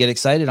reason I get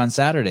excited on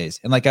Saturdays.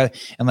 And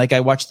I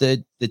watched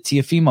the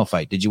Tiafimo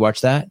fight. Did you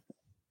watch that?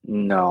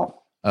 No.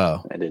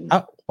 Oh, I didn't.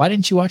 Why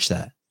didn't you watch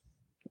that?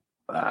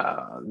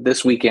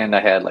 This weekend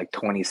I had like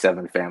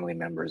 27 family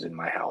members in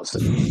my house. I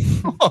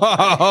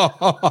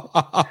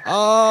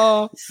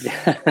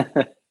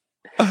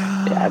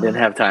didn't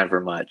have time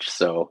for much.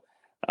 So,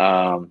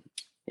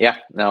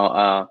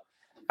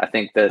 I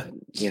think that,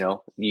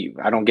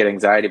 I don't get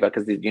anxiety about,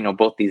 because,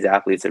 both these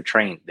athletes they've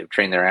trained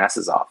their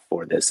asses off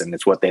for this, and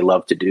it's what they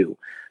love to do.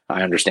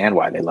 I understand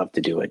why they love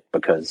to do it,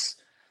 because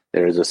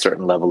there's a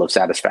certain level of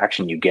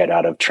satisfaction you get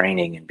out of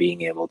training and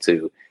being able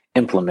to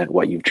implement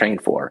what you've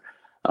trained for.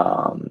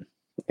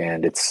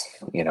 And it's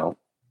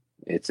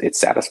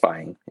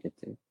satisfying.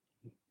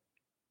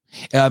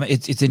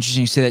 It's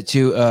interesting you say that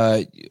too.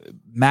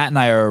 Matt and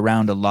I are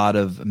around a lot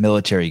of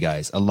military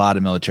guys, and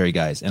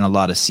a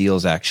lot of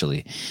SEALs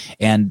actually.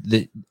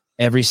 And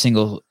every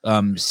single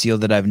SEAL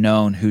that I've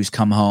known who's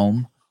come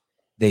home,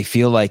 they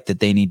feel like that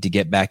they need to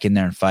get back in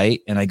there and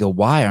fight. And I go,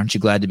 why? Aren't you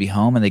glad to be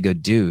home? And they go,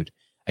 dude,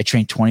 I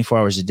train 24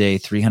 hours a day,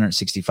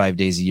 365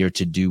 days a year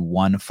to do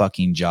one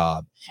fucking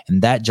job.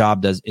 And that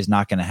job is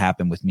not going to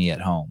happen with me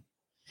at home.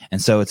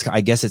 And so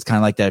I guess it's kind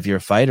of like that. If you're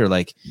a fighter,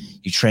 like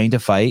you train to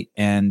fight,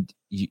 and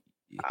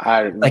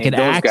an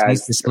axe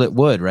needs to split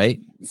wood, right?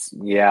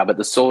 Yeah, but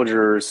the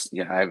soldiers,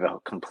 I have a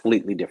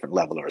completely different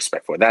level of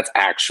respect for. That's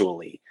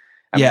actually,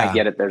 I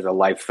get it. There's a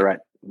life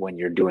threat when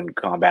you're doing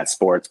combat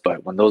sports,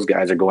 but when those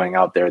guys are going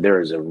out there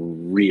is a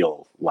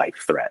real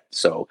life threat.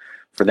 So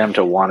for them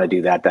to want to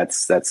do that,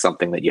 that's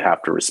something that you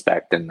have to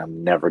respect. And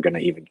I'm never going to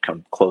even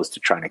come close to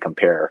trying to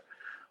compare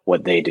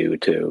what they do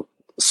to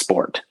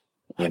sport.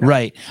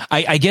 Right.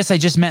 I guess I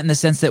just meant in the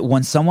sense that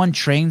when someone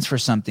trains for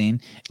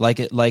something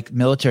like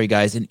military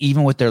guys, and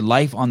even with their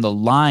life on the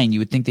line, you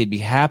would think they'd be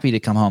happy to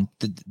come home.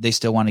 They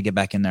still want to get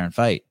back in there and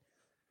fight.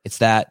 It's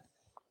that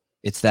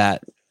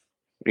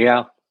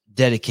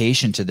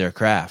dedication to their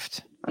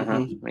craft.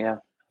 Mm-hmm. Yeah.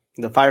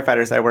 The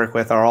firefighters I work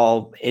with are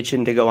all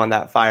itching to go on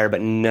that fire,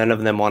 but none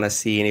of them want to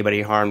see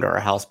anybody harmed or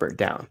a house burnt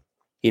down.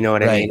 You know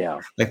what I mean? Yeah.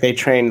 Like they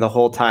train the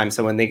whole time.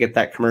 So when they get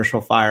that commercial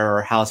fire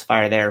or house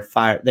fire,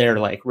 they're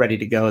like ready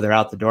to go. They're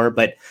out the door.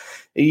 But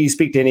you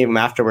speak to any of them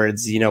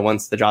afterwards,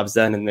 once the job's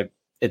done, and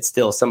it's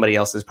still somebody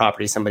else's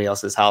property, somebody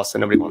else's house. So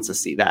nobody wants to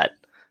see that,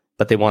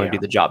 but they want to do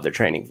the job they're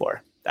training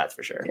for. That's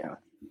for sure. Yeah.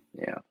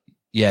 Yeah.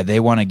 Yeah.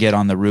 They want to get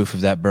on the roof of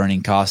that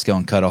burning Costco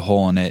and cut a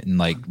hole in it and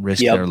like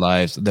risk their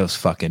lives. Those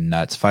fucking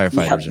nuts.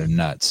 Firefighters are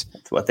nuts.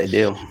 That's what they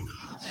do.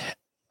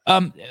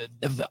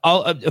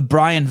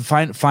 Brian,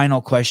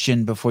 final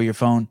question before your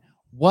phone.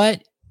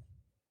 What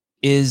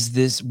is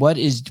this? What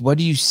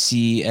do you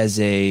see as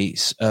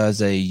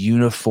a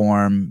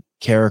uniform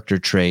character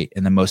trait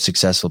in the most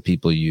successful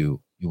people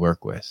you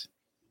work with?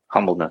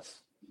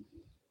 Humbleness.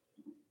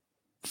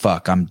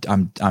 Fuck,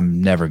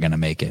 I'm never gonna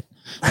make it.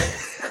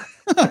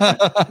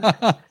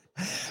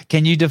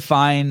 Can you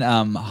define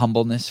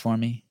humbleness for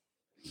me?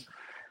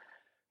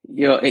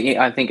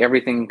 I think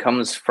everything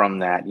comes from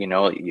that.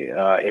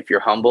 If you're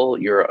humble,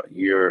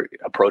 you're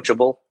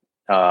approachable.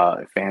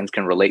 Fans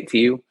can relate to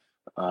you,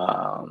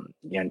 and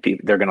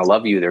they're going to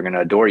love you. They're going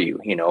to adore you.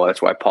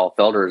 That's why Paul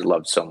Felder is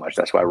loved so much.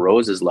 That's why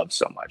Rose is loved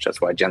so much. That's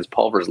why Jens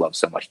Pulver is loved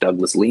so much.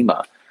 Douglas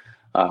Lima.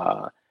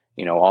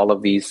 All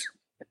of these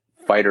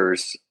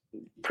fighters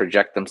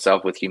project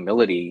themselves with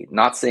humility.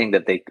 Not saying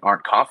that they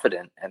aren't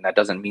confident, and that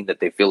doesn't mean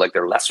that they feel like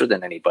they're lesser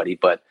than anybody.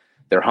 But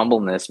their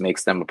humbleness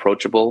makes them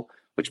approachable,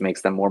 which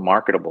makes them more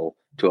marketable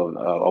to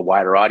a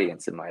wider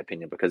audience, in my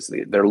opinion, because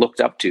they're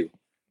looked up to.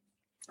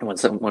 And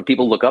when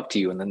people look up to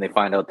you and then they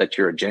find out that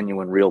you're a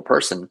genuine, real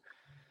person,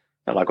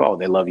 they're like, oh,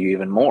 they love you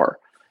even more.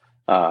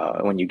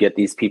 When you get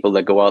these people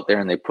that go out there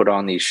and they put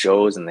on these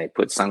shows and they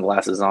put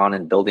sunglasses on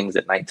in buildings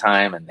at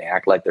nighttime and they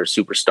act like they're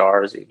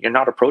superstars, you're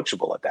not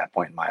approachable at that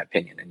point, in my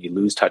opinion. And you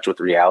lose touch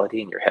with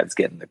reality, and your head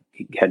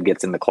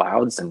gets in the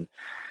clouds, and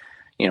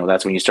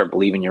that's when you start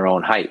believing your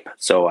own hype.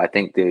 So I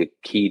think the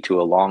key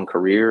to a long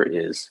career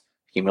is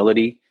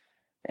humility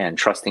and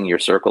trusting your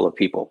circle of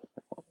people.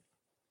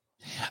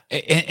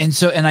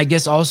 And I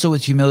guess also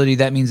with humility,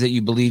 that means that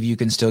you believe you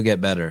can still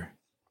get better.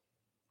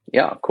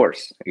 Yeah, of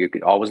course. You're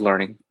always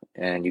learning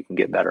and you can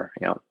get better.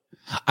 Yeah.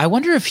 I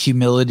wonder if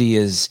humility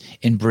is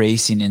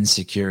embracing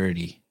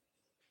insecurity,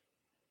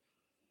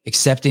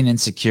 accepting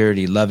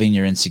insecurity, loving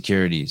your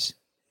insecurities,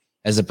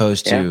 as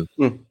opposed to,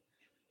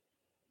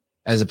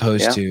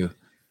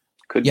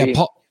 Could be.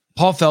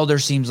 Paul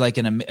Felder seems like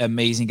an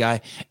amazing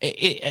guy.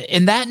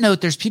 In that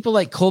note, there's people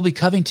like Colby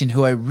Covington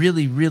who I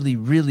really, really,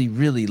 really,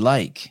 really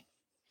like.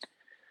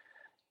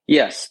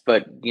 Yes,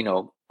 but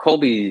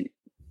Colby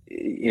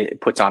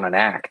puts on an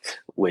act,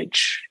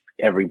 which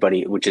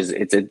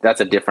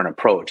that's a different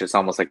approach. It's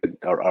almost like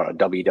a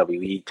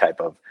WWE type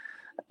of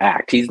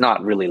act. He's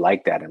not really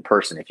like that in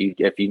person.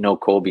 If you know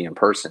Colby in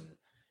person,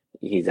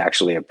 he's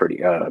actually a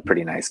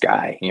pretty nice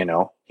guy.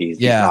 He's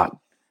not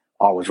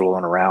always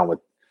rolling around with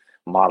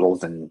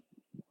models and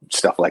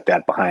stuff like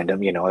that behind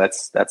him.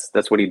 That's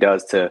what he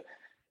does to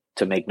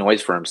make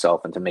noise for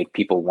himself and to make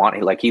people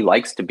he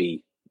likes to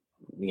be,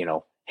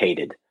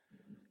 hated.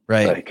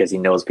 Right. Because he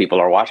knows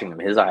people are watching him.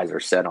 His eyes are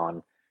set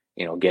on,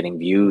 getting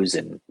views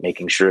and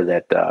making sure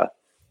that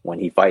when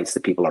he fights, the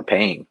people are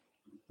paying,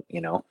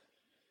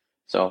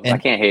 So I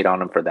can't hate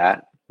on him for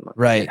that.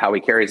 Right. How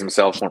he carries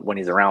himself when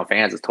he's around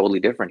fans is totally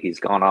different. He's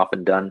gone off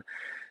and done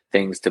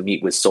things to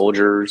meet with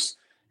soldiers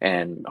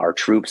and our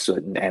troops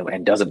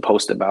and doesn't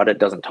post about it,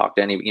 doesn't talk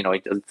to any, he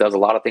does a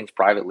lot of things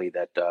privately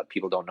that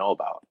people don't know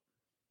about.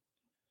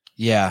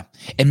 Yeah.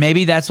 And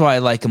maybe that's why I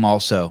like him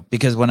also,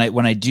 because when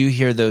I do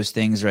hear those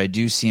things, or I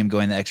do see him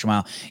going the extra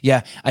mile,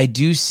 I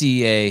do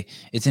see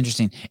it's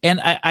interesting. And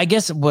I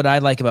guess what I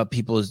like about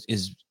people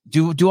is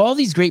do all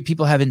these great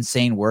people have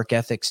insane work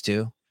ethics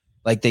too?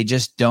 Like they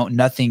just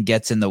nothing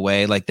gets in the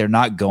way. Like they're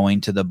not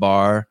going to the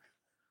bar.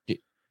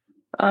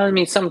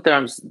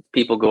 Sometimes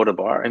people go to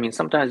bar.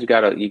 Sometimes you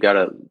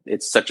gotta,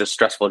 it's such a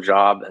stressful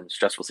job and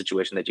stressful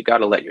situation that you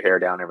gotta let your hair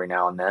down every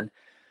now and then,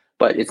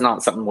 but it's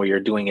not something where you're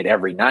doing it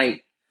every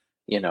night.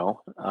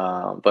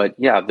 But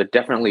yeah, they're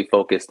definitely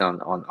focused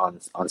on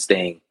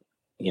staying,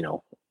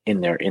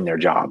 in their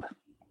job.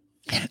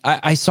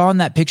 I saw in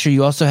that picture,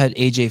 you also had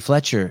AJ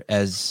Fletcher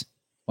as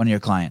one of your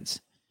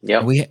clients.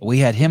 Yeah. We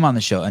had him on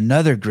the show.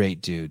 Another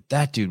great dude.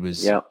 That dude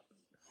was,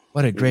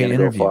 what a great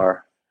interview.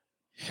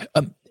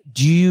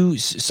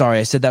 Sorry,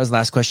 I said that was the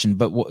last question,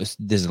 but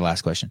this is the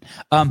last question.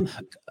 Do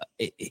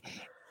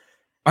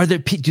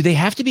they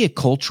have to be a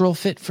cultural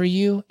fit for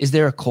you? Is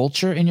there a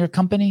culture in your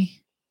company?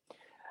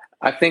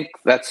 I think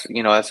that's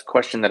a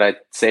question that I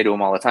say to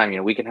them all the time.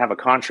 We can have a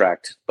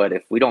contract, but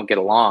if we don't get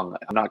along,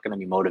 I'm not going to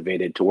be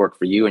motivated to work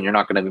for you, and you're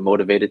not going to be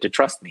motivated to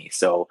trust me.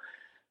 So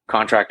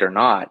contract or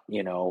not,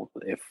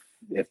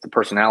 if the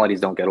personalities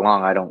don't get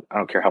along, I don't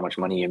care how much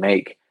money you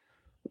make.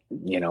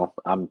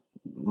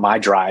 My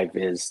drive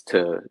is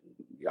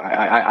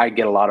I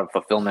get a lot of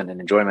fulfillment and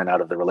enjoyment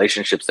out of the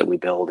relationships that we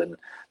build and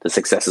the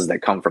successes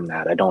that come from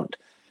that. I don't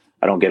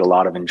get a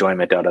lot of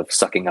enjoyment out of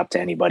sucking up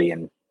to anybody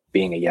and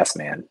being a yes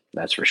man.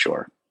 That's for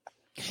sure.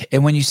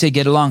 And when you say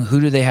get along,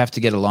 who do they have to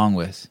get along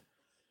with?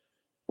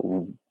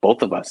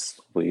 Both of us.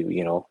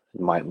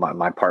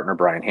 My partner,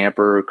 Brian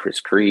Hamper, Chris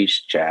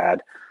Creech,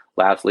 Chad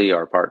Lafley,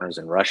 our partners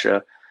in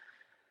Russia,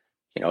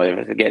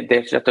 they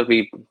just have to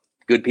be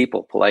good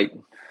people, polite,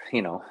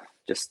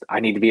 just, I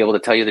need to be able to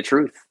tell you the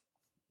truth.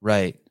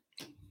 Right.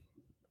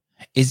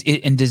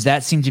 And does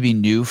that seem to be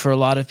new for a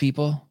lot of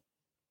people?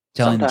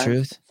 Telling the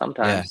truth?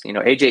 Sometimes,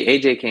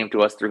 AJ came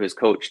to us through his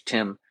coach,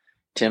 Tim.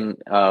 Tim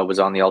was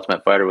on The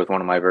Ultimate Fighter with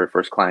one of my very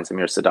first clients,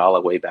 Amir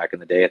Sadala, way back in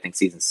the day, I think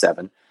season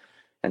 7.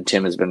 And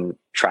Tim has been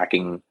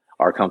tracking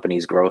our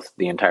company's growth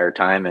the entire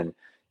time. And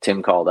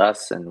Tim called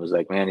us and was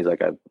like, man, he's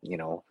like,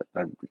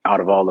 out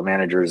of all the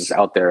managers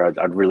out there,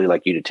 I'd really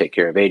like you to take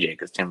care of AJ,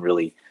 because Tim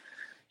really,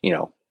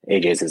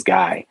 AJ's his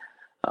guy.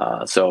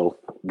 So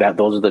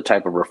those are the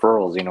type of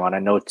referrals, and I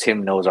know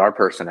Tim knows our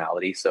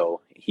personality,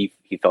 so he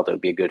felt it would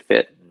be a good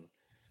fit. And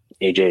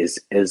AJ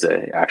is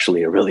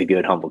actually a really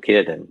good, humble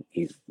kid, and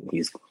he's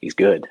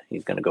good.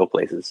 He's going to go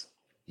places.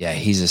 Yeah,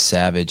 he's a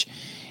savage.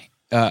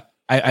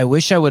 I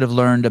wish I would have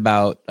learned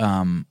about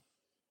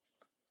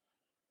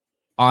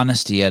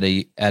honesty at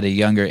a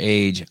younger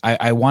age.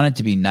 I wanted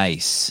to be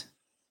nice,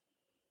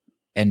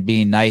 and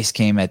being nice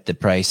came at the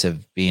price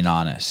of being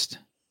honest.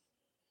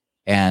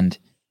 And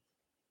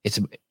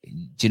do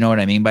you know what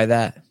I mean by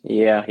that?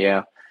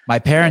 Yeah. My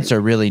parents are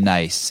really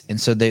nice,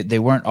 and so they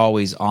weren't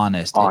always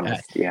honest.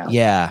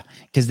 Yeah,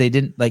 because they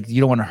didn't, like,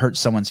 you don't want to hurt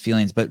someone's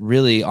feelings, but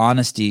really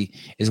honesty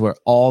is where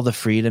all the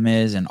freedom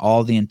is, and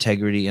all the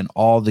integrity, and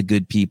all the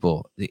good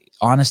people.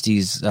 Honesty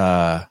is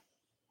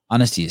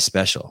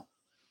special.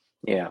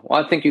 Yeah.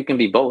 Well, I think you can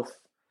be both.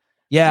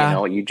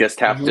 Yeah. You just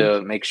have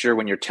to make sure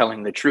when you're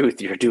telling the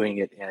truth, you're doing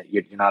it.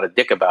 You're not a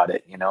dick about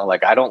it.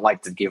 Like, I don't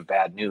like to give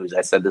bad news.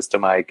 I said this to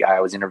my guy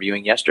I was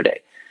interviewing yesterday.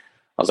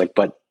 I was like,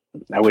 but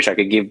I wish I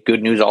could give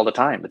good news all the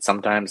time, but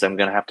sometimes I'm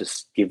going to have to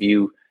give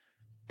you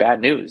bad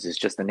news. It's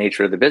just the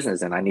nature of the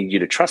business, and I need you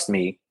to trust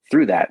me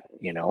through that,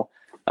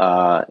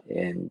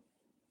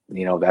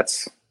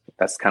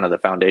 that's kind of the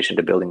foundation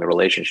to building a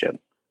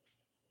relationship.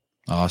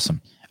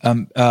 Awesome.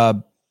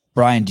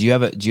 Brian, do you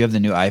have the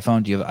new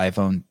iPhone? Do you have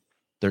iPhone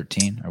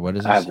 13 or what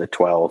is it? I have the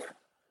 12.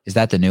 Is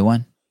that the new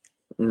one?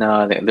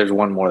 No, there's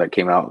one more that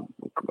came out.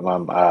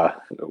 One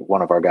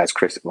of our guys,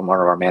 one of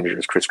our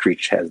managers, Chris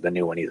Creech, has the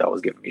new one. He's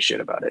always giving me shit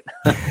about it.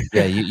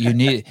 Yeah, you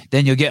need.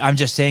 Then you'll get. I'm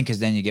just saying, because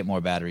then you get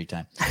more battery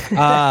time.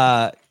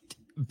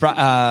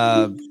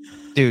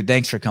 Dude, Dude,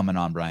 thanks for coming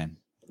on, Brian.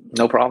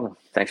 No problem.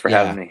 Thanks for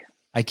having me.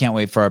 I can't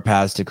wait for our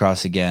paths to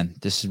cross again.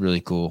 This is really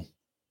cool.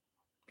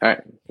 All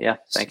right. Yeah.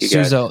 Thank you,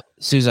 guys.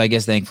 Suzo, I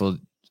guess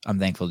I'm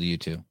thankful to you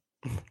too.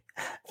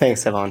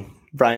 Thanks, Yvonne.